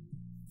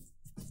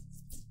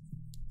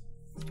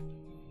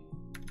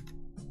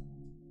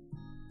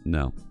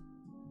 No.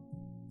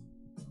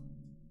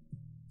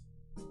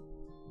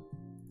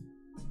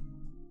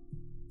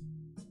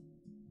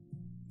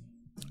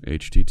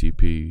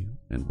 HTTP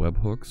and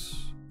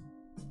webhooks.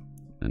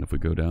 And if we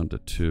go down to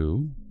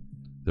 2,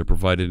 they're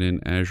provided in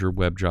Azure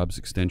Web Jobs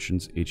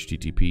Extensions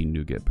HTTP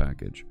NuGet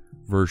package,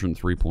 version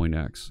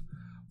 3.x.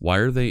 Why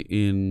are they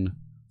in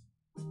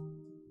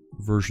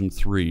version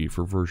 3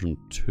 for version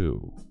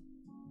 2?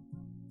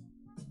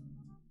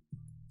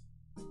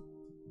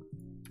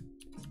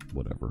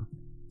 Whatever.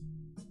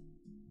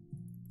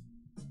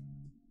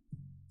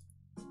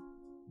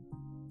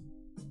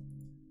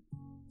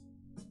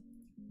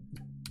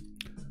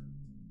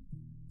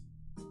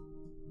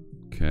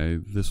 Okay,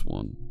 this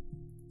one.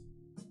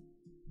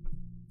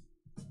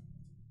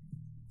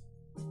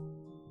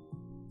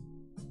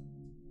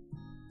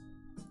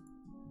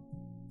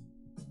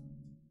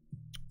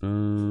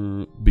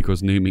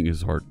 Because naming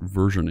is hard,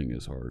 versioning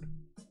is hard.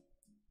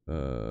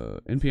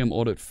 npm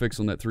audit fix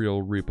on that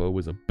 3.0 repo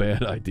was a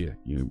bad idea.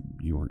 You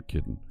aren't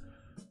kidding.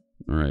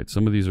 All right,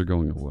 some of these are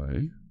going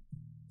away.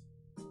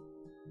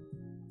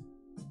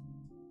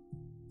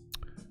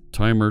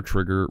 Timer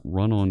trigger,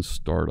 run on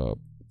startup.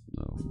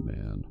 Oh,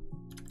 man.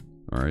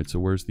 All right, so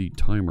where's the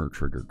timer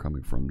trigger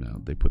coming from now?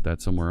 They put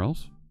that somewhere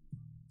else?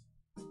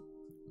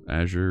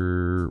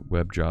 Azure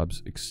Web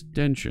Jobs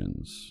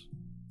extensions.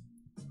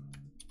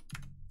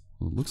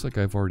 Well, it looks like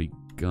I've already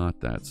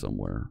got that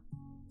somewhere.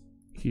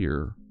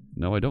 Here.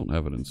 No, I don't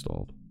have it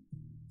installed.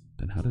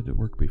 Then how did it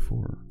work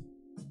before?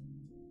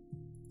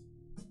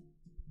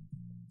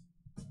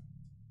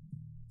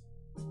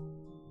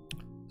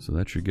 So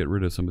that should get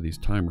rid of some of these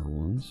timer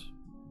ones.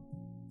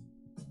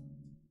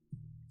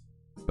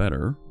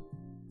 Better.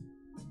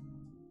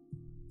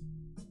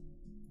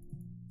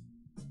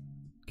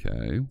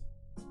 Okay.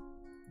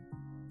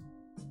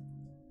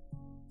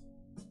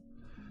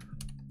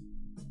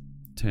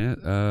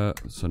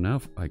 So now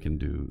if I can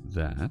do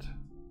that.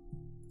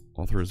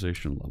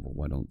 Authorization level.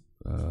 Why don't...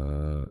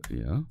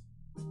 yeah.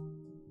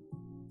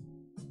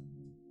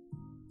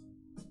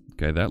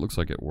 Okay, that looks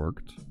like it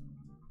worked.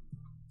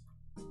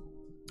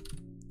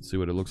 See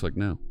what it looks like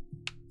now.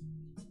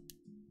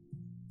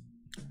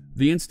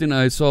 The instant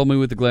I saw me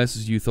with the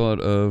glasses, you thought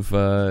of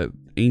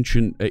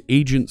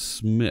Agent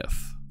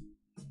Smith.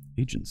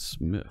 Agent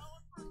Smith.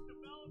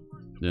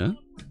 Yeah?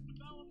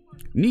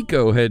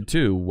 Nico Head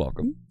 2,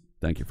 welcome.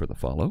 Thank you for the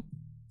follow.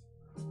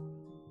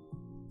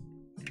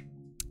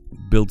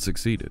 Build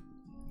succeeded.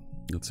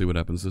 Let's see what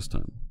happens this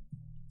time.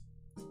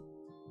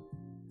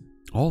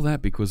 All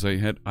that because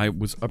I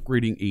was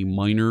upgrading a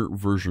minor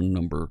version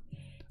number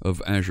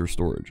of Azure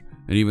storage.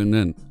 And even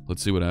then,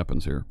 let's see what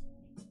happens here.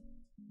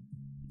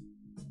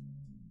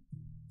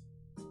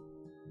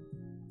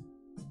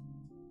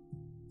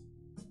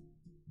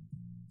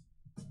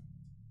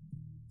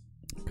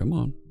 Come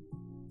on.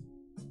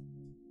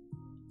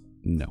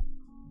 No.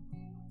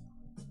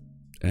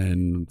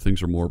 And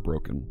things are more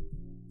broken.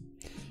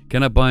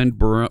 Can I bind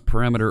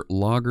parameter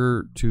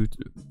logger to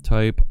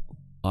type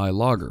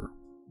iLogger?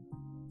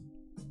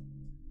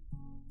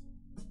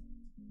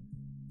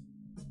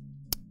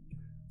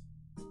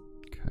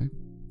 Okay.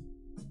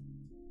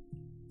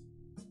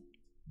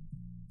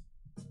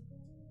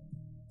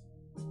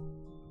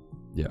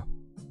 Yeah.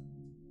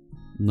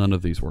 None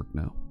of these work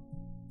now.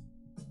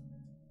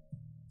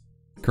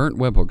 Current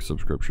webhook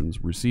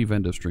subscriptions receive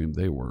end of stream.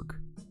 They work.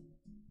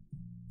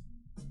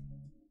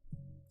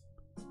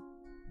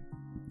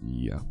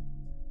 Yeah.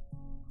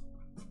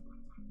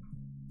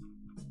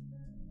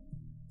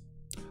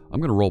 I'm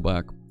going to roll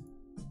back.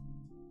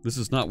 This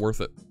is not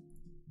worth it.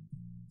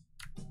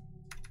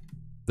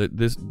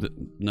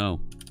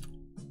 No.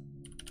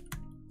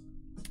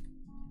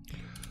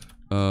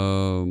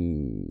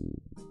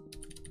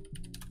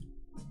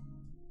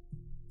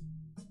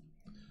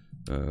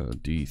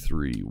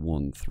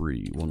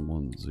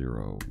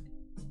 D313110.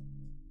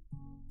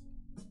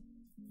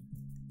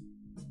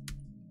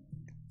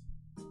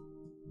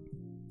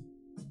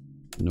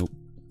 Nope.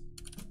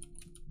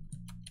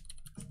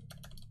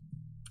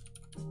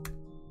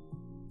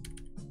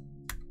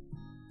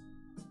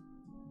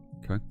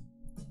 Okay.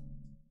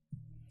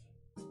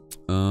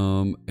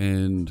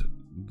 And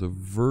the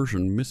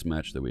version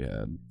mismatch that we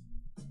had.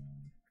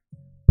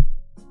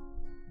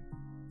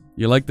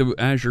 You like the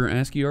Azure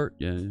ASCII art?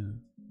 Yeah.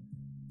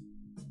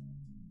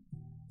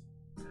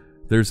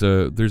 There's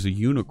a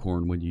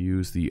unicorn when you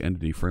use the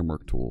entity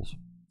framework tools.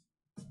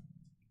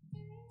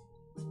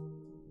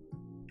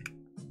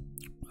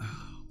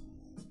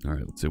 All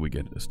right, let's see what we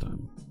get this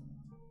time.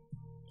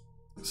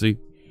 See,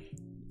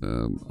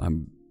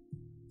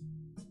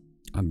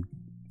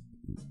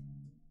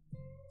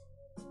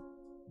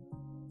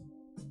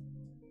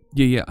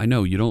 Yeah, I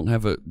know you don't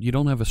have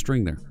a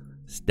string there.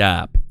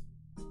 Stop.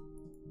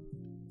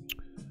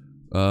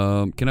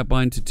 Can I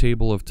bind to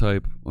table of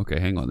type? Okay,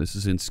 hang on. This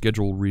is in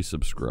schedule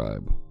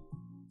resubscribe.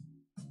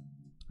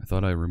 I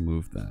thought I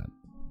removed that.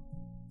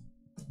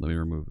 Let me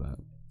remove that.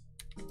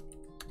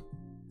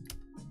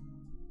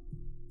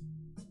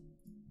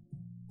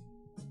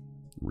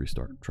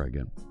 Restart. Try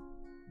again.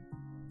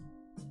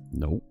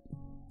 Nope.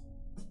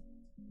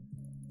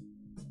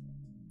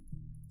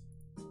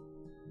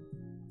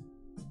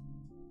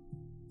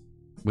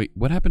 Wait,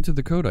 what happened to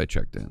the code I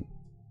checked in?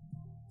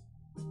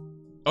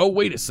 Oh,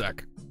 wait a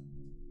sec.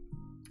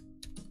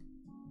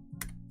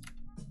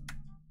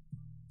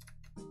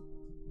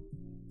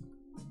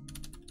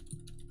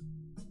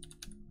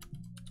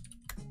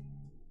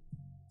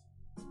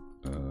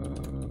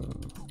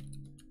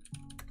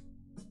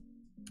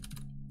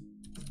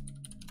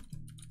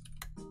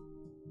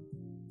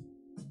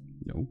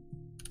 No.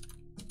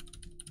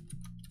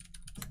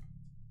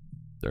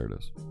 There it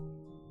is.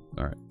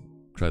 All right.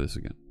 Try this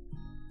again.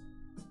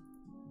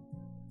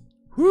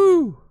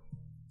 Whoo!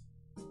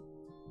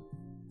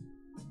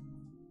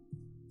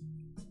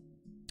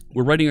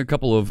 We're writing a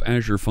couple of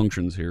Azure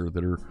functions here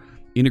that are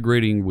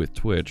integrating with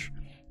Twitch,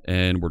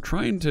 and we're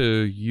trying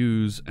to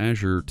use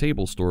Azure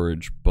table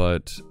storage,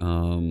 but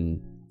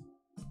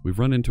we've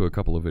run into a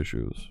couple of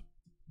issues.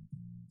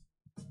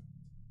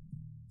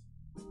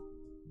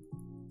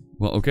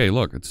 Well, okay,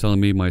 look, it's telling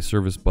me my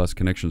service bus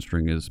connection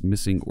string is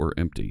missing or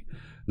empty.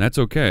 And that's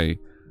okay.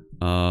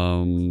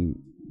 Let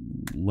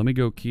me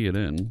go key it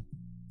in.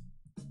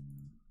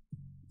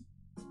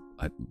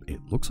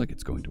 It looks like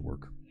it's going to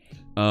work.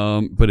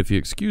 But if you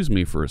excuse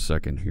me for a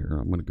second here,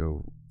 I'm going to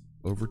go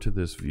over to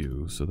this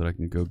view so that I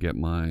can go get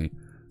my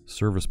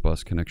service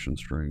bus connection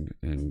string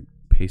and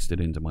paste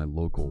it into my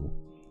local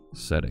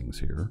settings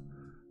here.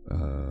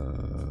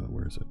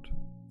 Where is it?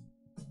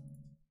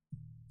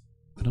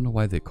 I don't know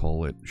why they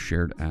call it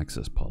shared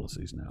access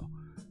policies now.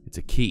 It's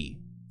a key.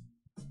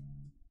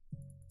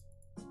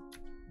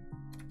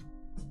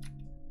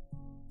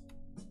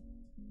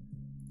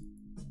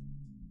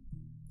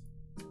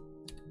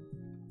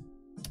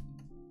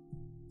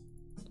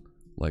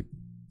 Like,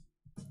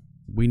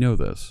 we know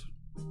this.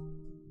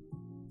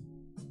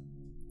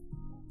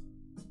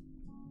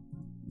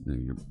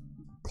 You're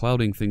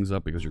clouding things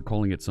up because you're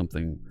calling it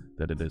something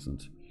that it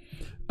isn't.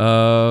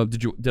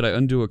 Did I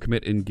undo a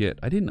commit in Git?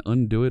 I didn't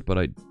undo it, but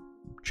I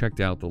checked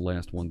out the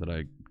last one that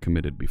I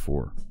committed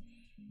before.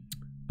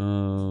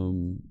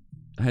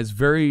 Has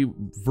very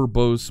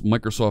verbose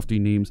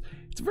Microsofty names.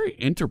 It's very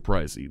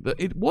enterprisey.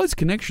 It was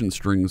connection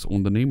strings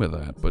on the name of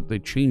that, but they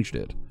changed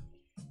it.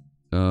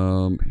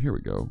 Here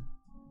we go.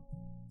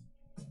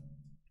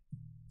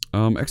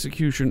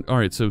 Execution. All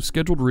right, so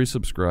scheduled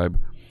resubscribe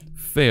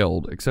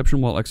failed.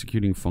 Exception while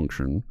executing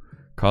function.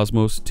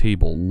 Cosmos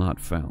table not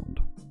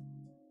found.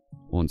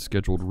 On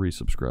scheduled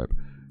resubscribe.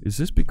 Is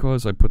this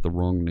because I put the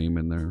wrong name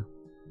in there?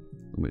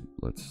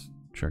 Let's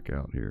check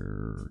out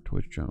here.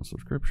 Twitch channel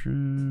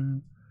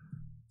subscription.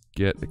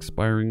 Get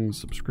expiring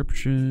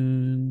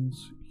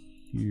subscriptions.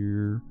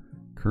 Here.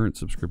 Current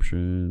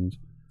subscriptions.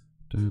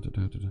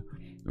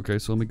 Okay,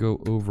 so let me go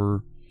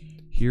over.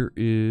 Here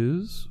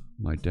is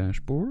my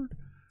dashboard.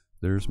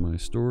 There's my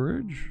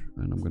storage.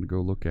 And I'm going to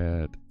go look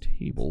at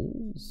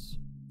tables.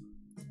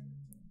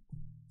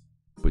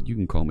 But you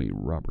can call me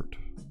Robert.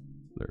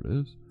 There it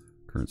is.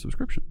 Current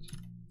subscriptions.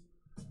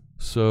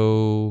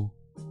 So,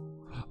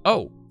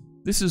 oh,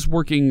 this is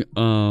working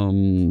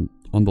on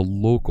the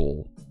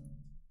local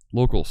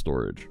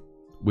storage,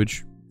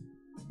 which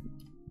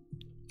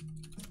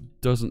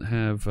doesn't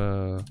have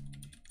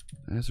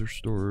Azure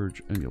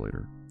Storage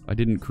Emulator. I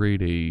didn't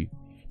create a.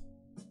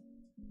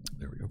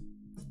 There we go.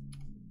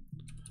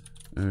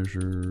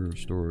 Azure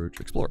Storage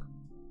Explorer.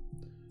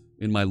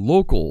 In my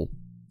local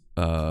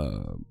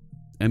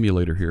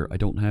emulator here, I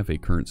don't have a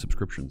current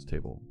subscriptions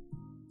table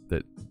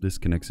that this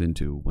connects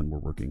into when we're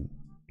working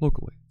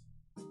locally.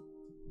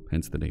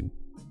 Hence the name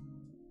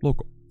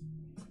local.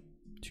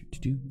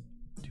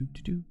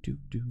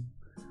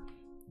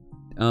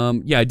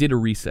 Yeah, I did a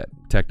reset,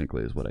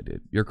 technically, is what I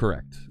did. You're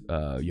correct,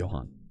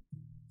 Johan.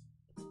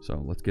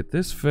 So let's get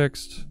this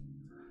fixed.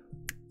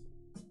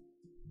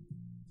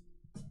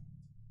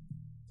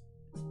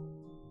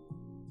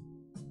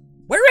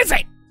 Where is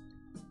it?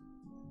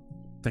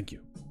 Thank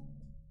you.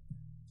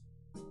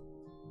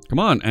 Come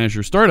on,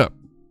 Azure Startup.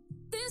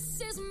 This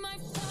is my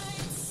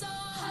fight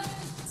song.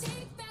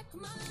 Take back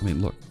my I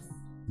mean, look,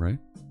 right?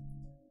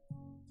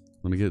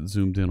 Let me get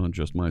zoomed in on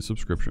just my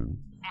subscription.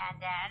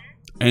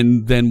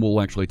 And then we'll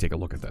actually take a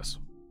look at this.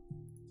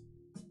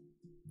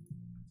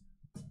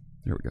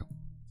 There we go.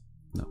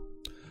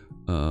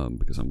 No.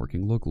 Because I'm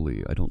working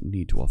locally, I don't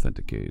need to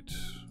authenticate.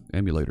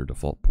 Emulator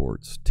default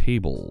ports.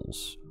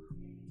 Tables.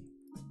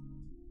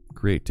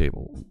 Create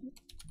table.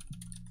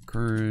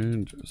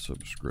 Current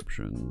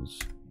subscriptions.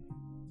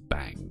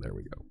 Bang. There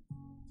we go.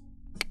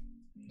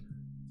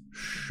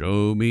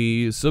 Show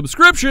me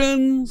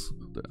subscriptions.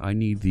 I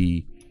need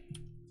the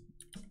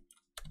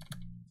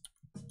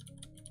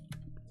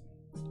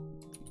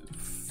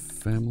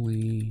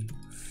Family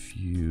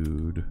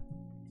Feud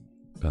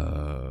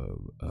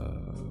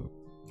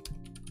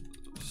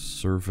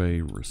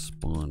survey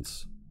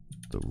response,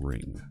 the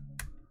ring.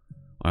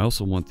 I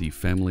also want the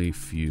Family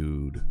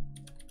Feud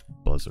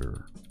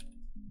buzzer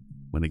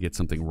when they get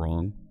something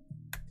wrong.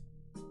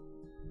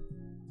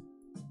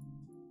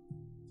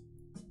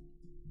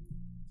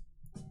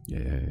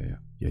 Yeah.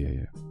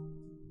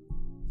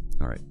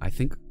 All right, I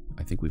think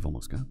we've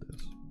almost got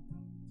this.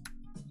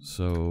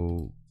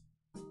 So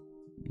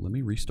let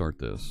me restart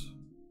this.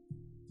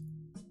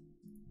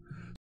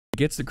 It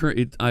gets the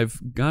current. I've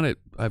got it.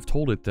 I've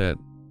told it that.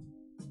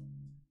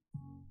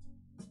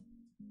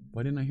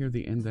 Why didn't I hear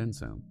the end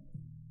sound?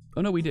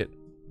 Oh no, we did.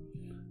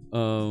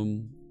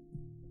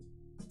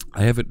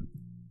 I have it.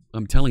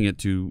 I'm telling it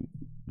to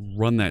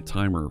run that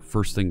timer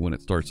first thing when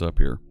it starts up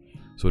here,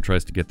 so it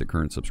tries to get the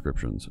current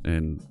subscriptions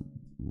and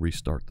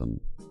restart them.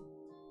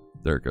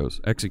 There it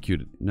goes.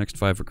 Executed. Next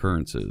 5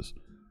 occurrences.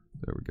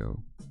 There we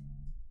go.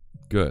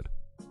 Good.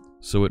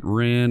 So it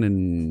ran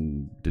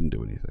and didn't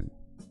do anything.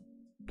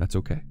 That's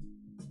okay.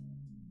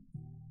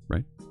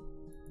 Right?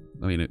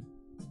 I mean, it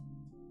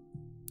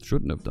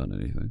shouldn't have done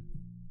anything.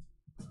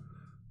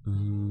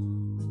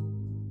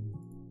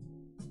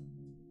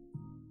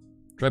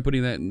 Try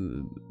putting that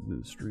in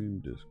the stream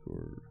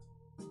Discord.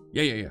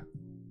 Yeah.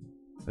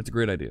 That's a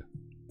great idea.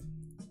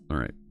 All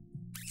right.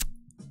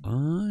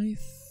 I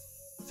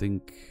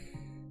think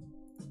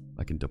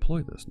I can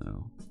deploy this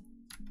now.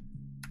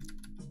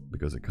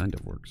 Because it kind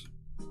of works.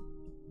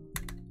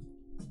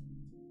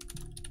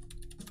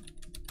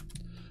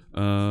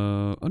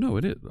 Oh no,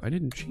 it is. I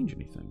didn't change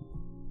anything.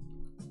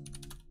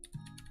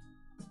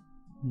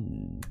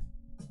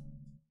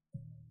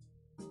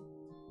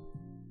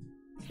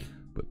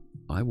 But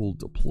I will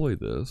deploy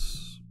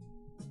this.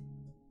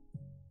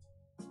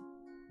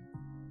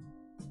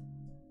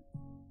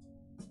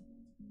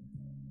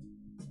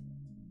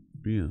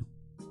 Yeah.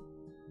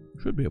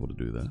 Should be able to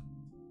do that.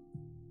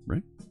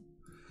 Right?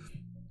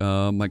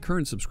 My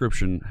current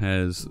subscription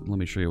has, let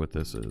me show you what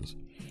this is.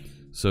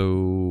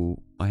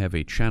 So I have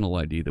a channel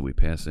ID that we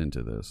pass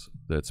into this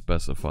that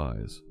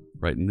specifies,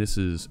 right? And this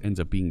ends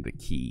up being the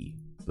key,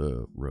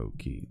 the row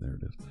key. There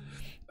it is.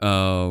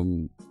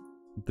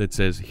 That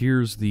says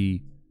here's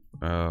the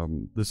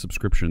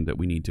subscription that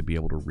we need to be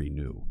able to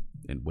renew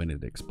and when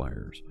it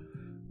expires.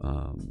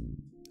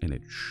 And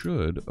it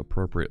should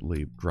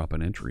appropriately drop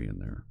an entry in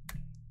there.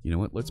 You know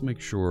what? Let's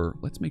make sure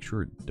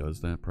it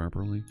does that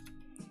properly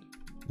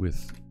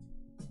with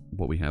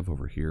what we have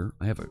over here.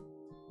 I have a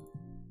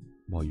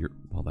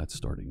while that's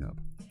starting up.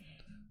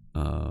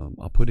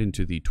 I'll put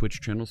into the Twitch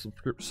channel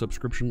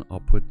subscription. I'll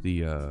put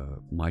the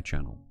my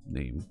channel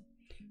name,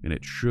 and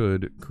it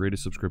should create a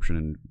subscription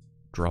and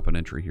drop an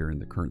entry here in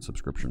the current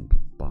subscription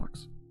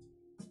box.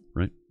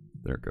 Right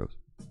there it goes.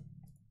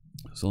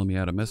 So let me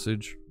add a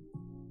message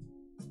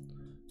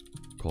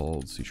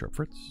called C#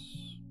 Fritz,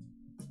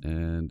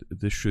 and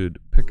this should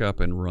pick up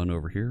and run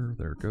over here.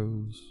 There it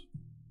goes.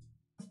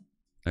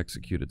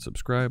 Executed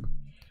subscribe,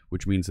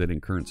 which means that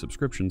in current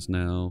subscriptions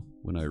now,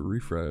 when I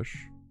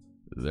refresh,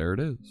 there it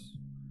is.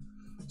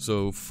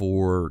 So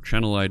for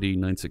channel ID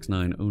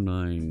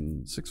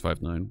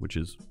 969099659, which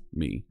is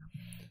me,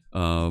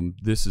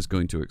 this is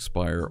going to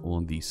expire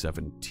on the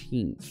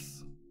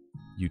 17th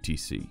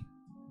UTC.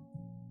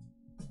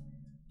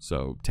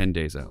 So 10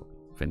 days out.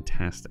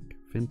 Fantastic.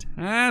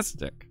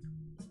 Fantastic.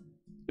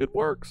 It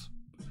works.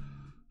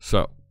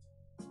 So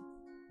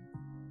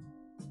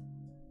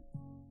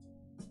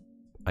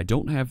I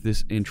don't have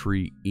this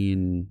entry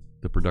in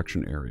the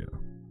production area.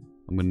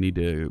 I'm going to need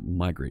to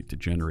migrate to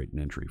generate an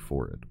entry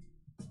for it.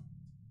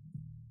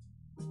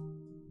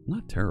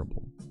 Not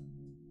terrible.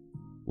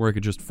 Or I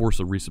could just force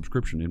a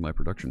resubscription in my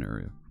production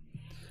area.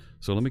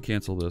 So let me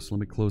cancel this. Let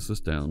me close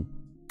this down.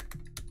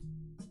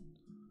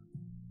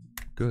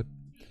 Good.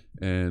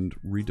 And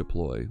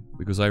redeploy,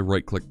 because I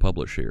right-click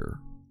publish here.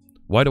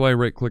 Why do I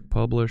right-click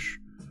publish?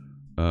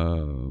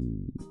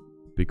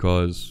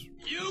 Because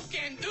You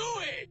can do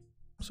it!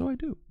 so I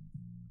do.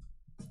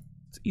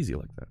 It's easy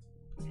like that.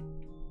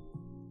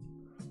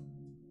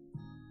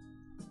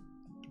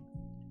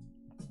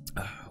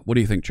 What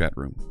do you think, chat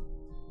room?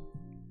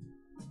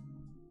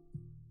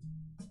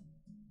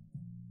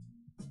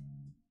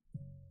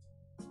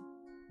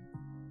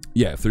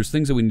 Yeah, if there's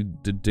things that we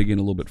need to dig in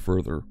a little bit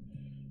further,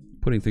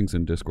 putting things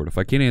in Discord. If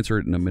I can't answer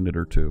it in a minute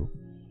or two,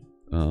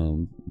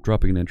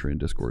 dropping an entry in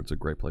Discord is a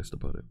great place to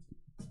put it.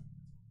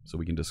 So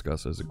we can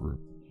discuss as a group.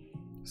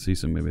 See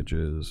some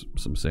images,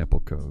 some sample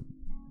code.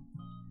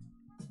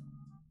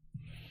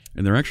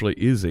 And there actually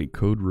is a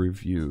code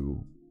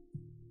review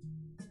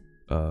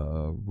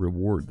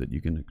reward that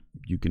you can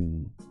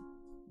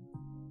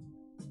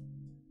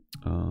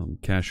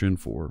cash in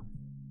for.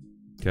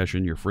 Cash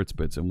in your Fritz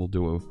bits, and we'll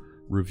do a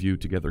review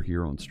together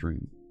here on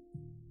stream.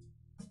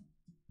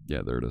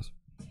 Yeah, there it is.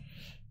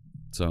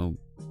 So,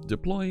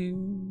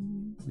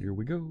 deploying. Here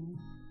we go.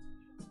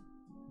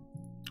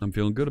 I'm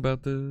feeling good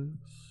about this.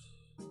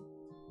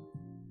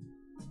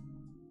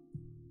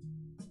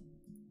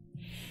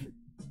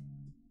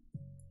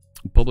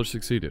 Publish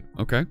succeeded.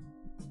 Okay.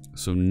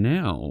 So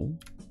now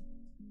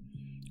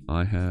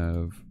I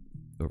have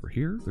over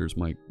here, there's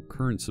my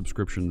current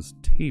subscriptions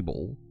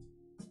table.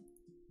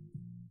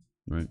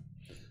 Right.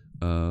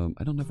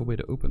 I don't have a way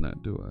to open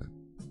that, do I?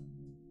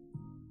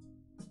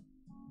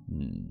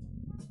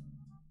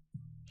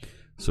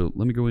 So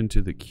let me go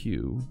into the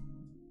queue.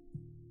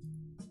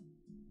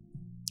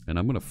 And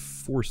I'm going to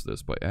force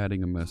this by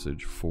adding a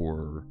message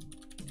for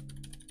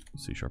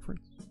C#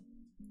 Fritz.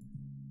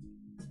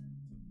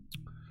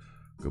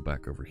 Go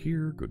back over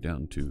here, go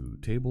down to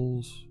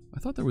tables. I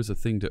thought there was a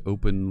thing to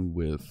open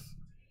with...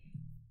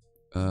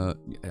 I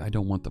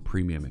don't want the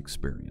premium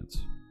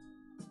experience.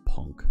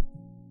 Punk.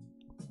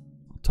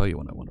 I'll tell you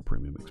when I want a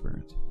premium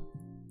experience.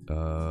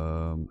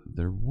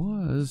 There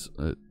was...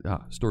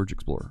 Storage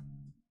Explorer.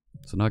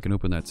 So now I can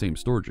open that same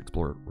Storage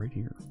Explorer right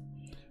here.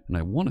 And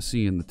I want to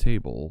see in the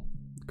table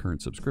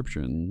current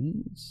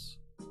subscriptions.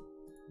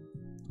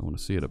 I want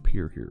to see it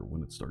appear here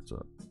when it starts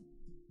up.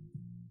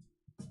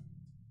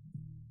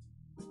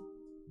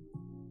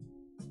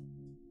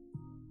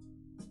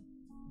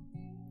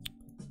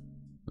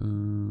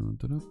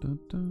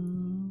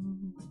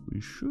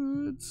 We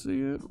should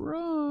see it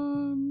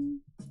run.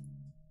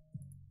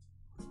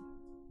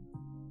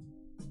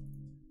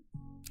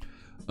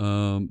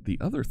 The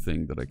other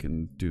thing that I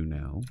can do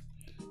now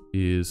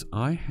is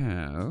I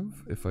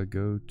have, if I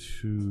go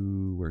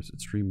to, where's it,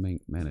 Stream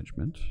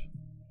Management,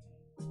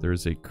 there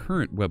is a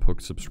current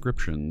webhook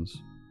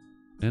subscriptions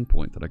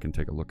endpoint that I can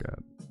take a look at.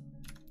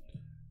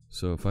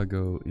 So if I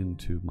go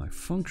into my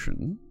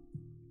function,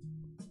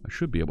 I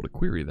should be able to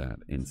query that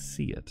and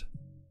see it.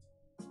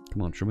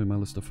 Come on, show me my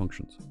list of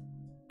functions.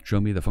 Show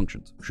me the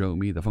functions. Show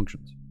me the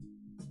functions.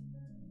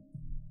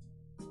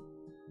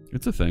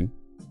 It's a thing.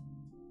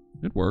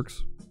 It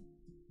works.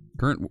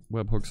 Current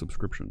webhook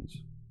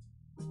subscriptions.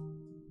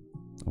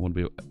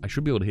 I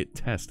should be able to hit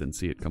test and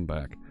see it come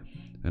back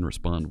and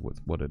respond with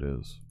what it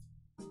is.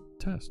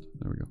 Test.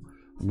 There we go.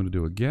 I'm going to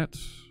do a get.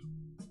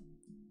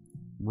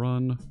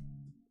 Run.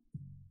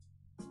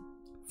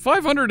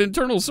 500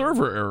 internal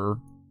server error.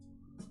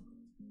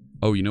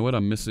 Oh, you know what?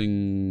 I'm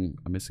missing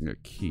a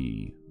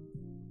key.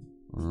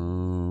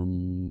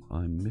 I'm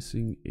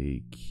missing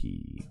a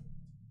key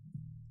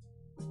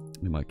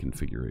in my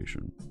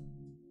configuration.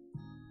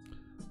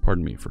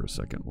 Pardon me for a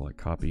second while I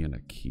copy in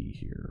a key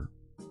here.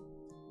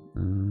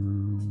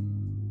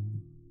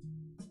 I'm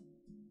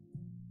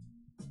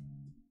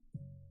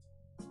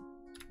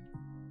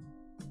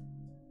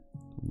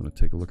going to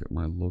take a look at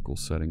my local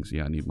settings.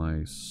 Yeah, I need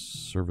my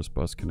service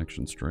bus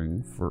connection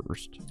string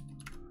first.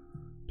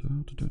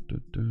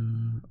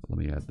 Let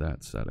me add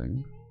that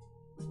setting.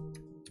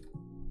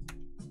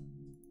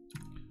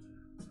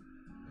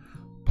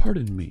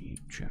 Pardon me,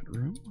 chat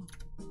room,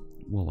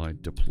 while I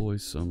deploy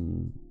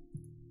some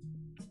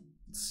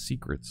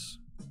secrets.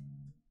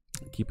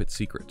 Keep it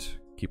secret.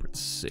 Keep it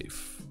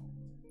safe.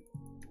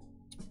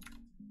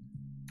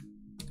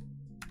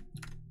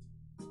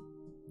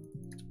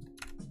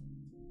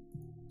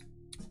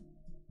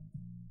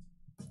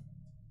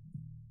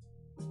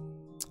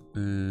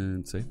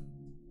 And save.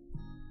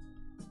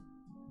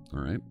 All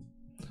right.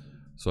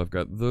 So I've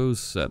got those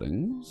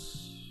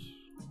settings,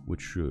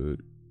 which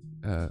should,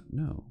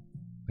 no,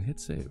 I hit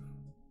save.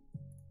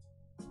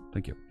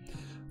 Thank you.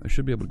 I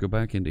should be able to go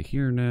back into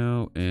here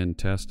now and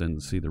test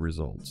and see the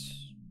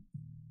results.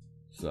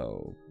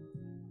 So,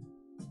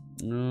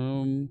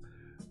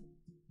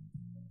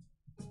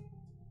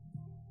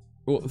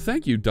 well,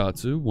 thank you,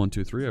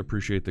 Datsu123. I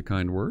appreciate the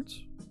kind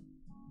words.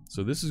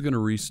 So this is going to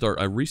restart.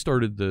 I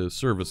restarted the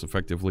service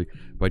effectively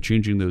by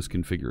changing those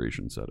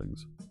configuration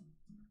settings.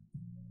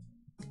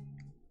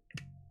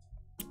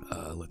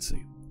 Let's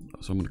see.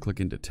 So I'm going to click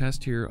into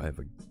test here. I have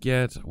a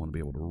get. I want to be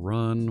able to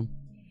run.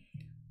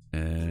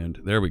 And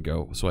there we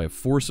go. So I have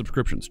 4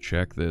 subscriptions.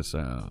 Check this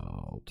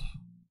out.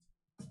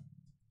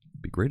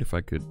 Be great if I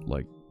could,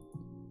 like,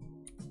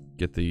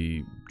 get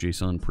the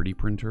JSON pretty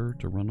printer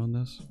to run on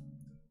this.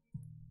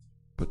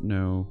 But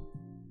no.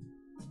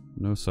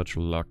 No such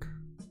luck.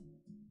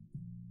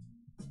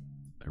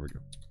 There we go.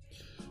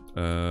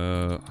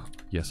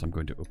 Yes, I'm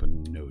going to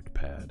open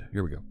Notepad.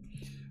 Here we go.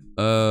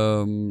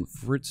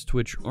 Fritz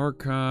Twitch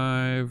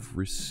archive,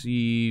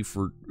 receive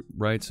for,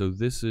 right? So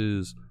this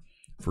is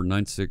for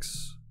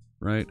 9.6,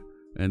 right?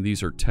 And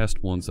these are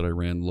test ones that I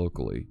ran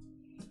locally.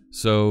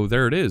 So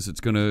there it is. It's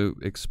going to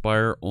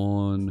expire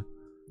on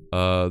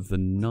the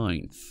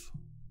 9th,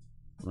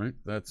 right?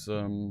 That's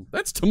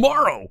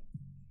tomorrow.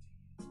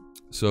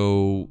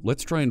 So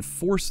let's try and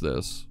force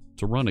this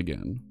to run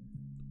again,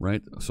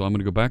 right? So I'm going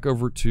to go back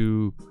over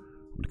to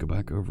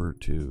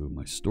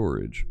my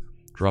storage,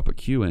 drop a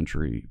queue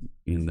entry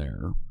in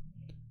there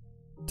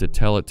to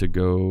tell it to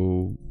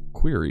go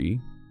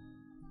query,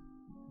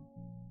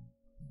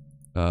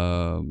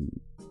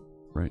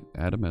 right?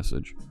 Add a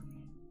message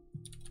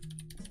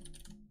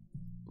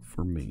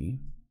for me,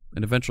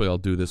 and eventually I'll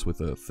do this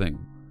with a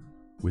thing,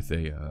 with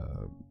a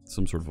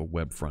some sort of a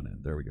web front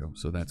end. There we go.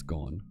 So that's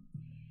gone.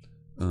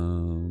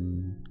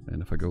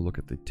 And if I go look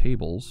at the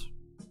tables,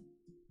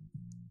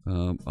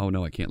 oh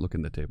no, I can't look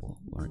in the table.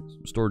 All right,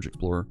 Storage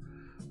Explorer,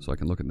 so I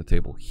can look in the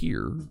table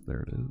here.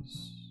 There it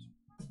is.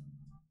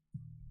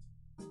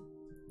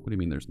 What do you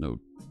mean there's no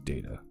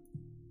data?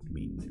 What do you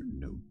mean there's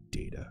no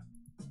data?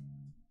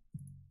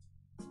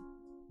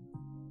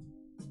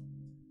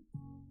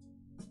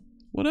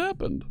 What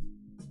happened?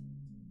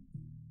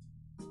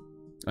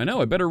 I know,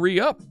 I better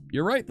re-up.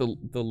 You're right, the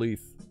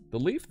leaf. The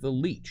leaf? The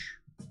leech.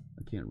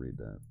 I can't read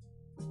that.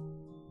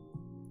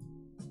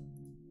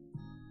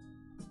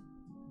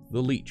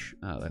 The leech.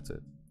 Ah, that's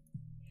it.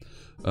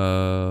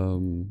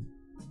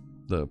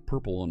 The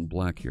purple on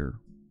black here.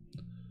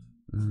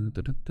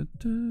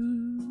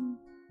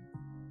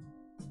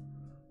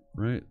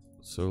 Right,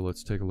 so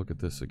let's take a look at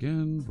this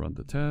again. Run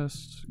the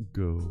test.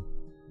 Go.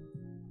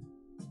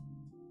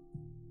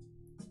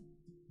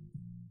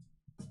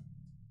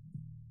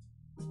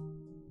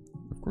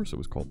 Of course it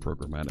was called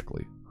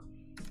programmatically.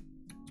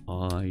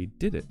 I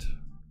did it.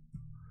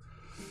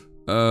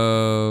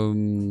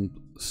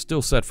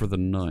 Still set for the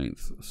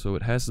 9th, so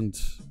it hasn't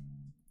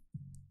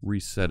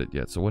reset it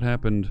yet. So what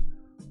happened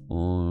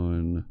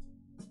on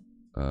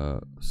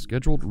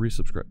scheduled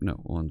resubscribe?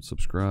 No, on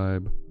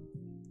subscribe.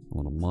 I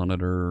want to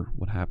monitor.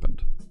 What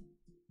happened?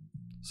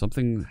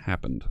 Something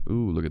happened.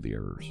 Ooh, look at the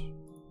errors.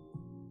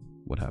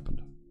 What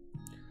happened?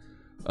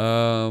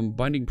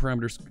 Binding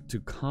parameters to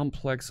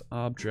complex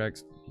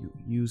objects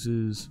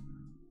uses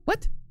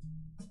what?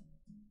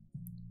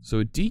 So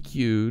it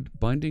dequeued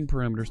binding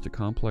parameters to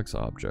complex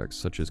objects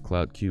such as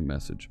cloud queue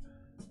message.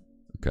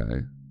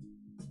 Okay.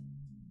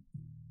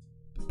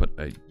 But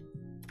I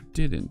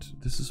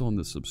didn't. This is on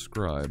the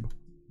subscribe.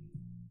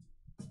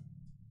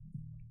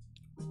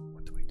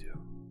 What do we do?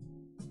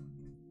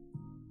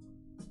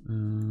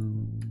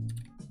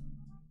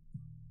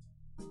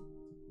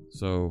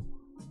 So,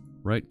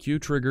 right, queue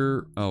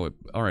trigger. Oh,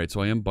 all right.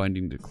 So I am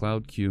binding to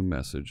cloud queue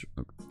message.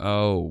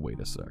 Oh, wait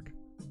a sec.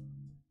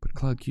 But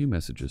cloud queue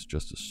message is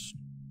just a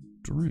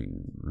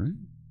string, right?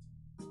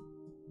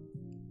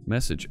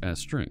 Message as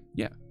string.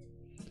 Yeah.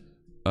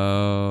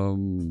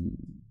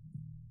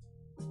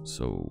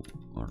 So,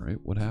 all right.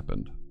 What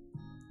happened?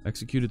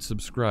 Executed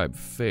subscribe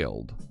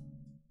failed.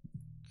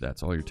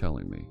 That's all you're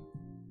telling me.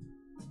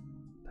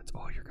 That's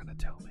all you're gonna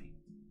tell me.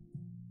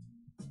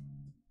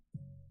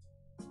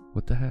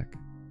 What the heck?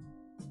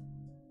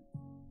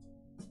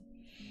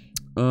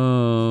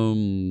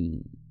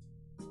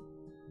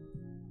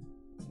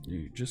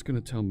 You're just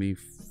gonna tell me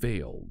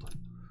failed.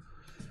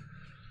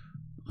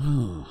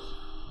 Huh.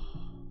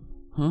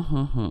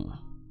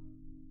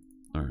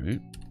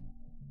 Alright.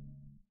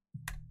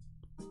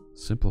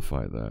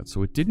 Simplify that.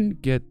 So it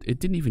didn't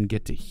even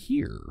get to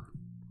here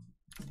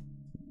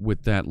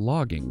with that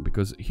logging,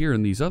 because here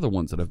in these other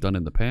ones that I've done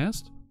in the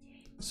past,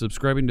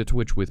 subscribing to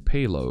Twitch with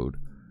payload,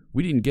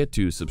 we didn't get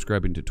to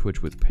subscribing to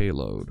Twitch with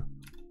payload,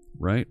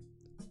 right?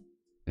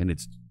 And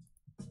it's,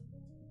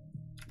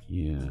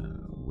 yeah,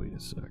 wait a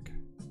sec.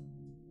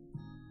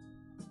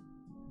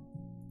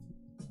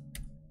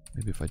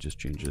 Maybe if I just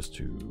change this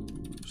to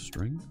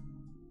string.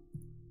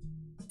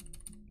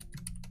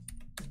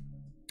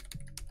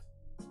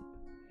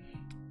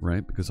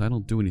 Right, because I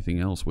don't do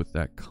anything else with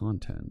that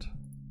content.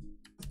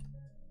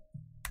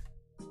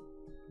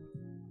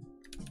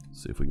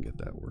 See if we can get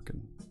that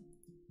working.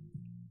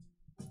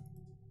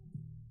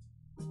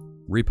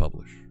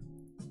 Republish.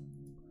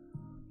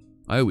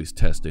 I always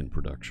test in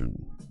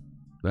production.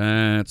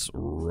 That's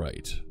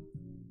right.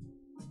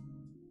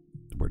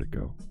 Where'd it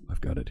go? I've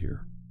got it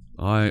here.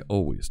 I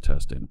always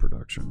test in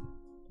production.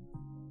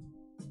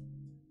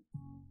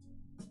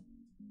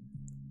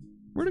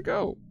 Where'd it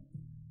go?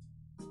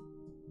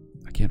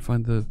 I can't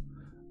find the...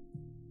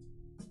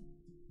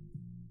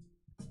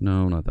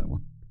 No, not that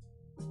one.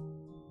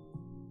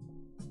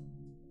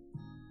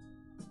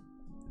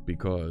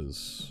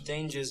 Because...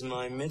 Danger's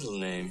my middle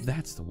name.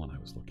 That's the one I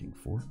was looking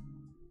for.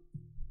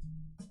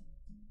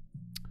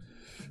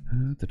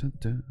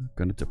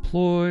 Gonna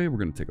deploy. We're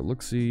gonna take a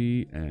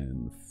look-see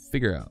and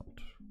figure out.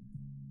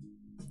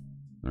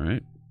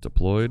 Alright.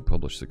 Deployed.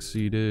 Publish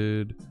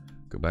succeeded.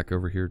 Go back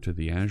over here to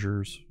the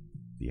Azures.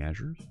 The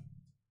Azures?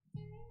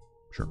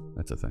 Sure,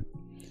 that's a thing.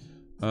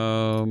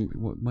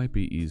 What might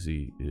be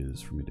easy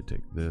is for me to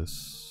take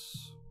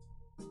this.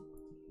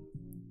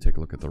 Take a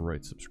look at the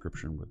right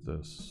subscription with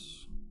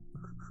this.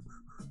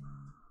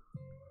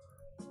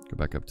 Go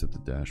back up to the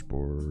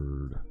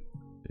dashboard.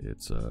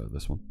 It's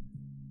this one.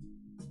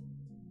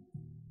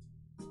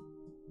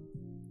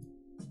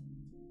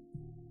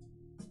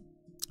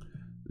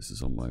 This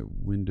is on my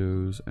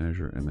Windows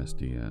Azure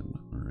MSDN.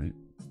 All right.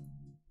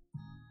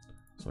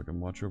 So I can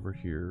watch over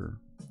here.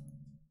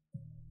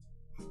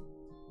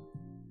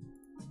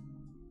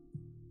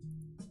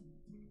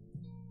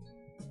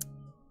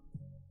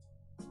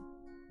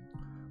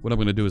 What I'm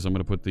going to do is I'm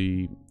going to put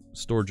the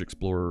Storage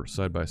Explorer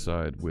side by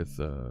side with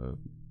the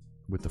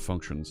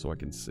functions so I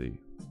can see.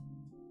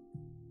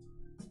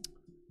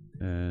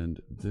 And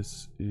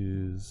this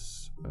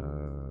is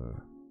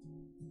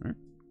right?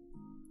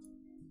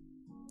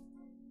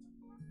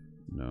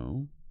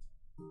 No.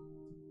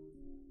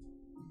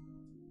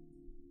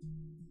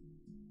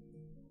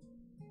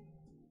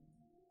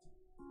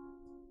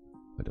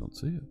 I don't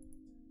see it.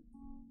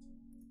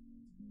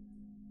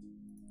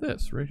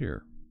 This right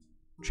here.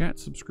 Chat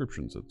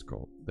subscriptions, it's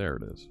called. There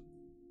it is.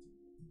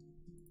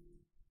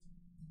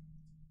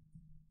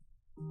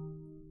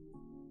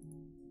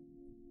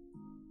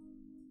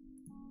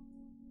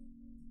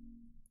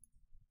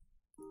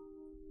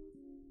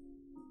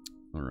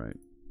 All right.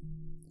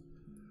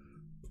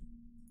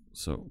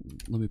 So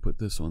let me put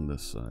this on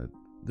this side.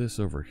 This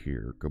over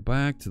here. Go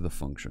back to the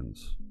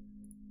functions.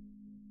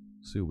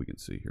 See what we can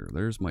see here.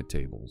 There's my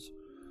tables.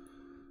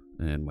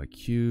 And my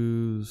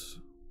queues.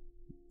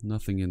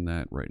 Nothing in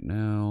that right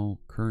now.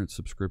 Current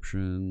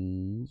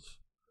subscriptions.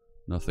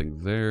 Nothing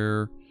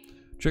there.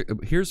 Check.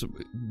 Here's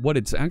what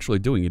it's actually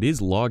doing. It is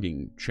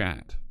logging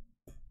chat,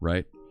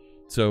 right?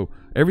 So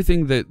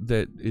everything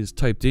that is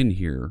typed in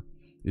here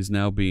is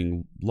now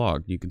being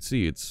logged. You can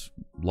see it's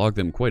logged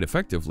them quite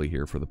effectively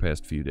here for the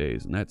past few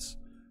days, and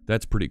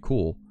that's pretty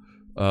cool.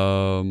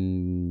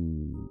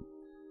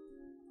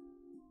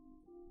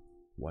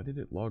 Why did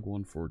it log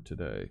one for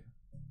today?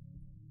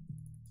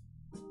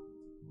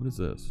 What is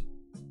this?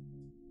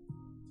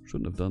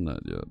 Shouldn't have done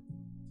that yet.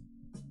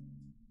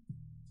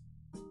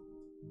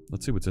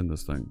 Let's see what's in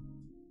this thing.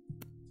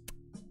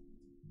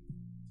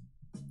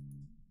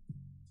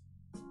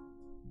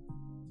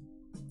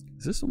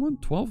 Is this the one?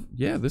 12?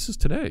 Yeah, this is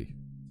today.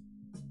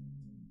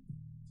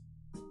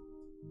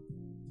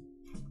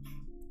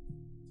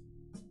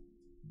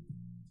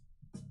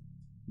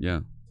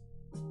 Yeah.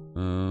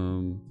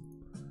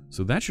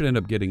 So that should end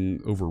up getting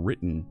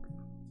overwritten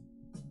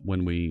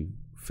when we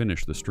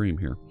finish the stream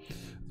here.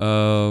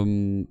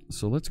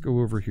 So let's go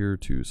over here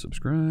to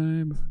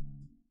subscribe,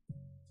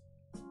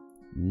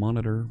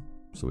 monitor,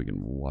 so we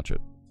can watch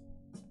it.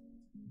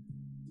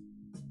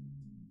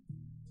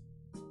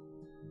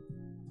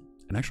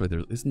 And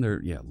actually, isn't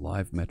there, yeah,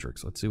 live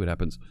metrics. Let's see what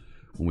happens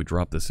when we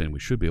drop this in. We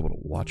should be able to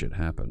watch it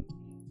happen.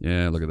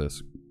 Yeah, look at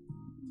this.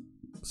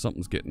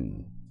 Something's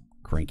getting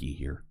cranky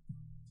here.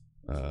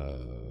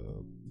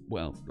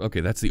 Well,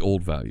 okay, that's the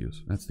old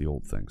values. That's the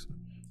old things.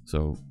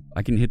 So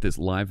I can hit this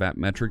live app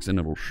metrics and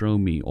it'll show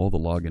me all the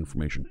log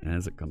information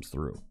as it comes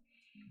through.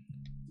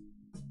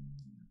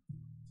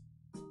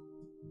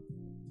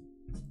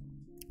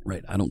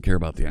 Right, I don't care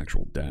about the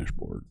actual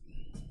dashboard.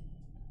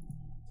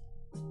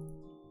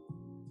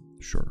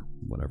 Sure,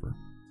 whatever.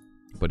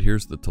 But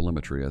here's the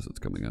telemetry as it's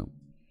coming out.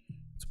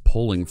 It's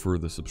polling for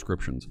the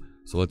subscriptions.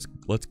 So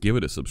let's give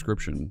it a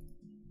subscription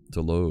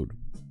to load.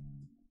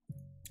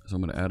 So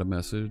I'm going to add a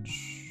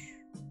message.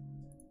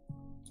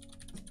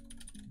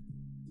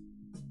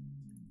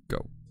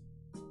 Go.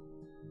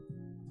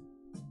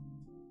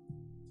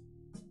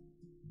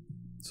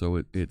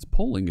 So it's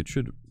polling. It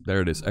should. There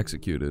it is.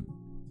 Executed.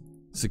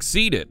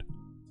 Succeeded.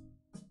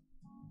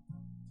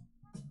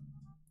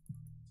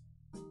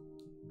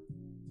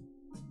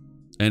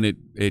 And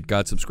it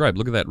got subscribed.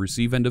 Look at that.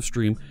 Receive end of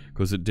stream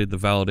because it did the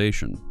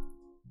validation.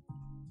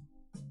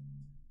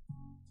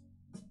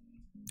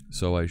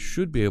 So I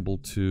should be able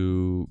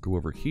to go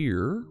over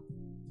here.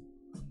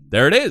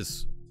 There it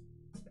is.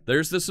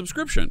 There's the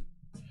subscription.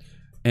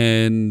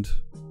 And,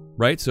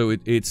 right, so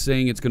it's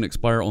saying it's going to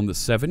expire on the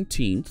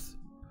 17th.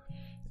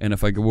 And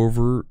if I go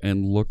over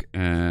and look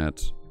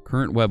at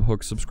current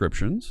webhook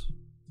subscriptions,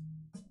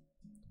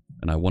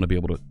 and I want to be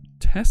able to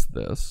test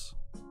this,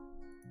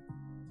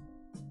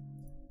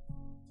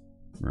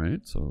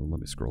 right, so let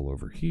me scroll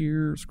over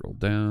here, scroll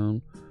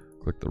down,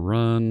 click the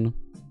run,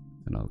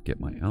 and I'll get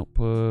my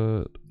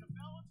output.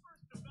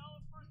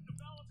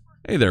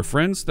 Hey there,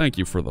 friends. Thank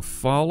you for the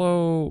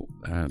follow.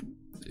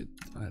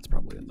 That's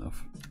probably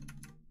enough.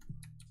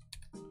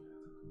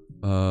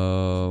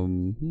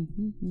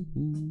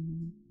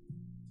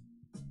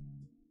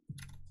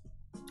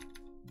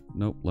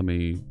 Nope, let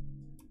me...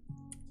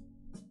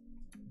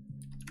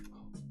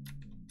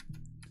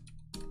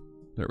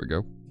 There we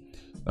go.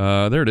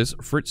 There it is.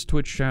 Fritz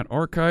Twitch chat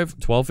archive,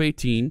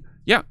 1218.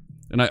 Yeah,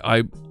 and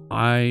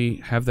I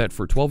have that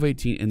for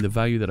 1218, and the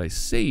value that I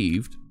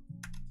saved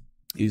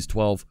is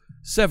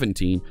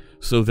 1217,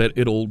 so that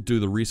it'll do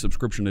the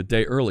resubscription a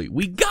day early.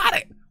 We got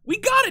it! We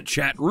got it,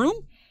 chat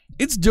room!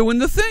 It's doing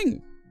the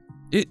thing.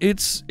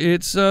 It's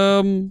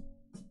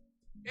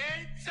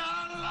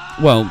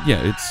well,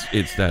 yeah,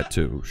 it's that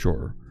too,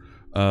 sure.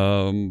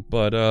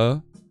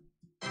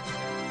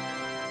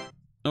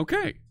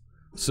 Okay.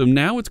 So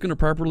now it's going to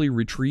properly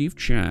retrieve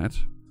chat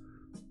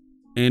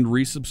and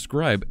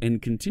resubscribe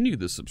and continue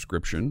the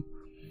subscription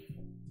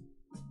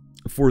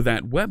for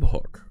that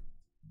webhook.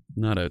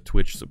 Not a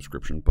Twitch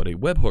subscription, but a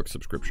webhook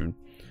subscription,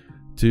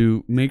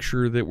 to make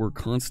sure that we're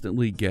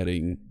constantly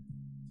getting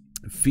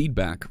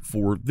feedback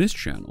for this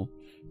channel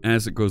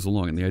as it goes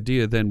along. And the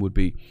idea then would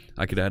be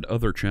I could add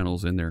other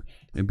channels in there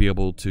and be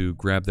able to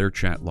grab their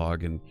chat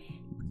log and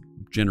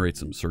generate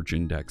some search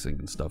indexing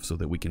and stuff so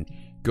that we can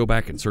go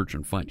back and search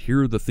and find,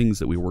 here are the things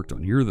that we worked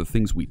on, here are the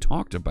things we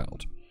talked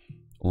about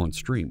on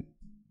stream.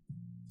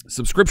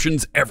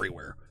 Subscriptions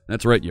everywhere.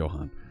 That's right,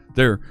 Johan.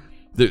 They're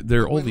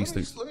all these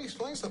things. Let me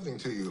explain something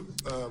to you.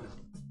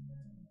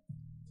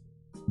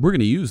 We're going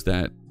to use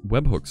that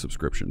webhook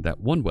subscription, that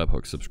one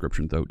webhook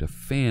subscription, though, to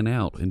fan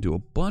out and do a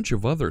bunch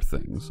of other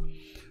things.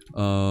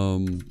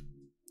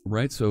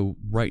 Right, so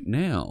right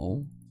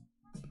now,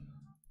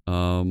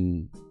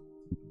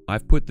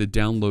 I've put the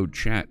download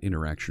chat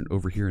interaction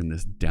over here in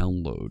this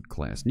download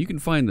class, and you can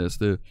find this.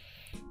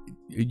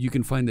 You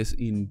can find this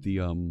in the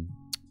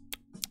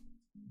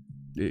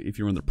if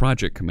you run the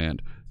project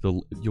command,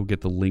 you'll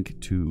get the link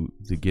to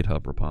the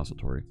GitHub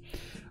repository.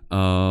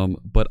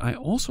 But I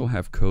also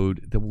have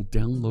code that will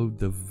download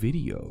the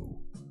video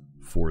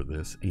for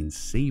this and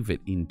save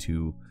it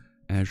into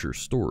Azure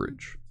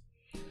storage.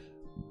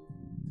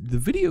 The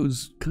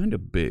video's kind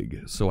of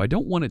big, so I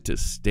don't want it to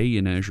stay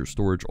in Azure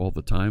storage all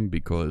the time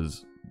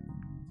because,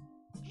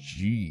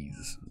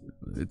 geez,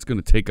 it's going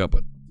to take up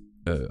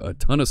a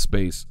ton of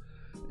space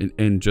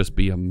and just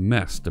be a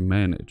mess to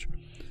manage.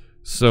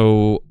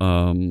 So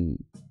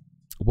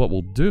what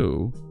we'll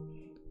do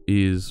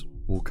is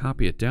we'll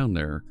copy it down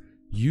there,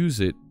 use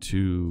it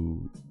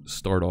to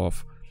start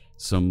off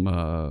some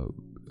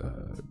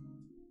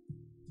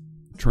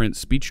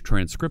speech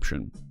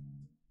transcription,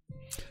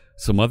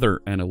 some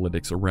other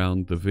analytics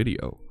around the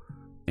video,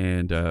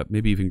 and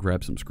maybe even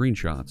grab some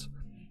screenshots,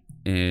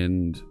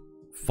 and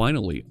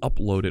finally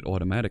upload it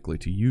automatically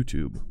to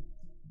YouTube.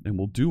 And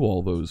we'll do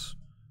all those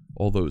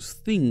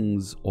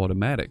things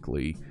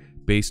automatically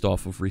based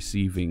off of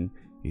receiving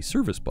a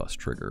service bus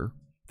trigger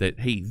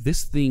that, hey,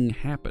 this thing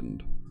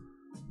happened.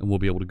 and we'll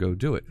be able to go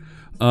do it.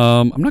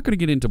 I'm not going to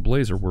get into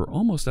Blazor. We're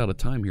almost out of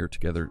time here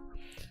together.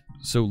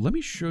 So let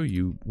me show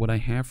you what I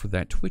have for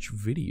that Twitch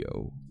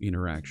video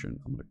interaction.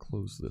 I'm going to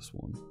close this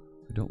one.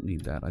 I don't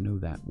need that. I know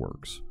that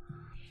works.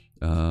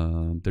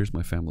 There's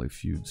my Family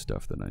Feud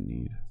stuff that I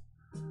need.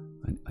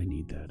 I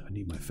need that. I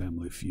need my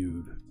Family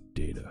Feud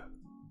data.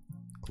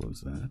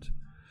 Close that.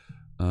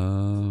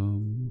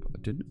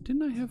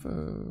 Didn't I have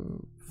a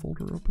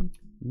folder open?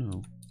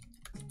 No.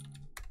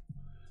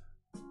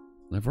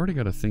 I've already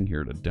got a thing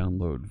here to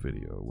download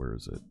video. Where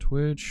is it?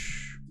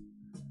 Twitch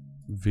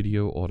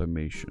video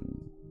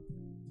automation.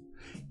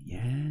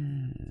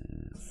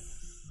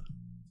 Yes.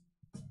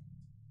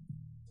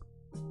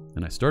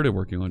 And I started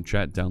working on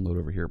chat download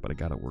over here, but I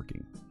got it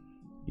working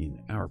in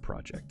our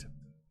project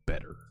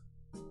better.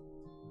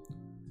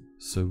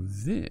 So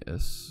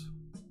this,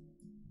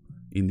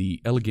 in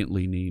the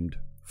elegantly named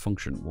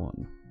function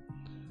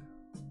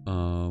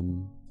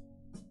 1,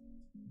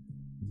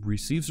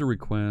 receives a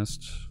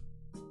request.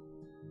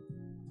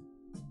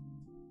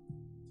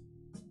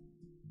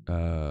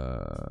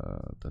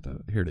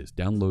 Here it is,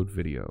 download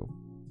video.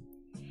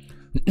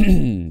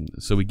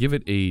 So we give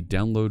it a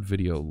download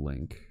video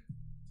link,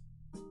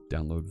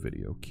 download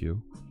video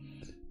queue,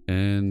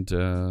 and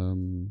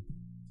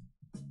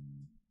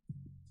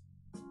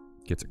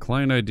gets a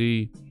client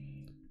ID,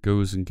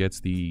 goes and gets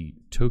the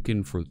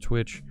token for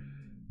Twitch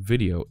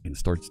video and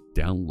starts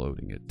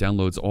downloading it.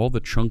 Downloads all the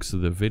chunks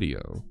of the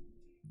video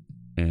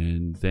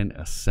and then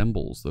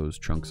assembles those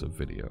chunks of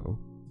video.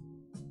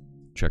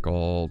 Check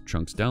all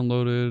chunks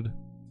downloaded,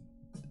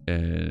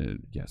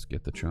 and yes,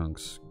 get the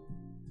chunks,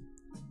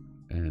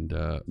 and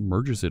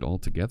merges it all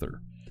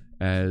together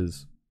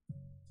as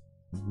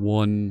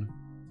one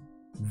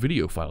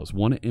video files,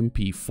 one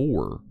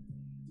MP4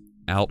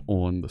 out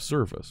on the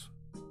service.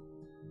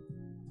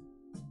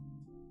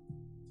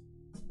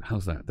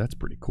 How's that? That's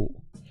pretty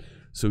cool.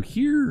 So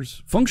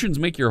here's functions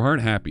make your heart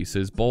happy,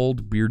 says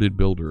Bald Bearded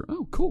Builder.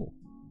 Oh, cool.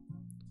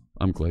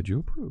 I'm glad you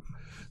approve.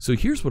 So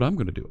here's what I'm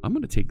going to do. I'm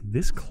going to take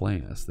this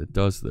class that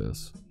does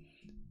this,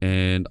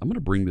 and I'm going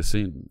to bring this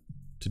in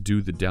to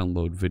do the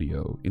download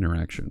video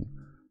interaction.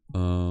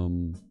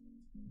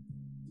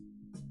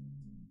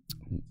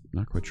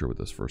 Not quite sure what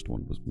this first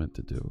one was meant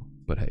to do,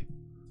 but hey,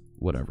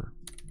 whatever.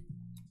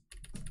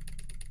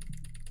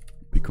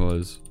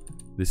 Because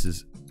this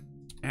is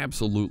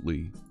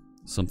absolutely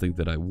something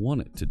that I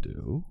want it to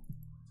do.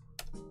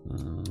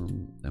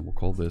 And we'll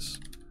call this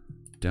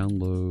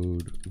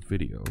download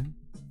video.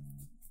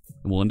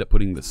 And we'll end up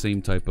putting the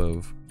same type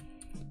of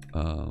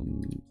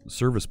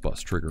service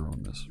bus trigger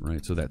on this,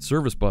 right? So that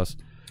service bus,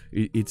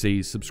 it's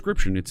a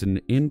subscription. It's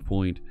an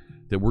endpoint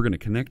that we're going to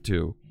connect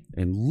to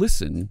and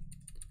listen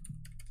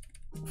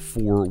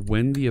for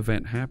when the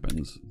event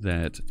happens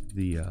that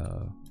the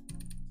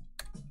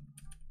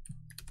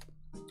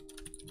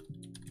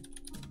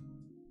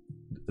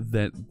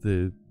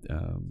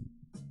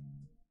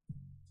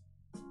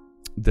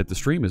that the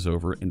stream is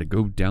over, and to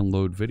go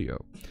download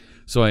video.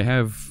 So I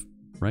have,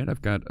 right,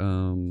 I've got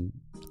a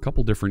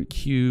couple different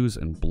queues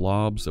and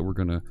blobs that we're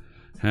gonna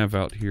have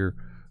out here.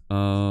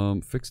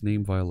 Fix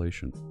name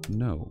violation.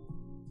 No,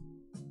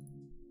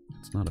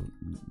 it's not a,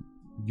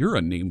 you're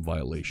a name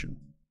violation.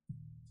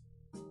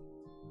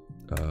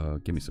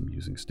 Give me some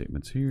using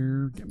statements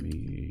here. Give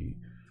me,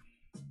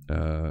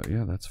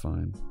 yeah, that's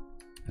fine.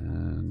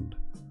 And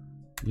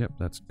yep,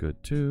 that's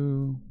good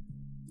too.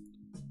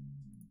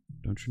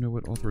 Don't you know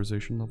what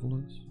authorization level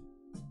is?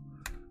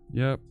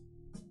 Yep.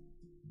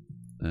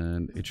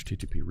 And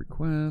HTTP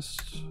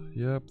request.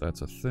 Yep,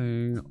 that's a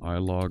thing.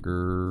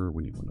 iLogger,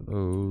 we need one of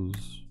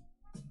those.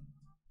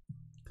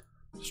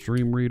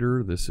 Stream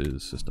reader, this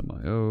is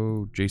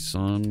system.io.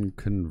 JSON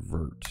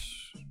convert.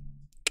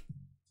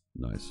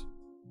 Nice.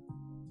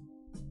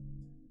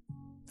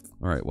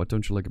 Alright, what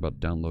don't you like about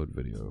download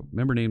video?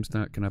 Member names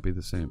cannot be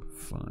the same.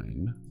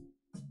 Fine.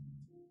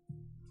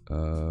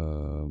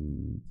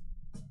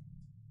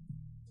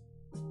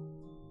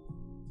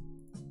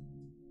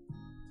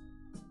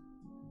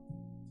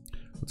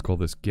 Let's call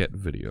this get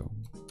video.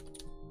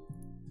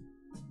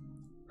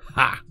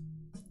 Ha!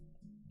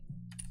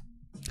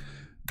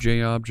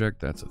 JObject,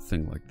 that's a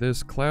thing like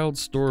this. Cloud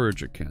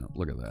storage account,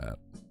 look at that.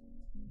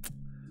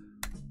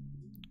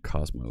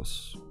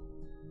 Cosmos.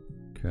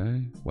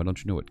 Okay, why don't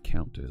you know what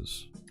count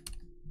is?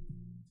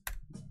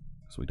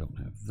 So we don't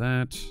have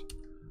that.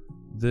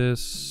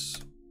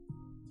 This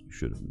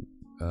should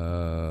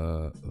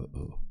have.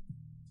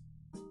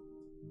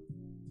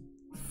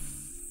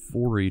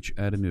 For each,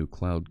 add a new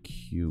cloud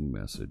queue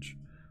message.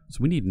 So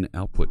we need an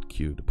output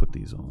queue to put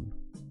these on.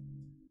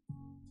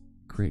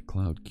 Create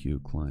cloud queue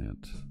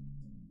client.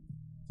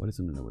 Why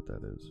doesn't it know what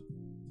that is?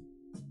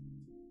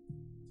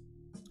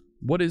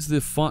 What is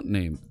the font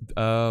name?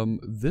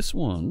 This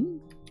one,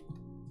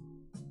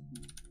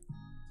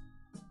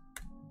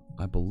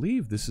 I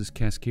believe this is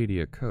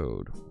Cascadia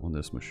code on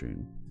this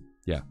machine.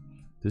 Yeah,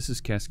 this is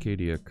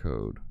Cascadia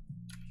code.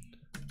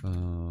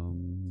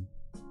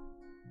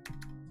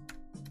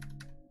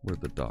 Where'd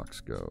the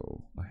docs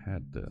go? I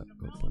had that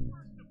open.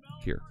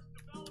 Here.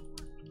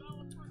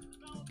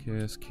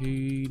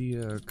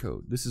 Cascadia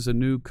code. This is a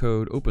new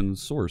code, open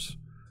source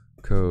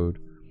code,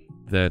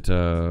 that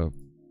the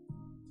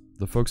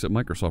folks at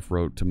Microsoft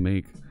wrote to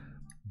make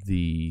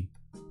the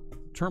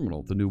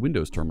terminal, the new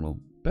Windows terminal,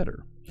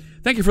 better.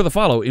 Thank you for the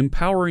follow,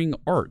 Empowering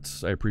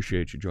Arts. I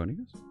appreciate you joining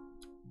us.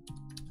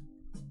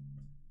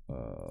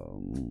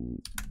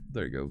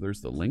 There you go.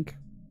 There's the link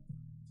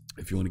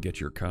if you want to get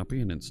your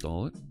copy and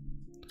install it.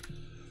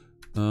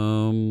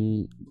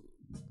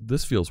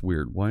 This feels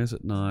weird. Why is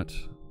it not?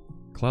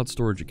 Cloud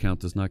storage account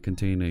does not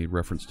contain a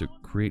reference to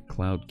create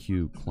cloud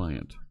queue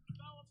client.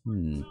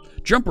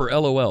 Jumper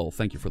LOL,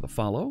 thank you for the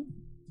follow.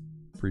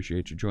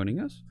 Appreciate you joining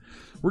us.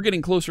 We're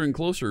getting closer and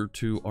closer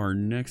to our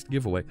next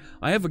giveaway.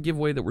 I have a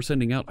giveaway that we're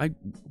sending out.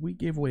 We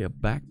gave away a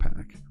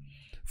backpack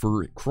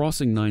for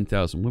crossing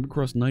 9,000. When we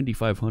cross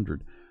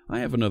 9,500, I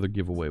have another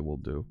giveaway we'll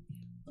do.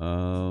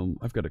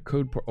 I've got a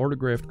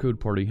autographed code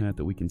party hat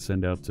that we can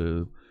send out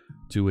to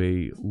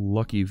a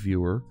lucky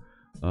viewer.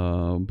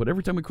 But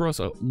every time we cross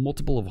a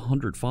multiple of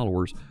 100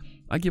 followers,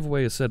 I give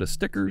away a set of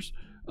stickers.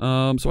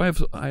 So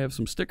I have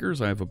some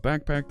stickers. I have a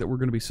backpack that we're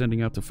going to be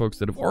sending out to folks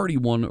that have already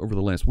won over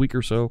the last week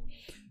or so.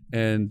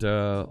 And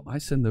I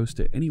send those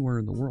to anywhere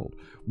in the world.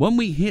 When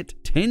we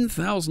hit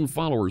 10,000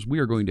 followers, we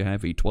are going to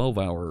have a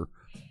 12-hour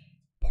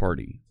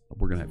party.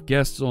 We're going to have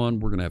guests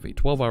on. We're going to have a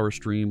 12-hour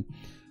stream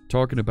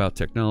talking about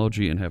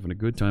technology and having a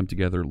good time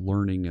together,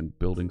 learning and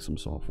building some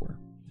software.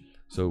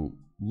 So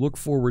look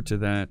forward to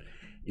that.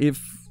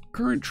 If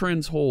current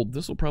trends hold,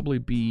 this will probably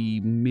be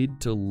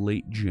mid to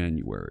late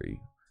January,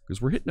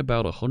 because we're hitting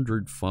about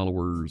 100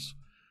 followers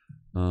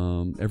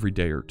every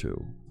day or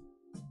two.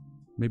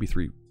 Maybe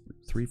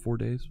 3-4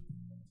 days.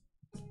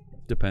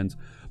 Depends.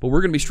 But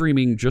we're going to be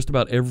streaming just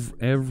about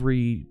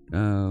every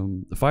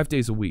 5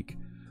 days a week,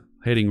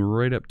 heading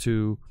right up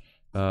to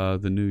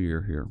the new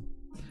year here.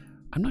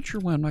 I'm not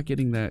sure why I'm not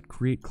getting that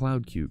Create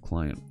Cloud Queue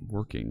client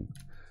working.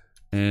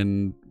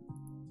 And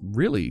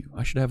really,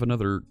 I should have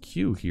another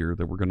queue here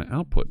that we're going to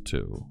output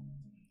to.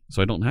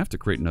 So I don't have to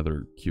create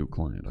another queue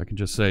client. I can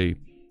just say,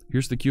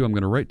 here's the queue I'm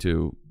going to write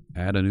to,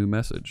 add a new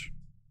message.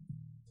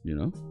 You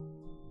know?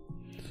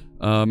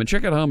 And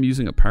check out how I'm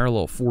using a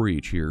parallel for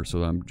each here.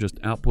 So I'm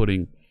just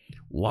outputting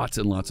lots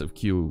and lots of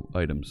queue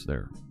items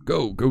there.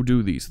 Go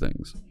do these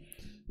things.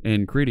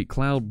 And create a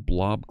cloud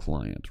blob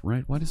client,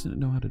 right? Why doesn't it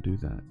know how to do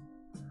that?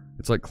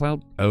 It's like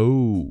cloud...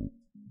 Oh.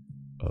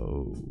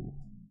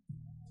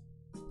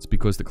 It's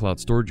because the cloud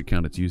storage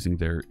account it's using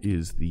there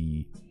is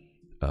the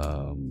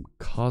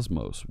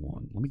Cosmos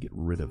one. Let me get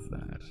rid of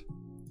that.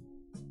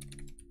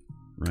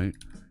 Right?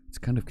 It's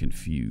kind of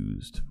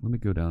confused. Let me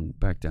go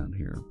back down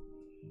here.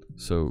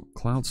 So,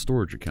 cloud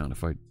storage account,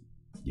 if I...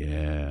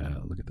 Yeah,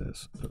 look at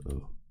this.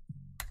 Uh-oh.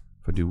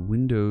 If I do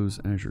Windows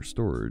Azure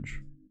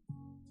Storage,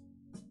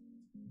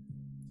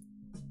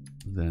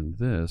 then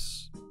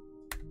this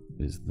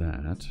is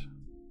that.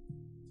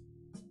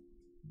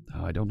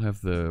 Oh, I don't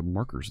have the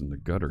markers in the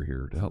gutter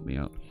here to help me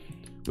out.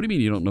 What do you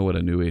mean you don't know what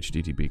a new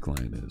HTTP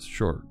client is?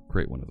 Sure,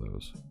 create one of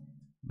those.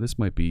 This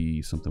might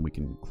be something we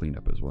can clean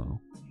up as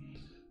well.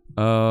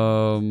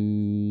 We're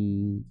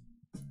going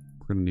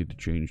to need to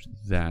change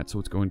that so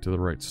it's going to the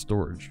right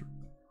storage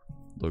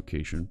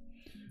location,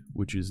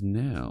 which is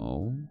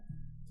now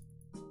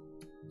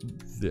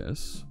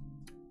this.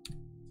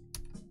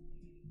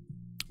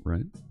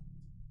 Right?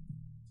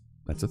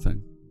 That's a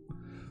thing.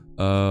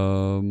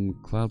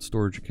 Cloud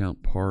storage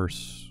account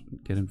parse,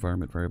 get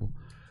environment variable.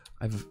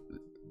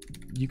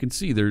 You can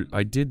see there,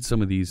 I did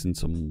some of these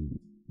in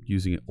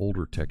using an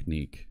older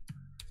technique.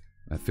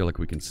 I feel like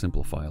we can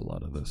simplify a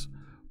lot of this.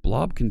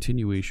 Blob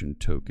continuation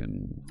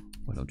token.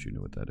 Why don't you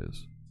know what that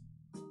is?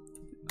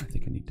 I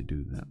think I need to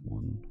do that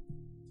one.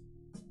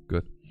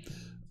 Good.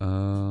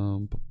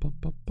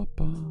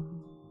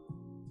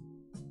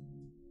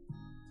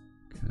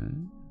 Okay.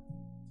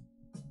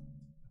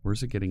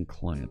 Where's it getting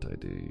client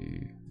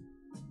ID?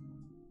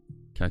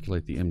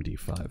 Calculate the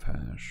MD5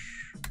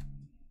 hash.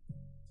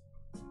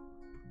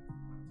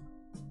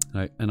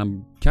 Alright, and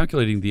I'm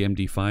calculating the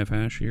MD5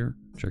 hash here.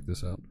 Check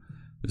this out.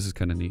 This is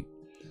kind of neat.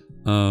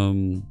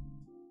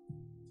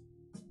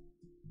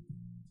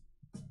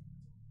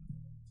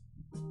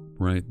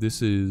 Right,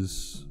 this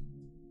is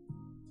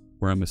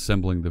where I'm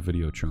assembling the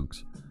video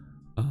chunks.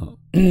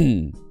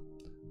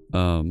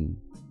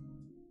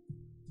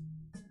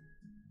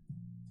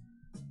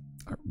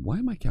 Why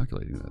am I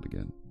calculating that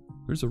again?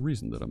 There's a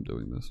reason that I'm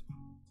doing this.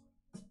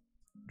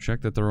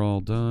 Check that they're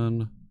all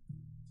done.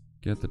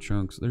 Get the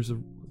chunks.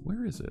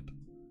 Where is it?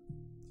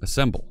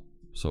 Assemble.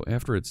 So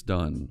after it's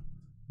done,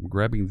 I'm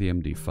grabbing the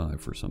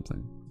MD5 for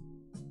something.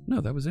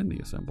 No, that was in the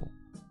assemble.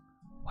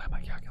 Why am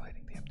I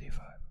calculating the MD5?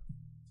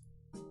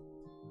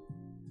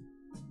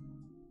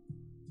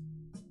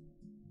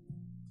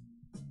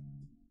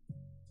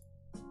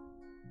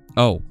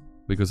 Oh,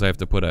 because I have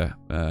to put a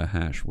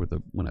hash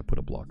when I put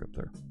a block up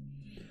there.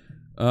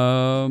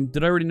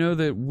 Did I already know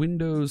that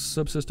Windows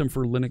subsystem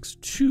for Linux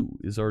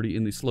 2 is already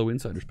in the Slow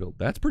Insiders build?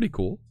 That's pretty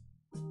cool.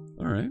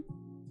 All right.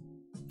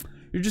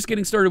 You're just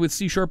getting started with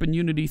C# and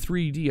Unity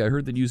 3D. I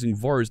heard that using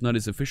var is not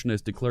as efficient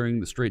as declaring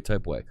the straight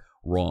type way.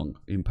 Wrong.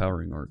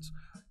 Empowering Arts.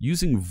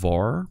 Using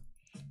var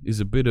is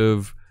a bit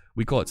of,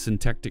 we call it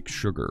syntactic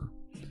sugar.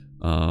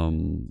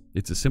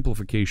 It's a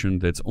simplification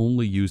that's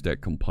only used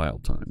at compile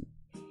time.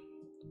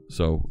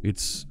 So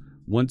it's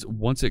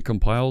once it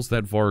compiles,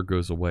 that var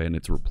goes away and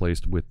it's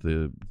replaced with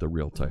the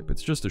real type.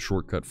 It's just a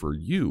shortcut for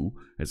you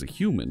as a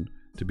human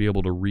to be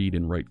able to read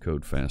and write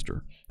code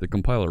faster. The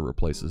compiler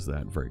replaces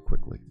that very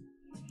quickly.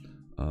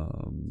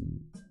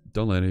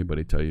 Don't let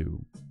anybody tell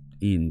you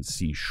in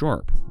C#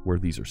 where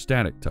these are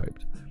static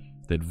typed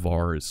that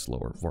var is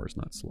slower. var is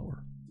not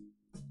slower.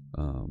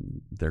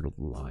 They're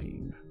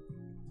lying.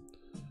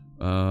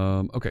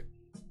 Okay,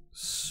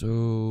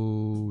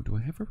 so do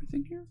I have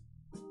everything here?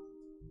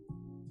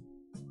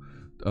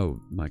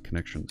 Oh, my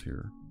connections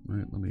here. All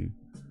right, let me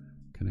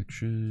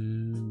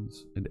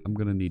connections, and I'm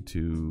gonna need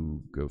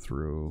to go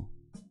through,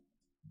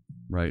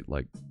 right,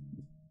 like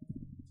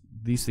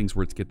these things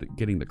where it's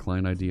getting the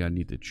client ID. I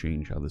need to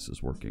change how this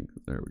is working.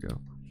 There we go.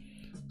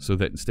 So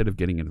that instead of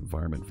getting an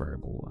environment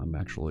variable, I'm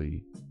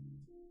actually,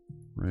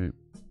 right?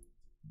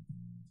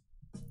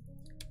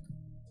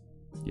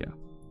 Yeah.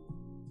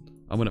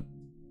 I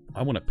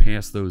want to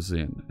pass those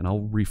in, and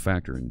I'll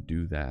refactor and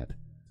do that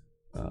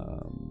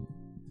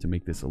to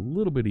make this a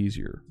little bit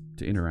easier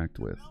to interact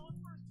with.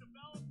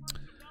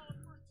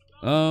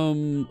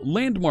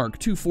 Landmark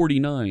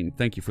 249,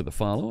 thank you for the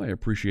follow. I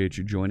appreciate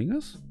you joining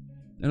us,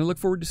 and I look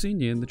forward to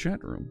seeing you in the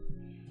chat room.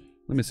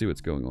 Let me see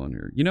what's going on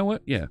here. You know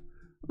what? Yeah,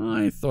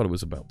 I thought it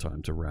was about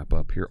time to wrap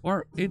up here.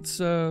 It's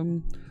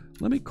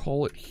let me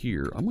call it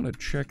here. I'm gonna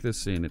check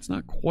this in. It's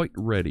not quite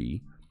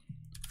ready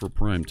for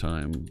prime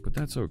time, but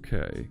that's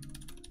okay.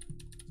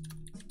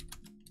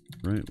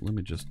 Right, let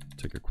me just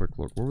take a quick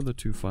look. What were the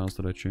 2 files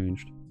that I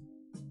changed?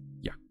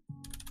 Yeah.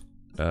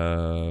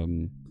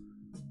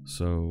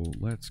 So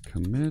let's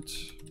commit.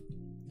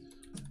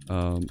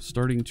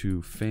 Starting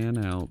to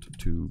fan out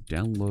to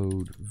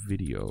download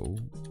video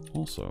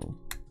also.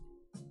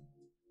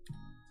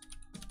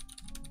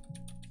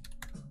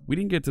 We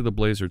didn't get to the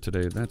Blazor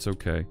today. That's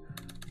okay.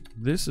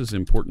 This is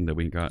important that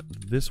we got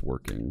this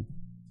working.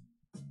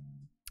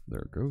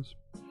 There it goes.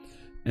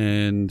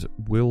 And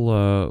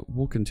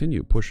we'll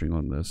continue pushing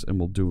on this, and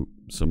we'll do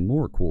some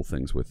more cool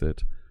things with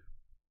it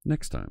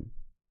next time.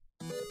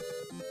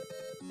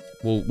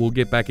 We'll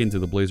get back into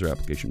the Blazor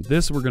application.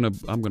 This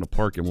I'm gonna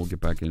park, and we'll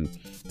get back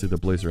into the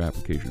Blazor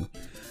application.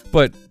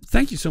 But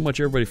thank you so much,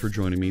 everybody, for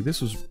joining me.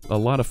 This was a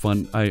lot of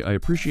fun. I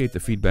appreciate the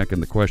feedback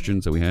and the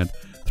questions that we had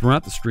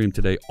throughout the stream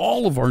today.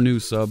 All of our new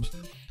subs,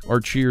 our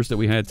cheers that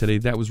we had today,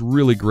 that was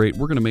really great.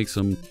 We're gonna make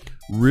some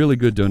really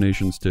good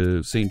donations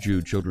to St.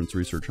 Jude Children's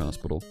Research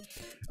Hospital.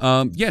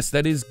 Yes,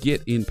 that is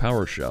Git in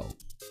PowerShell.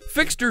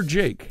 Fixter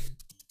Jake.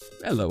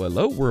 Hello,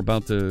 hello. We're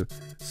about to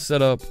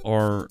set up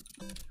our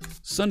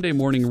Sunday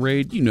morning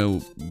raid. You know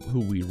who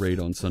we raid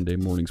on Sunday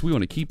mornings. We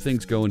want to keep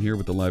things going here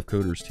with the Live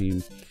Coders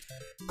team.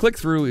 Click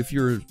through if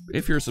you're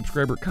a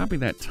subscriber. Copy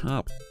that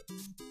top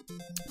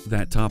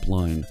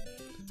line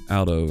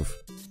out of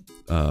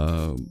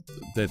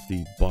that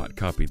the bot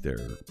copied there.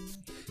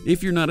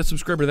 If you're not a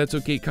subscriber, that's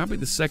okay. Copy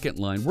the second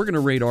line. We're going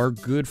to raid our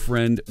good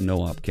friend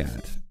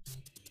NoopCat.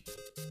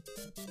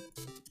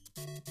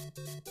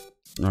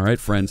 All right,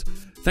 friends.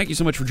 Thank you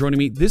so much for joining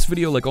me. This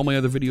video, like all my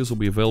other videos, will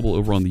be available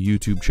over on the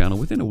YouTube channel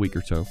within a week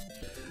or so.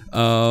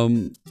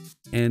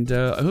 And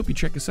I hope you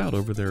check us out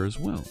over there as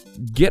well.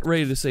 Get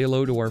ready to say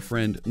hello to our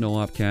friend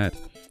NoopCat.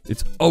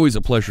 It's always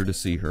a pleasure to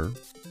see her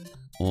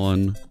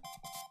on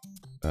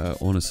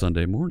a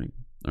Sunday morning.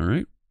 All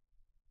right?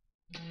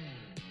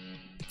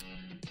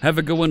 Have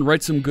a good one.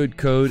 Write some good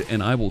code,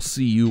 and I will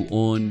see you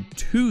on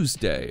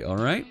Tuesday. All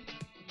right?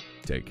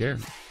 Take care.